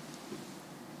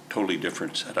totally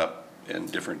different setup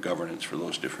and different governance for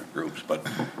those different groups. But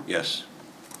yes,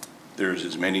 there's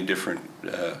as many different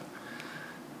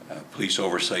police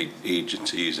oversight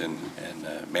agencies and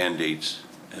mandates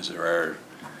as there are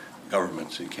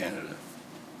governments in Canada.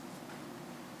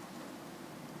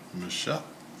 Michelle?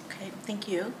 Okay, thank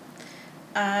you.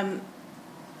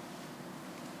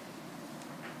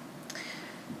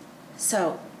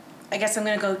 So, I guess I'm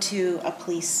going to go to a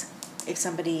police. If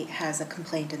somebody has a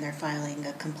complaint and they're filing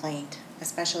a complaint,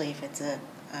 especially if it's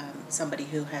somebody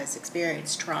who has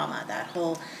experienced trauma, that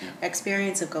whole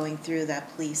experience of going through that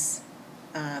police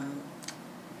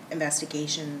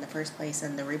investigation in the first place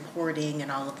and the reporting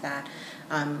and all of that,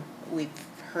 we've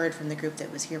heard from the group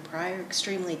that was here prior,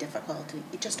 extremely difficult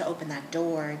just to open that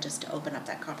door, just to open up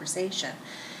that conversation.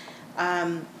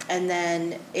 And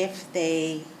then if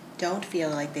they don't feel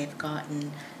like they've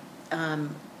gotten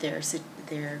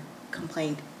their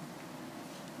complaint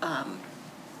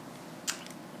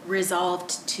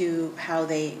resolved to how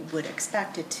they would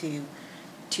expect it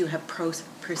to have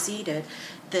proceeded,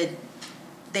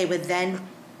 they would then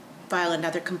file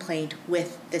another complaint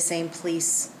with the same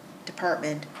police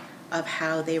department of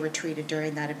how they were treated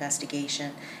during that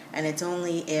investigation. And it's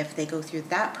only if they go through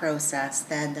that process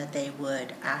then that they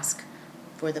would ask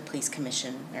for the police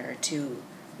commissioner to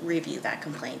review that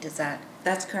complaint. Is that?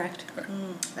 That's correct.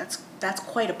 That's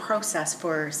quite a process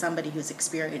for somebody who's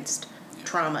experienced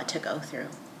trauma to go through.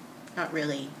 Not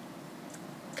really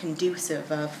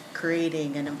conducive of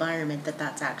creating an environment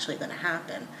that's actually going to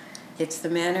happen. It's the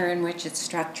manner in which it's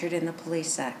structured in the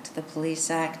Police Act. The Police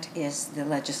Act is the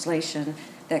legislation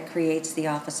that creates the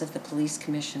Office of the Police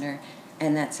Commissioner,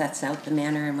 and that sets out the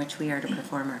manner in which we are to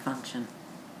perform our function.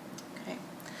 Okay.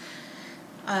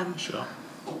 Sure.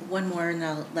 One more and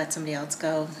I'll let somebody else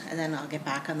go, and then I'll get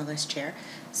back on the list, Chair.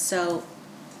 So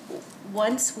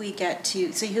once we get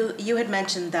to, so you had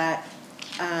mentioned that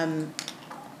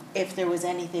if there was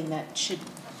anything that should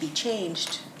be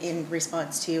changed in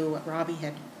response to what Robbie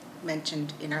had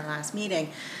mentioned in our last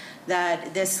meeting,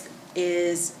 that this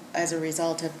is as a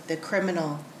result of the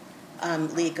criminal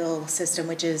legal system,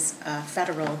 which is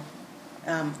federal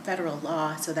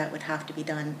law, so that would have to be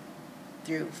done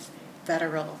through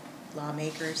federal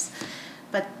lawmakers.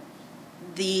 But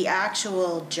the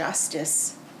actual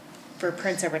justice for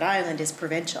Prince Edward Island is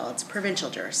provincial. It's provincial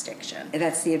jurisdiction.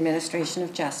 That's the administration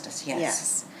of justice, yes.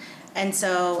 Yes. And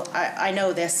so I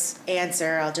know this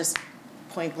answer, I'll just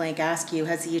point blank ask you,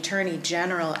 has the Attorney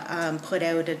General put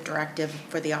out a directive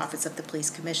for the Office of the Police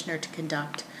Commissioner to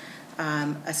conduct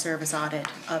a service audit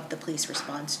of the police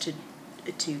response to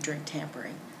drink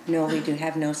tampering? No, we do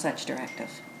have no such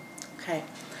directive. Okay.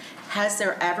 Has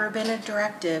there ever been a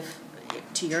directive,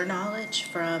 to your knowledge,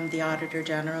 from the Auditor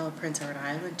General of Prince Edward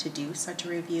Island to do such a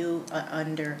review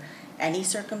under any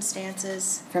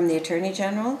circumstances? From the Attorney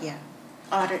General? Yeah.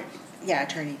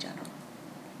 Attorney General.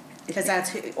 Because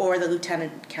that's or the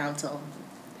Lieutenant Counsel.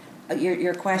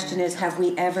 Your question is, have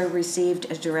we ever received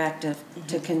a directive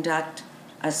to conduct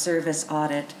a service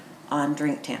audit on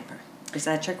drink tamper? Is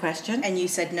that your question? And you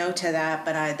said no to that,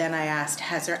 but then I asked,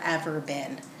 has there ever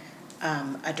been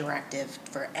a directive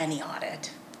for any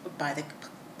audit by the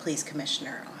Police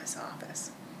Commissioner's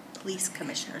office? Police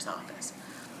Commissioner's office.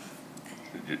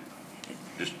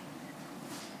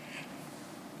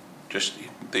 Just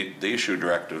they issue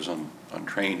directives on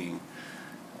training,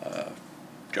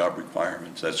 job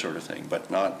requirements, that sort of thing,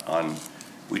 but not on,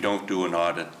 we don't do an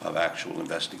audit of actual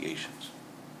investigations.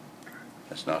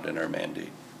 That's not in our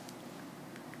mandate.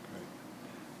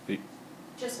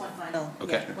 Just one final.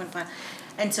 Okay. Yeah, one final.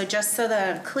 And so just so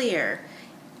that I'm clear,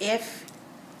 if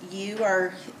you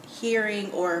are hearing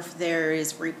or if there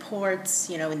is reports,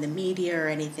 in the media or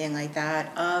anything like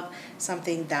that of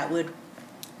something that would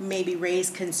maybe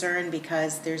raise concern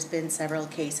because there's been several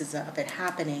cases of it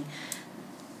happening,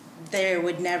 there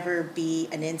would never be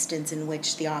an instance in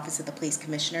which the Office of the Police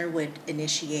Commissioner would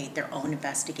initiate their own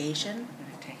investigation? I'm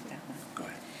going to take that one. Go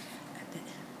ahead.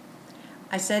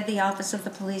 I said the Office of the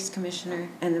Police Commissioner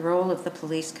and the role of the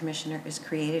Police Commissioner is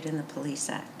created in the Police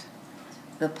Act.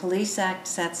 The Police Act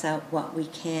sets out what we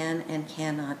can and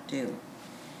cannot do.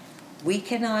 We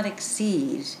cannot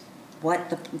exceed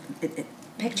what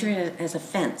picture it as a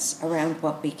fence around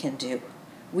what we can do.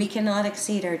 We cannot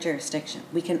exceed our jurisdiction.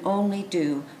 We can only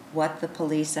do what the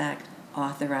Police Act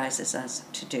authorizes us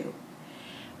to do.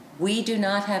 We do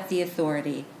not have the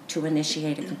authority to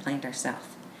initiate a complaint ourselves.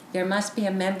 There must be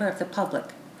a member of the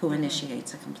public who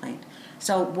initiates a complaint.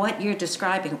 So what you're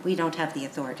describing, we don't have the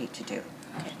authority to do.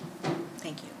 Okay.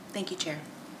 Thank you. Thank you, Chair.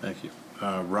 Thank you.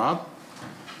 Rob?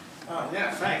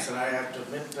 Yeah, thanks. And I have to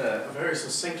admit, a very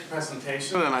succinct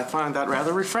presentation, and I find that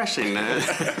rather refreshing.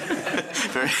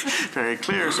 Very, very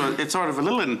clear. So it's sort of a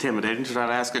little intimidating to try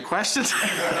to ask a question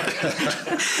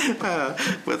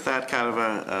with that kind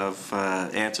of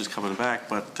answers coming back.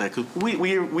 But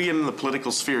we in the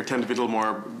political sphere tend to be a little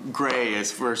more gray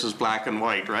versus black and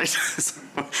white, right?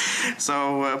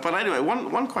 But anyway,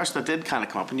 one question that did kind of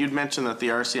come up, and you'd mentioned that the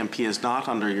RCMP is not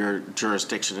under your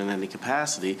jurisdiction in any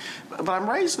capacity. But I'm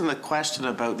raising the question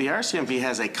about, the RCMP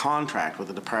has a contract with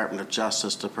the Department of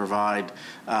Justice to provide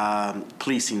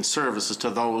policing services to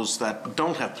those that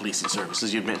don't have policing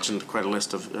services. You mentioned quite a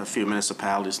list of a few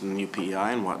municipalities in the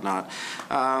UPEI and whatnot.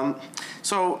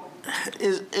 So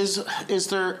is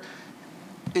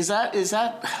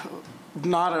that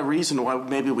not a reason why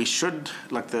maybe we should,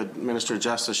 like the Minister of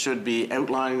Justice should be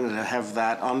outlining to have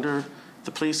that under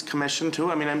the Police Commission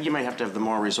too? I mean, you may have to have the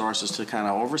more resources to kind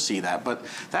of oversee that, but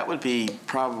that would be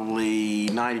probably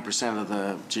 90% of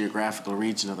the geographical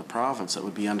region of the province that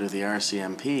would be under the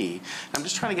RCMP. I'm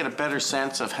just trying to get a better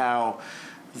sense of how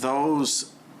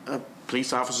those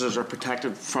police officers are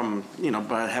protected from,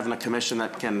 by having a commission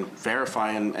that can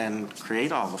verify and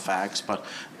create all the facts, but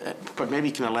maybe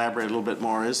you can elaborate a little bit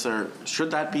more.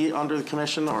 Should that be under the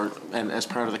commission and as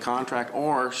part of the contract,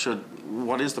 or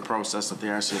what is the process that the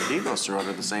RCMP goes through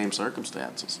under the same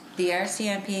circumstances? The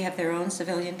RCMP have their own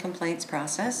civilian complaints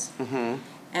process. Mm-hmm.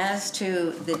 As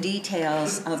to the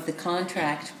details of the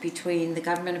contract between the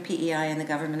Government of PEI and the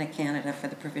Government of Canada for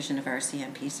the provision of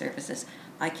RCMP services,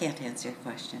 I can't answer your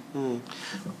question.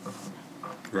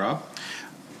 Rob?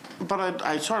 But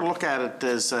I sort of look at it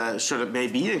as, should it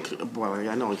maybe, well,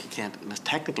 I know you can't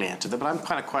technically answer that, but I'm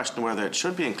kind of questioning whether it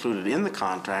should be included in the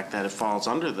contract that it falls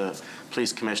under the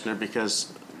police commissioner,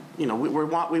 because, we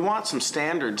want some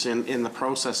standards in the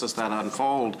processes that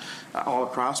unfold all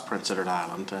across Prince Edward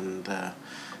Island, and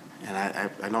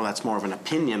I know that's more of an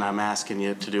opinion I'm asking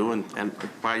you to do, and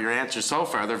by your answers so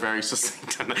far, they're very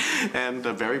succinct and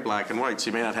very black and white, so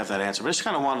you may not have that answer. But I just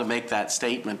kind of wanted to make that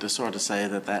statement to sort of say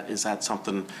that is that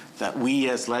something that we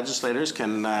as legislators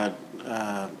can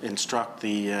instruct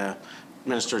the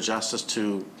Minister of Justice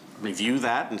to review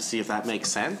that and see if that makes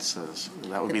sense?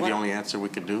 That would be the only answer we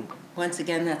could do. Once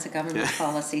again, that's a government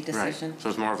policy decision. Right. So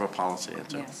it's more of a policy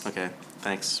answer. Yes. Okay,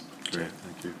 thanks. Great,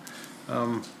 thank you.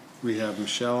 We have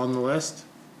Michelle on the list.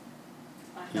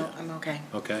 No, I'm okay.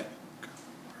 Okay.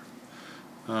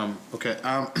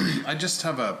 I just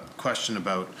have a question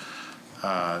about,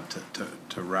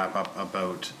 to wrap up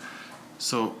about,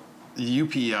 so the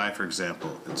UPEI, for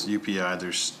example, it's UPEI,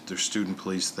 there's student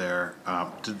police there.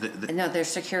 No, they're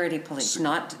security police,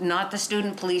 not the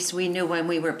student police we knew when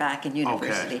we were back in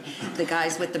university. Okay. The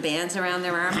guys with the bands around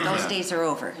their arms, those days are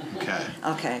over. Okay.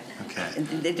 Okay. Okay.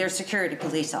 They're security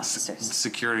police officers.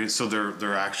 Security, so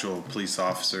they're actual police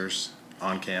officers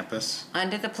on campus?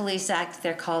 Under the Police Act,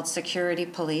 they're called security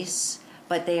police,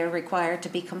 but they are required to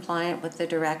be compliant with the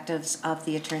directives of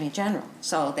the Attorney General.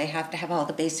 So they have to have all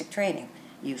the basic training.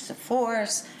 Use of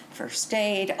force, first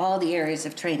aid, all the areas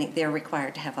of training. They're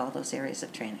required to have all those areas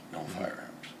of training. No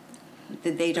firearms.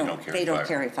 They don't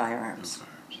carry firearms.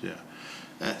 Yeah.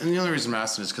 And the only reason I'm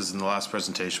asking is because in the last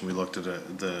presentation we looked at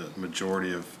the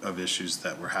majority of issues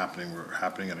that were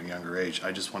happening at a younger age.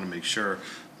 I just want to make sure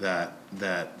that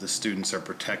the students are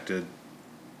protected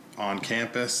on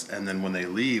campus, and then when they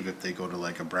leave, if they go to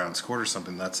like a Brown's Court or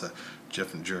something, that's a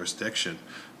different jurisdiction.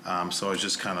 So I was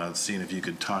just kind of seeing if you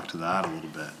could talk to that a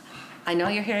little bit. I know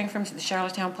you're hearing from the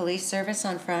Charlottetown Police Service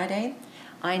on Friday.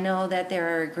 I know that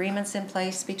there are agreements in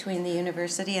place between the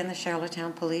university and the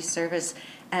Charlottetown Police Service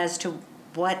as to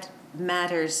what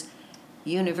matters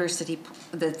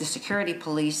the security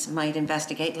police might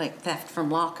investigate, like theft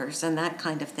from lockers and that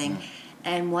kind of thing,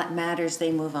 and what matters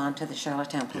they move on to the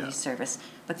Charlottetown Police Service.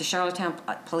 But the Charlottetown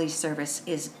Police Service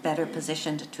is better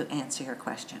positioned to answer your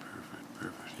question.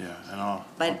 Perfect, yeah. And I'll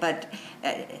But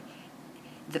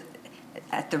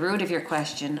at the root of your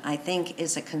question, I think,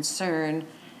 is a concern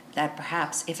that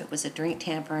perhaps if it was a drink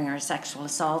tampering or a sexual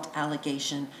assault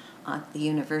allegation on the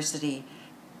university,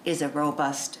 is a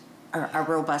robust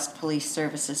police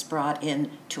services brought in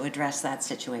to address that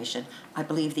situation. I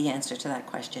believe the answer to that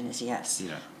question is yes.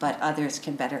 Yeah. But others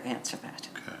can better answer that.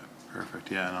 Okay,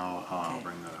 perfect. Yeah, and I'll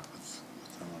bring that up with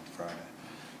them on Friday.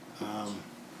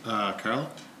 Carla?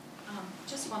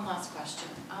 Just one last question.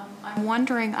 I'm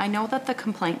wondering, I know that the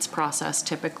complaints process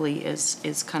typically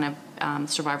is kind of,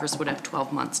 survivors would have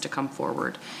 12 months to come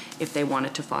forward if they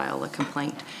wanted to file a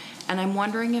complaint. And I'm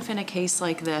wondering if in a case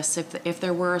like this, if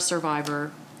there were a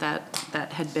survivor that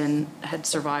had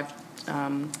survived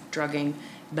drugging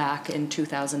back in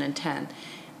 2010,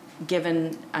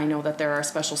 given I know that there are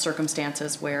special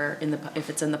circumstances where if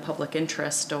it's in the public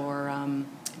interest or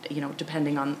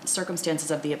depending on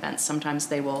circumstances of the event, sometimes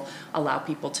they will allow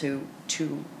people to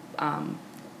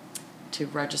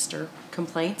register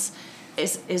complaints.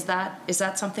 Is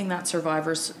that something that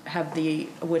survivors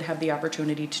would have the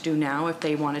opportunity to do now if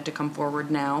they wanted to come forward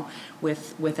now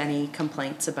with any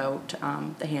complaints about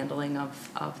the handling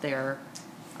of their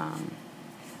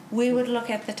We would look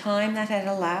at the time that had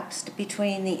elapsed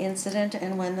between the incident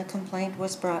and when the complaint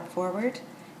was brought forward.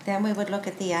 Then we would look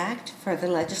at the act for the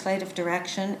legislative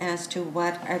direction as to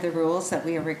what are the rules that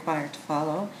we are required to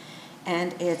follow.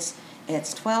 And it's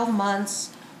 12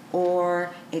 months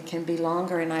or it can be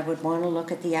longer, and I would want to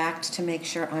look at the act to make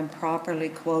sure I'm properly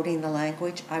quoting the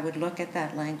language. I would look at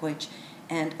that language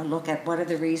and look at what are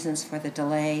the reasons for the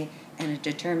delay, and a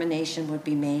determination would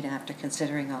be made after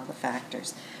considering all the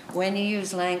factors. When you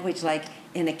use language like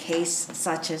in a case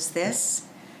such as this,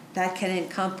 that can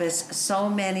encompass so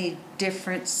many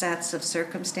different sets of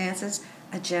circumstances,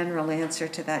 a general answer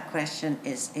to that question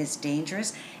is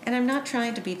dangerous. And I'm not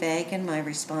trying to be vague in my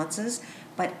responses,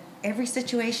 but every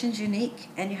situation's unique,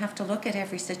 and you have to look at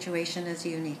every situation as a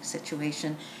unique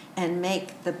situation and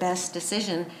make the best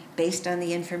decision based on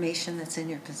the information that's in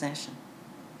your possession.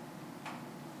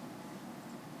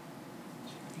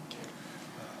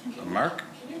 Mark?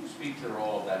 Can you speak to the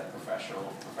role of that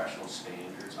professional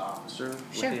standards officer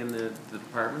Sure. within the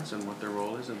departments and what their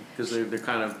role is? Because they're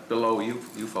kind of below you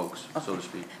folks, so to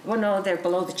speak. Well, no, they're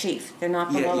below the chief. They're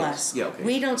not below us. Yeah, okay.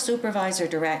 We don't supervise or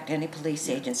direct any police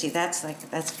agency. That's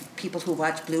people who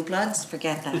watch Blue Bloods,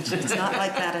 forget that. It's not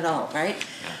like that at all, right?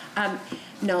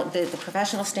 No, the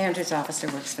professional standards officer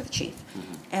works for the chief.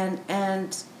 Mm-hmm.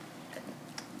 And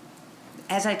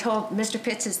as I told, Mr.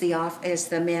 Pitts is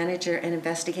the manager and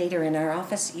investigator in our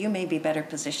office. You may be better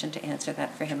positioned to answer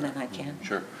that for him than I can.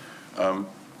 Sure.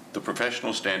 The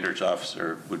professional standards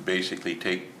officer would basically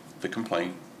take the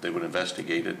complaint, they would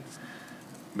investigate it,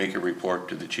 make a report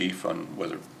to the chief on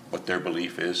what their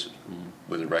belief is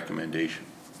with a recommendation.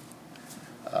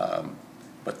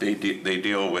 But they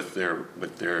deal with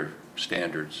their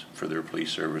standards for their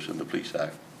police service and the police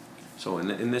act. So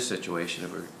in this situation,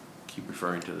 if we keep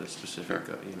referring to the specific,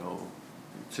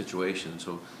 situation,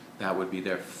 so that would be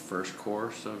their first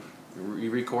course of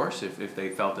recourse if they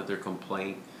felt that their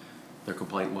complaint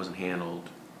wasn't handled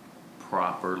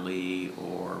properly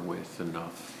or with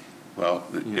enough. Well,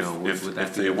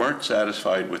 if they weren't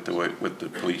satisfied with the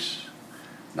police,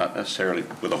 not necessarily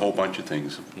with a whole bunch of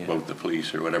things about the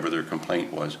police or whatever their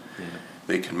complaint was,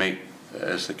 they can make,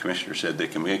 as the commissioner said, they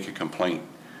can make a complaint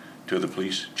to the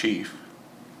police chief,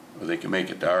 or they can make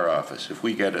it to our office. If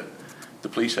we get it, the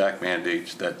Police Act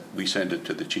mandates that we send it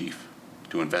to the chief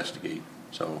to investigate.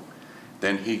 So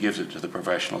then he gives it to the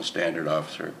professional standard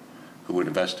officer who would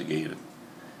investigate it.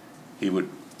 He would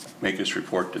make his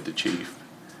report to the chief.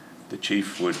 The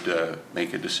chief would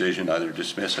make a decision, either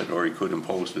dismiss it or he could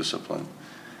impose discipline.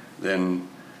 Then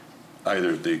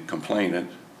either the complainant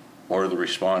or the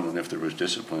respondent, if there was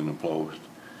discipline imposed,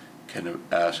 can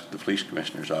ask the police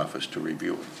commissioner's office to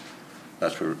review it.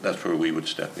 That's where we would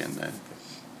step in then.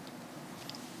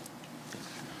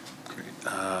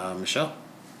 Great. Michelle?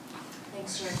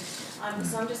 Thanks, Chair.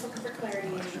 So I'm just looking for clarity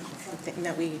on something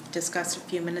that we discussed a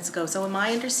few minutes ago. So am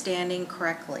I understanding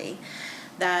correctly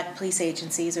that police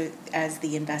agencies, or as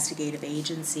the investigative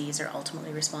agencies, are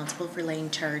ultimately responsible for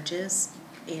laying charges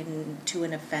to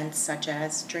an offense such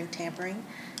as drink tampering?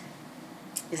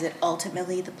 Is it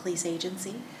ultimately the police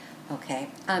agency? Okay.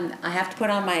 I have to put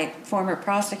on my former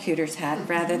prosecutor's hat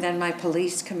rather than my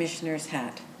police commissioner's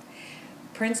hat.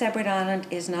 Prince Edward Island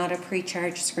is not a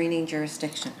pre-charge screening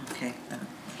jurisdiction. Okay.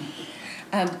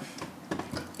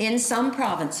 In some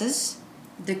provinces,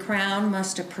 the Crown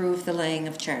must approve the laying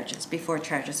of charges before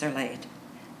charges are laid.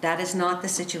 That is not the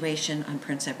situation on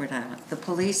Prince Edward Island. The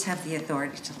police have the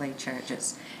authority to lay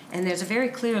charges. And there's a very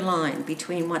clear line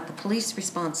between what the police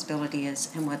responsibility is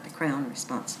and what the Crown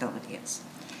responsibility is.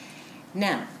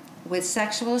 Now, with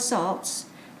sexual assaults,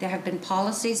 there have been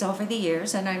policies over the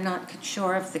years, and I'm not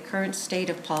sure of the current state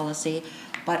of policy,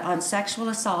 but on sexual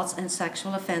assaults and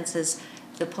sexual offenses,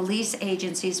 the police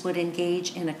agencies would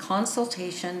engage in a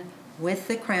consultation with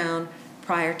the Crown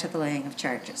prior to the laying of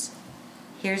charges.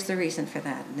 Here's the reason for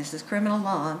that, and this is criminal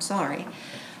law, I'm sorry,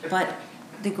 but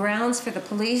the grounds for the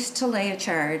police to lay a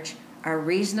charge are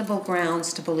reasonable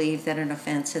grounds to believe that an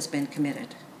offense has been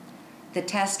committed. The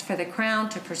test for the Crown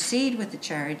to proceed with the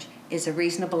charge is a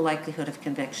reasonable likelihood of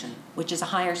conviction, which is a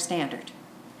higher standard.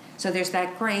 So there's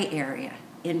that gray area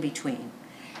in between.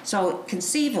 So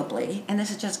conceivably, and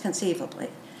this is just conceivably,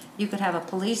 you could have a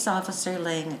police officer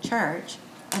laying a charge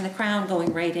and the Crown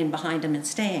going right in behind him and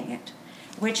staying it,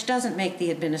 which doesn't make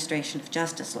the administration of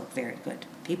justice look very good.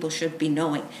 People should be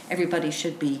knowing, everybody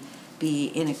should be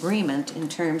in agreement in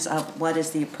terms of what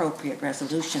is the appropriate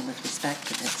resolution with respect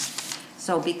to this.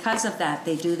 So because of that,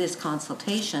 they do this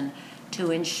consultation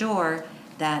to ensure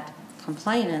that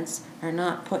complainants are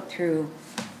not put through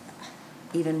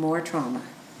even more trauma.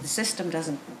 The system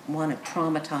doesn't want to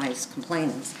traumatize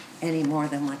complainants. any more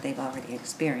than what they've already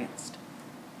experienced.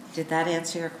 Did that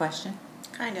answer your question?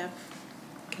 Kind of.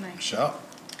 Can I? Michelle?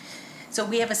 So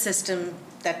we have a system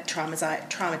that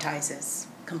traumatizes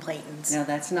complainants. No,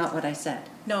 that's not what I said.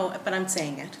 No, but I'm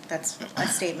saying it. That's a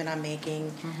statement I'm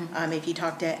making. If you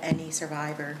talk to any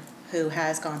survivor who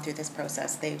has gone through this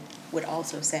process, they would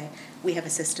also say, we have a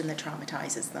system that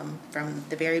traumatizes them from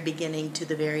the very beginning to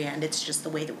the very end. It's just the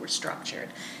way that we're structured.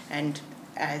 And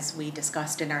as we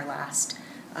discussed in our last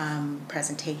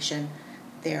presentation,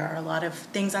 there are a lot of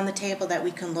things on the table that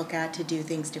we can look at to do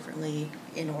things differently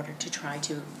in order to try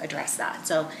to address that.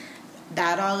 So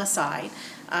that all aside,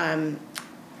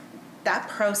 that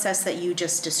process that you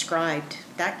just described,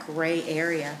 that gray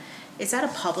area, is that a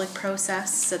public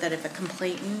process so that if a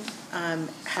complainant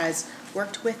has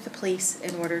worked with the police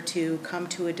in order to come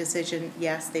to a decision,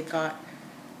 yes, they've got,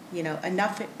 you know,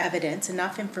 enough evidence,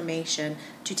 enough information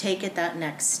to take it that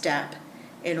next step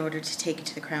in order to take it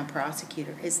to the Crown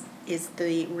Prosecutor? Is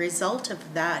the result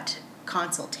of that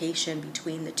consultation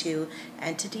between the two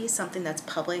entities something that's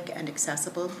public and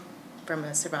accessible from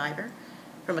a survivor,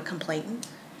 from a complainant?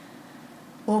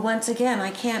 Well, once again, I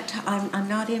can't, I'm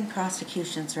not in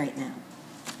prosecutions right now,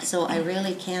 so I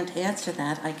really can't answer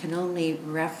that. I can only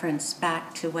reference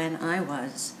back to when I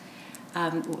was.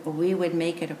 We would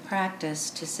make it a practice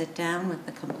to sit down with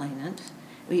the complainant.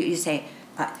 You say,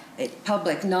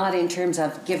 public, not in terms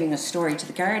of giving a story to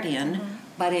the Guardian,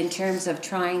 but in terms of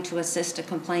trying to assist a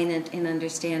complainant in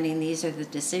understanding these are the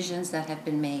decisions that have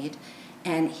been made,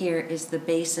 and here is the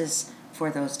basis for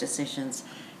those decisions.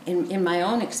 In my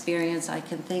own experience, I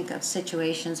can think of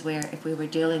situations where if we were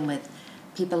dealing with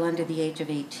people under the age of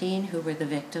 18 who were the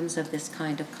victims of this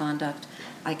kind of conduct,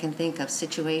 I can think of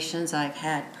situations I've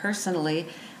had personally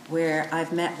where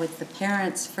I've met with the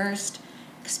parents first,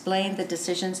 explained the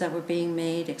decisions that were being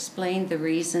made, explained the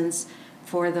reasons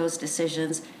for those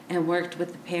decisions, and worked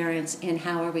with the parents in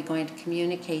how are we going to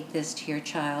communicate this to your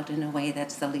child in a way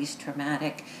that's the least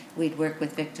traumatic. We'd work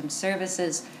with victim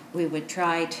services. We would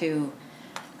try to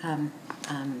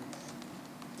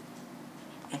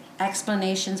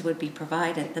explanations would be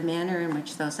provided. The manner in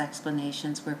which those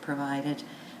explanations were provided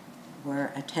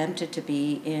were attempted to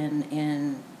be in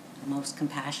the most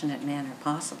compassionate manner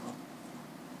possible.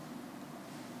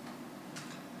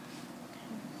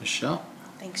 Michelle?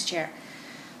 Thanks, Chair.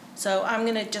 So I'm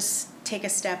going to just take a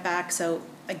step back. So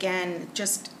again,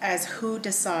 just as who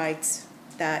decides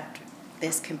that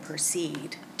this can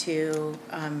proceed to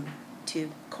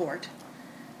court.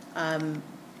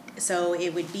 So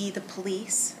it would be the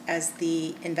police as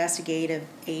the investigative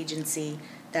agency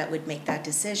that would make that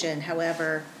decision.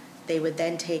 However, they would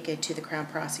then take it to the Crown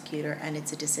Prosecutor, and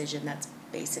it's a decision that's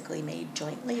basically made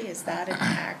jointly. Is that an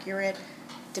accurate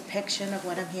depiction of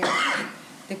what I'm hearing?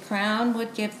 The Crown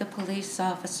would give the police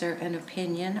officer an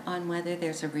opinion on whether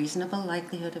there's a reasonable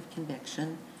likelihood of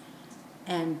conviction,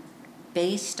 and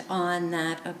based on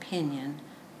that opinion,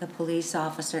 the police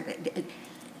officer,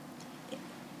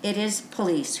 it is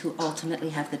police who ultimately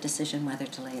have the decision whether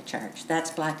to lay a charge. That's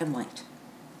black and white,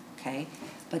 okay?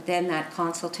 But then that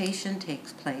consultation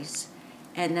takes place,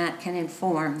 and that can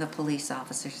inform the police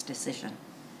officer's decision.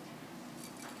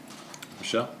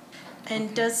 Michelle?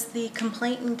 And does the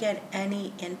complainant get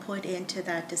any input into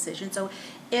that decision? So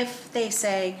if they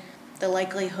say the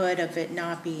likelihood of it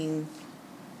not being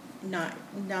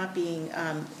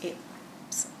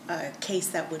a case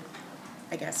that would,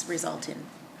 I guess, result in,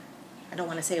 I don't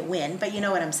want to say a win, but you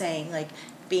know what I'm saying, like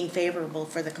being favorable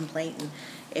for the complainant.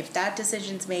 If that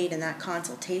decision's made in that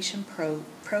consultation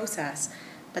process,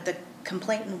 but the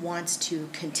complainant wants to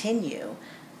continue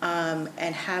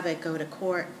and have it go to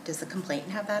court, does the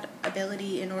complainant have that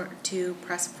ability in order to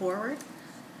press forward?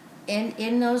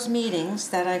 In those meetings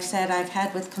that I've said I've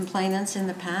had with complainants in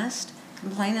the past,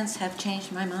 complainants have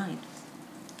changed my mind.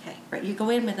 Okay. Right, you go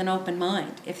in with an open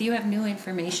mind. If you have new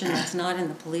information that's not in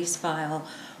the police file,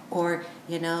 or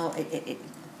you know,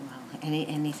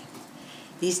 anything.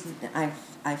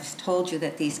 I've told you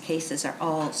that these cases are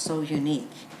all so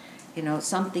unique. You know,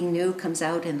 something new comes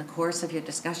out in the course of your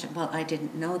discussion. Well, I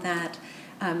didn't know that.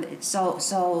 It's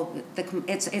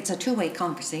a two-way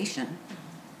conversation.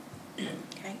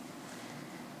 Okay.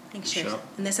 Thanks, Chair.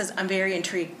 And this is, I'm very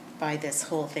intrigued by this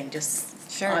whole thing.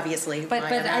 Just sure. Obviously, but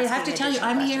I have to tell you,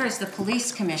 I'm here as the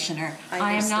police commissioner.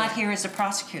 I am not here as a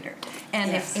prosecutor.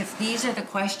 And yes. if these are the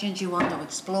questions you want to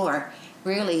explore,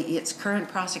 really, it's current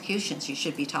prosecutions you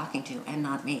should be talking to, and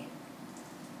not me.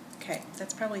 Okay,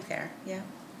 that's probably fair. Yeah.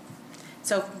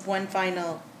 So one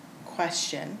final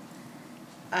question.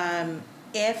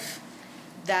 If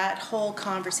that whole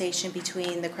conversation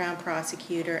between the Crown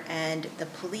Prosecutor and the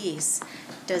police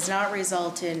does not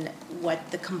result in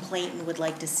what the complainant would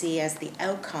like to see as the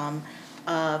outcome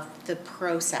of the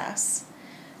process,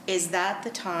 is that the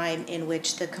time in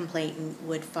which the complainant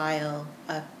would file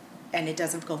a, and it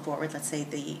doesn't go forward, let's say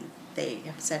they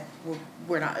have said,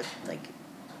 we're not, like,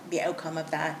 the outcome of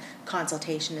that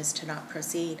consultation is to not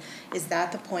proceed, is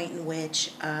that the point in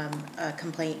which a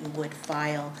complainant would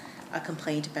file a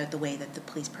complaint about the way that the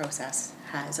police process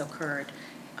has occurred,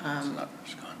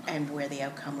 and where the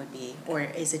outcome would be? Or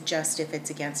is it just if it's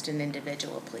against an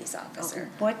individual police officer?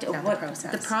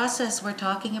 The process we're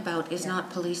talking about is not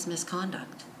police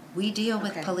misconduct. We deal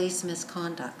with police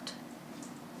misconduct.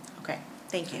 Okay,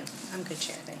 thank you. I'm good,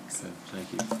 Chair, thanks. Okay,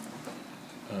 thank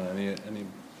you.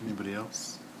 Anybody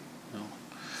else?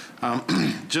 No.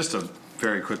 Just a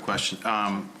very quick question.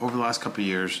 Over the last couple of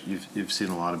years, you've seen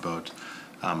a lot about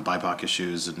BIPOC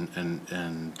issues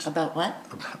and About what?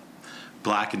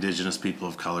 Black, Indigenous, people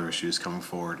of color issues coming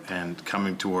forward and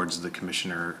coming towards the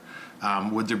commissioner.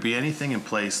 Would there be anything in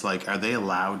place, like, are they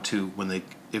allowed to, when they,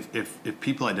 if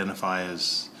people identify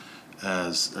as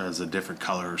a different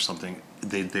color or something,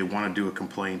 they want to do a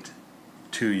complaint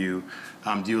to you,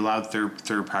 do you allow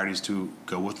third parties to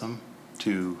go with them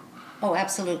to? Oh,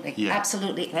 absolutely. Yeah.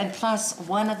 Absolutely. And plus,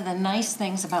 one of the nice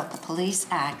things about the Police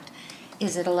Act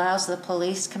is it allows the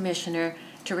police commissioner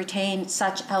to retain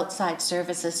such outside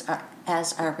services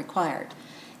as are required.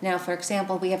 Now, for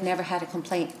example, we have never had a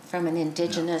complaint from an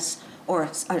Indigenous or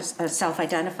a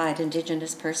self-identified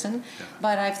Indigenous person,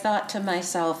 but I've thought to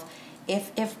myself,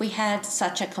 if we had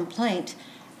such a complaint,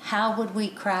 how would we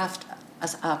craft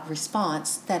a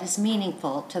response that is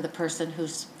meaningful to the person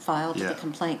who's filed the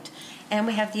complaint? And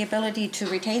we have the ability to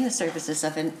retain the services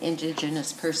of an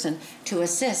Indigenous person to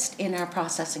assist in our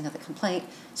processing of the complaint,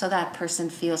 so that person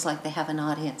feels like they have an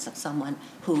audience of someone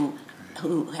who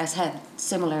has had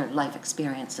similar life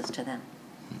experiences to them.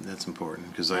 That's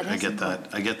important, because I get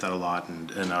that a lot,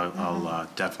 and I'll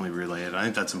definitely relay it. I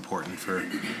think that's important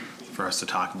for us to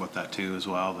talk about that too as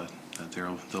well, that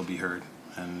they'll be heard,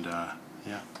 and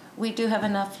yeah. We do have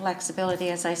enough flexibility,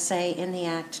 as I say, in the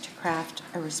Act to craft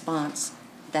a response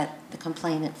that the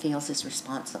complainant feels is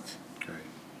responsive. Great,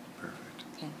 perfect.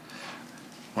 Okay.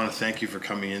 I want to thank you for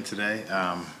coming in today.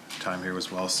 Time here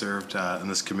was well served in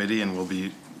this committee, and we'll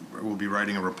be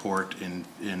writing a report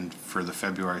in for the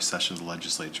February session of the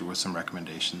legislature with some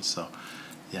recommendations. So,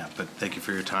 yeah, but thank you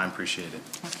for your time. Appreciate it.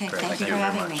 Okay, Great. thank you for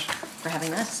having me, for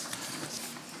having us.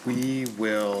 We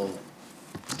will.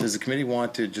 Does the committee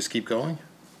want to just keep going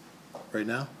right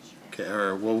now? Okay,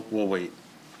 or we'll wait.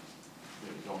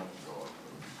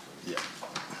 Yeah.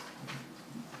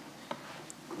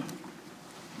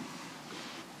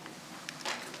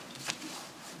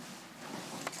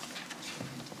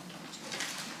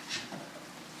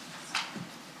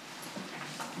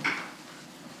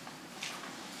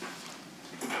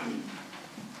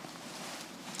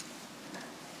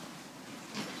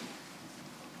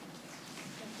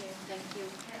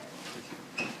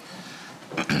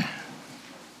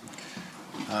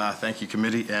 Thank you,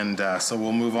 committee. And so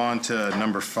we'll move on to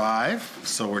number 5.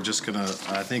 So we're just gonna,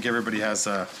 I think everybody has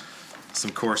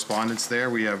some correspondence there.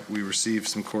 We received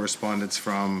some correspondence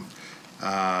from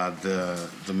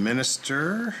the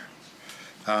minister.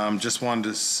 Just wanted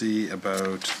to see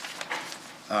about,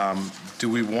 do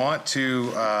we want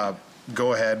to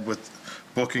go ahead with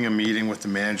booking a meeting with the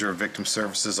manager of victim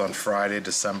services on Friday,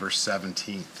 December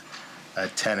 17th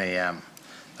at 10 a.m.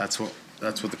 That's what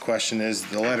the question is.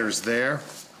 The letter's there.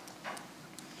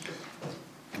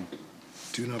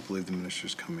 Do not believe the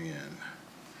minister's coming in.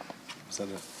 Is that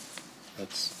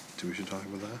we should talk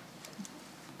about that?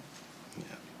 Yeah.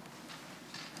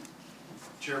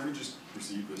 Chair, we just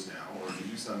received this now, or did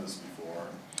you send this before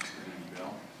in an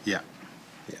email? Yeah.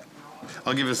 Yeah.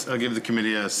 I'll give the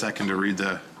committee a second to read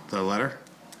the letter.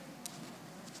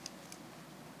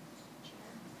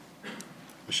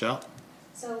 Michelle?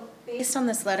 So based on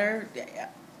this letter,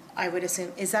 I would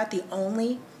assume, is that the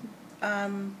only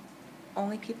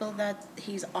people that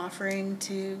he's offering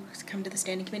to come to the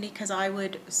standing committee? Because I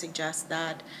would suggest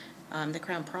that the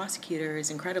Crown Prosecutor is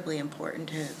incredibly important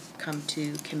to come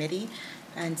to committee,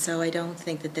 and so I don't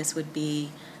think that this would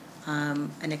be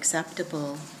an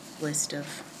acceptable list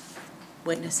of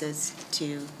witnesses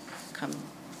to come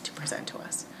to present to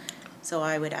us. So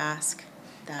I would ask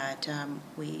that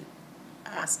we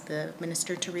ask the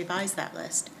minister to revise that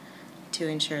list to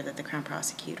ensure that the Crown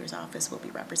Prosecutor's office will be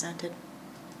represented.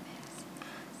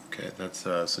 Okay, that's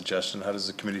a suggestion. How does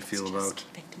the committee feel about?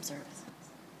 Victim services.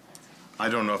 I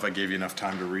don't know if I gave you enough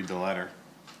time to read the letter.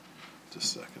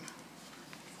 Just a second.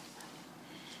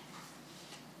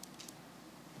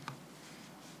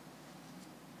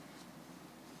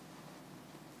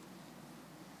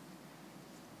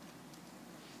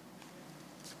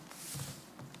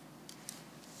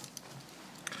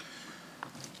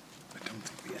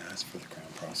 ask for the Crown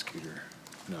Prosecutor.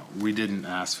 No, we didn't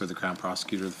ask for the Crown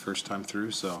Prosecutor the first time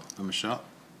through, so, Michelle?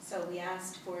 So we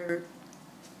asked for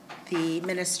the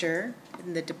minister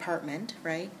in the department,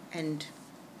 right? And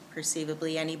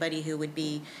perceivably anybody who would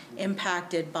be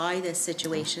impacted by this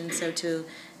situation. So to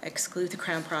exclude the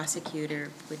Crown Prosecutor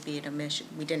would be an omission.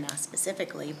 We didn't ask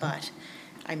specifically, but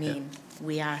I mean,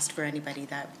 we asked for anybody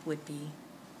that would be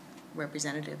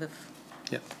representative of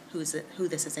who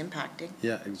this is impacting.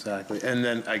 Yeah, exactly. And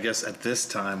then I guess at this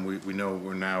time, we know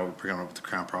we're bringing up with the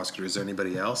Crown Prosecutor. Is there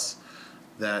anybody else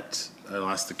that I'll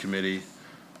ask the committee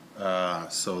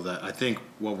so that I think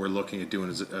what we're looking at doing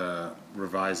is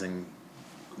revising,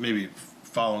 maybe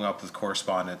following up with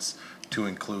correspondence to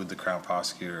include the Crown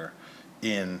Prosecutor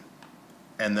in,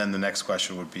 and then the next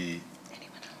question would be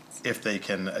if they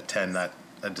can attend that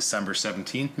December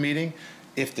 17th meeting,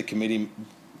 if the committee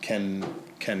can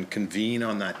convene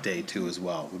on that day too as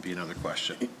well, would be another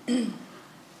question.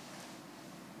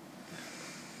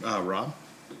 Rob?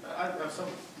 I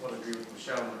somewhat agree with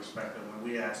Michelle in respect that when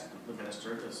we asked the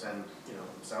minister to send,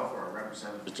 himself or a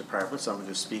representative to the department, somebody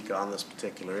to speak on this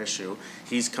particular issue,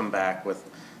 he's come back with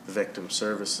the victim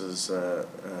services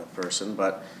person.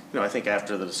 But, I think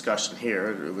after the discussion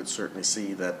here, it would certainly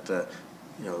see that, the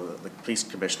police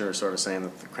commissioner is sort of saying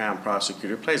that the Crown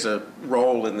Prosecutor plays a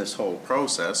role in this whole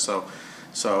process.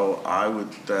 So I would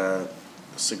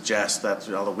suggest that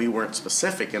although we weren't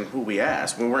specific in who we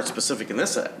asked, we weren't specific in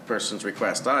this person's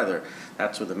request either.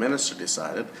 That's what the minister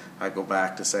decided. I go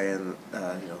back to saying,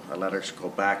 a letter should go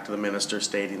back to the minister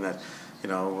stating that,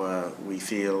 we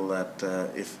feel that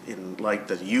if in light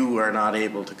that you are not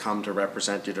able to come to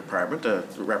represent your department,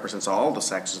 represents all the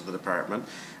sections of the department,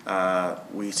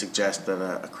 we suggest that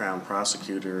a Crown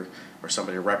Prosecutor or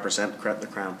somebody to represent the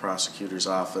Crown Prosecutor's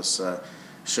office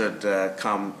should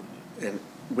come in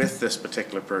with this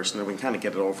particular person, and we can kind of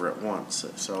get it over at once.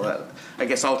 So that, I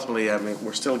guess ultimately,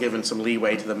 we're still giving some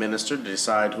leeway to the minister to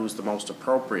decide who's the most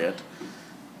appropriate,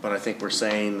 but I think we're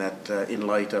saying that in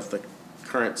light of the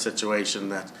current situation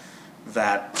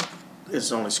that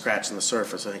is only scratching the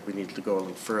surface. I think we need to go a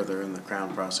little further, and the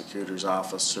Crown Prosecutor's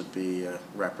office should be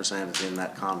represented in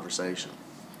that conversation.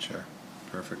 Sure.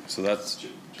 Perfect. So that's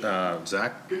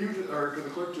Zach? Can the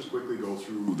clerk just quickly go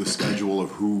through the schedule of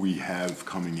who we have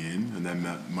coming in, and then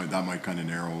that might kind of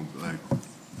narrow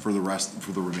for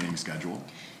the remaining schedule?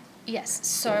 Yes.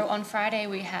 So on Friday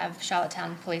we have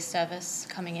Charlottetown Police Service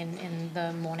coming in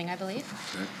the morning, I believe.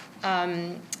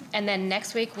 Okay. And then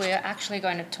next week we're actually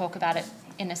going to talk about it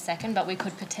in a second, but we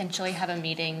could potentially have a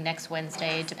meeting next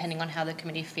Wednesday, depending on how the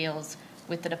committee feels,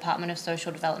 with the Department of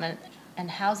Social Development and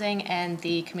Housing and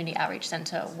the Community Outreach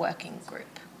Centre working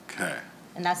group. Okay.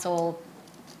 And that's all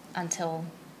until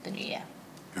the new year.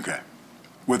 Okay.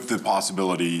 With the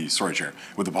possibility, Chair,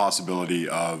 with the possibility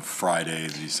of Friday,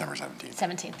 December 17th.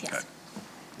 17th, yes.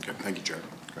 Okay, thank you, Chair.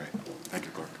 Great. Thank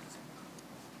you, Clerk.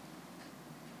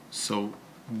 So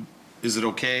is it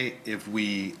okay if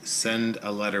we send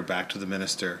a letter back to the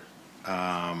minister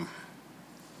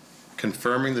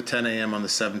confirming the 10 a.m. on the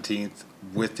 17th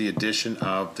with the addition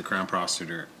of the Crown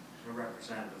Prosecutor? A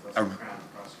representative of the Crown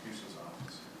Prosecutor's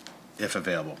office. If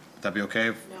available. Would that be okay?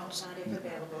 No, not if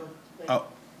available. Oh.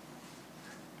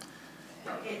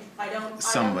 I don't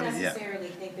necessarily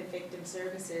think that victim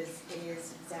services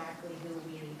is exactly who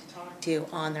we need to talk to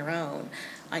on their own.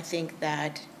 I think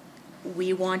that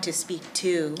we want to speak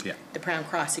to the Crown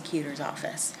Prosecutor's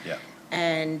office. Yeah.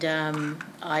 And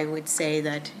I would say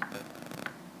that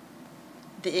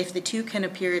if the two can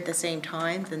appear at the same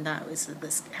time, then that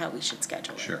was how we should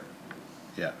schedule it. Sure.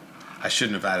 Yeah. I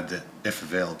shouldn't have added the if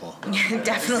available.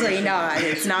 Definitely not.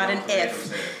 It's not an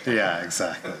if. Yeah,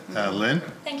 exactly. Lynn?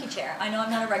 Thank you, Chair. I know I'm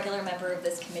not a regular member of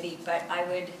this committee, but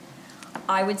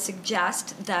I would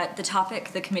suggest that the topic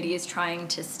the committee is trying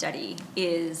to study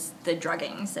is the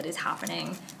druggings that is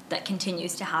happening, that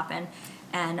continues to happen.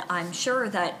 And I'm sure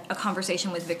that a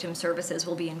conversation with Victim Services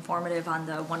will be informative on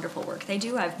the wonderful work they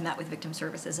do. I've met with Victim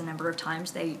Services a number of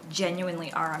times. They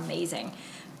genuinely are amazing.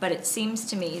 But it seems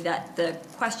to me that the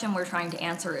question we're trying to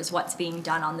answer is what's being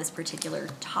done on this particular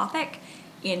topic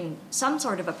in some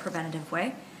sort of a preventative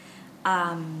way,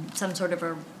 some sort of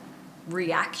a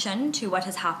reaction to what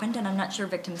has happened, and I'm not sure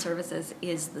Victim Services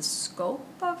is the scope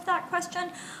of that question.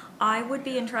 I would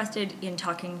be interested in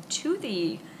talking to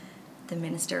the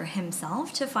minister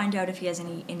himself to find out if he has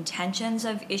any intentions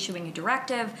of issuing a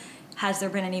directive. Has there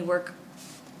been any work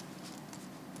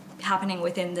happening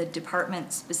within the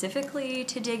department specifically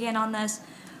to dig in on this?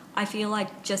 I feel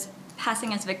like just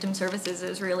passing as Victim Services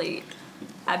is really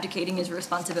abdicating his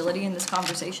responsibility in this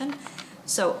conversation.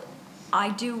 So I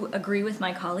do agree with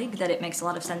my colleague that it makes a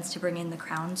lot of sense to bring in the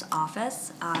Crown's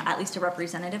office, at least a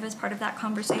representative as part of that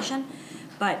conversation.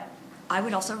 But I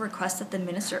would also request that the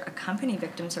minister accompany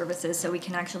Victim Services so we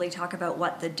can actually talk about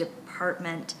what the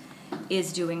department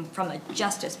is doing from a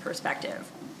justice perspective,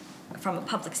 from a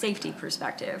public safety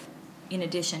perspective, in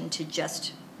addition to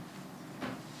just...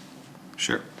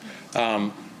 Sure.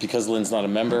 Because Lynn's not a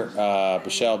member,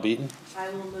 Michelle Beaton. I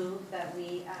will move that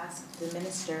we ask the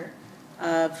Minister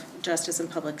of Justice and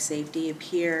Public Safety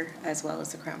appear, as well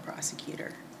as the Crown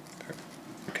Prosecutor.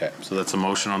 Okay, so that's a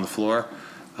motion on the floor.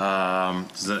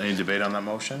 Is there any debate on that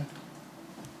motion?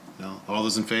 No? All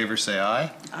those in favor say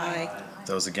aye. Aye.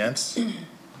 Those against?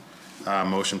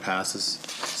 Motion passes.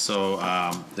 So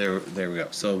there we go.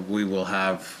 So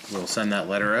we'll send that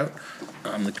letter out.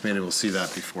 The committee will see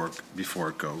that before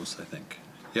it goes, I think.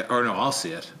 Yeah, or no, I'll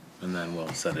see it, and then we'll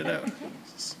send it out.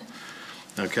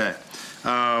 Okay.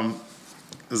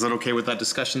 Is that okay with that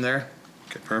discussion there?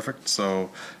 Okay, perfect. So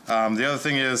the other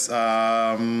thing is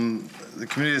the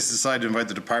committee has decided to invite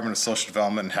the Department of Social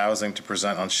Development and Housing to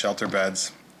present on shelter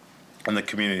beds and the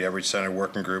Community Outreach Center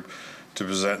Working Group to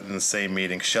present in the same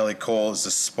meeting. Shelley Cole is the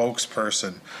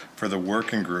spokesperson for the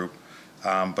working group,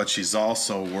 but she's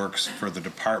also works for the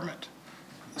department.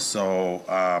 So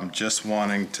just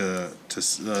wanting the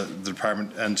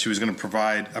department, and she was going to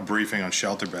provide a briefing on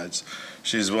shelter beds.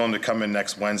 She's willing to come in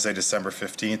next Wednesday, December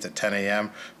 15th at 10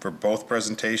 a.m. for both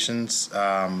presentations.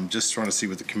 Just trying to see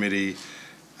what the committee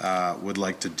would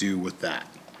like to do with that.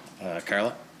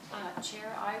 Carla?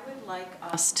 Chair, I would like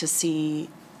us to see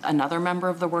another member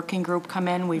of the working group come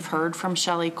in. We've heard from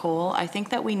Shelley Cole. I think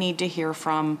that we need to hear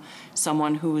from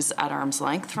someone who's at arm's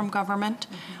length from government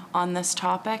on this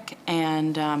topic.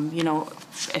 And, you know,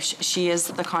 if she is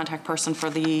the contact person for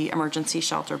the emergency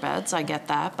shelter beds, I get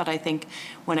that. But I think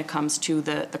when it comes to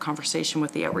the conversation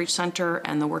with the outreach center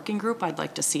and the working group, I'd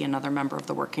like to see another member of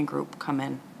the working group come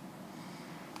in.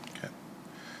 Okay.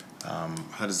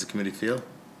 How does the committee feel?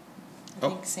 I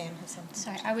think Sam has something.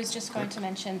 Sorry, I was just going to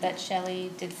mention that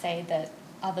Shelley did say that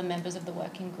other members of the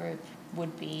working group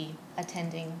would be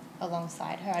attending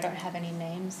alongside her. I don't have any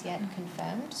names yet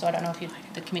confirmed, so I don't know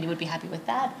if the committee would be happy with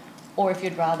that, or if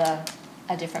you'd rather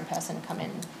a different person come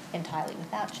in entirely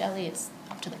without Shelley. It's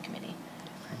up to the committee.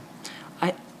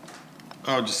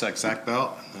 Just like Zach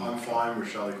Bell. I'm fine with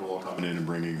Shelley Cole coming in and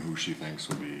bringing who she thinks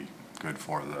would be good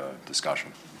for the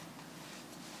discussion.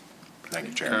 Thank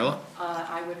you, Chair. Carla?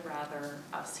 I would rather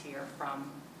us hear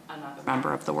from another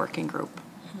member of the working group.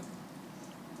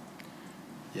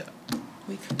 Yeah.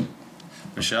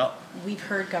 Michelle? We've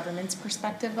heard government's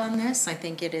perspective on this. I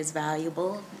think it is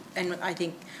valuable. And I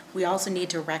think we also need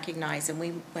to recognize, and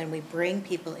when we bring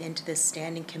people into this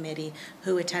standing committee,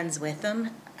 who attends with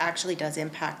them actually does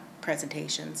impact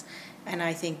presentations. And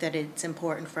I think that it's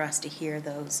important for us to hear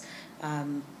those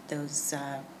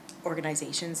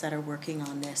organizations that are working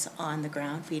on this on the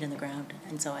ground, feet on the ground.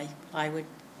 And so I would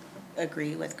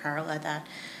agree with Carla that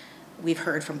we've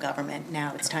heard from government.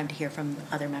 Now it's time to hear from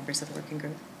other members of the working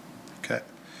group. Okay.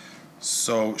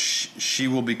 So she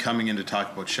will be coming in to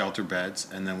talk about shelter beds,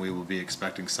 and then we will be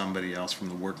expecting somebody else from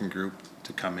the working group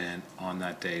to come in on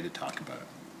that day to talk about it.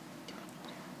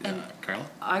 And Carla?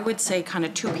 I would say kind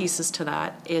of two pieces to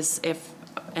that is if,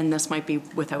 and this might be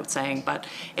without saying, but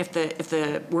if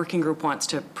the working group wants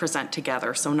to present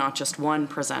together, so not just one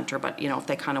presenter, but, you know, if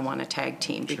they kind of want a tag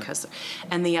team, because,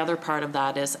 and the other part of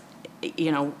that is,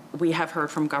 you know, we have heard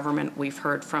from government, we've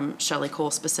heard from Shelley Cole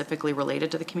specifically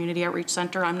related to the Community Outreach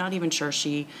Center. I'm not even sure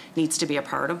she needs to be a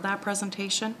part of that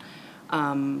presentation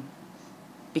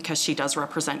because she does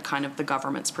represent kind of the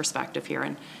government's perspective here,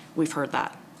 and we've heard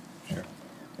that. Sure.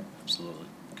 Absolutely.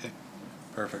 Okay.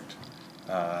 Perfect.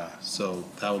 So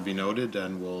that will be noted,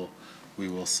 and we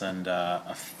will send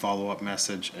a follow-up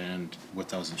message and with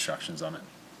those instructions on it.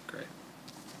 Great.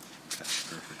 Okay,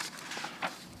 perfect.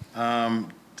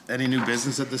 Any new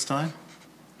business at this time?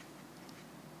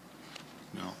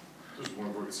 No. Just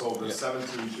one quick, so the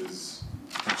 17th is,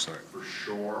 I'm sorry. For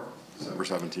sure, December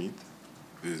 17th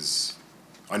is,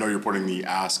 I know you're putting the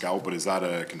ask out, but is that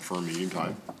a confirmed meeting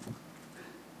time?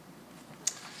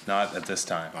 Not at this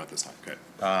time. Not at this time, okay.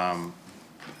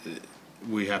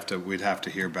 We'd have to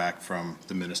hear back from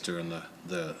the minister and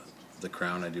the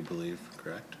Crown, I do believe,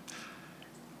 correct?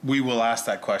 We will ask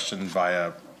that question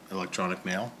via electronic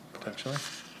mail, potentially.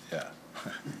 Yeah.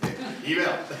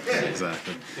 Email.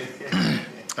 Exactly.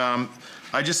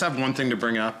 I just have one thing to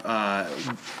bring up.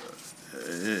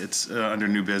 It's under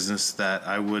new business that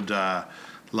I would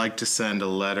like to send a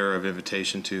letter of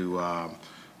invitation to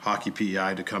Hockey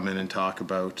PEI to come in and talk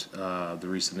about the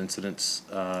recent incidents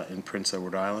in Prince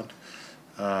Edward Island.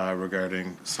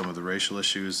 regarding some of the racial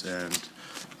issues, and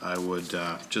I would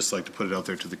just like to put it out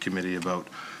there to the committee about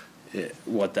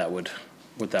what that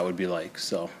would be like.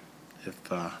 So, if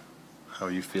how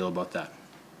you feel about that,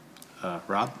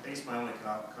 Rob? I guess my only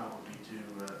comment would be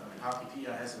to, Hockey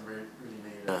PI hasn't really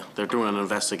made. They're doing an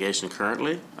investigation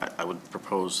currently. I would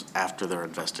propose after their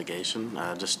investigation,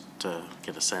 just to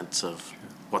get a sense of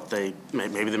what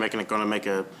maybe they're going to make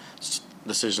a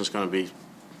decision that's going to be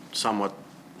somewhat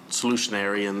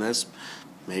solutionary in this.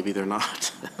 Maybe they're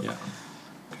not. Yeah.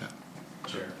 Okay.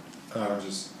 Chair. I would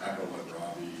just echo what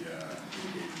Robbie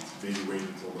indicated. Maybe wait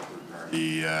until the third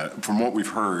party. From what we've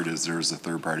heard, is there's a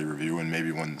third party review, and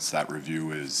maybe once that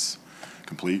review is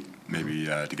complete, maybe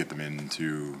to get them in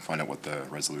to find out what the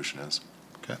resolution is.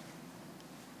 Okay.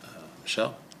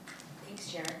 Michelle?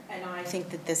 Thanks, Chair. And I think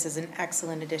that this is an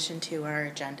excellent addition to our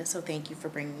agenda, so thank you for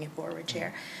bringing it forward,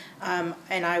 Chair.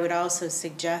 And I would also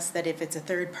suggest that if it's a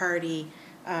third-party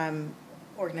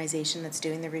organization that's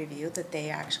doing the review, that they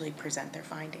actually present their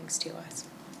findings to us.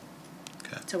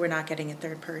 Okay. So we're not getting a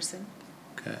third person.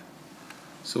 Okay.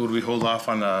 So would we hold off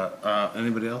on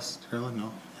anybody else, Carolyn?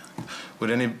 No.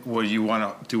 Would you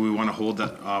want to? Do we want to hold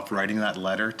that off writing that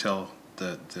letter till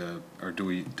or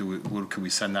could we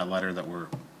send that letter that we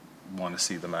want to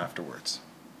see them afterwards?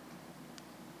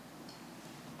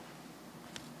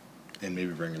 And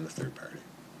maybe bring in the third party.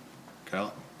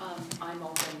 Carol? I'm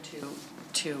open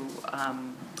to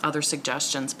other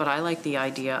suggestions, but I like the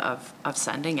idea of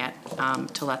sending it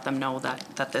to let them know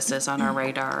that this is on our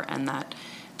radar and that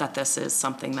this is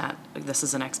something this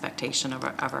is an expectation of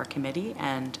our committee,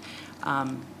 and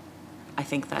I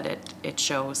think that it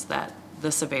shows that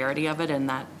the severity of it and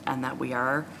that we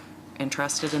are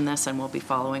interested in this and we'll be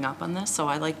following up on this. So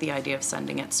I like the idea of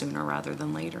sending it sooner rather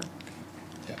than later.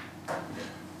 Yeah.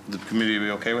 The committee be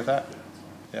okay with that?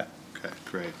 Yeah. Okay.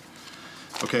 Great.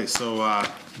 Okay. So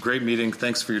great meeting.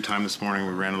 Thanks for your time this morning.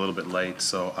 We ran a little bit late.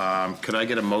 So could I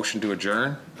get a motion to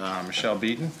adjourn? Michelle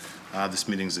Beaton. This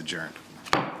meeting's adjourned.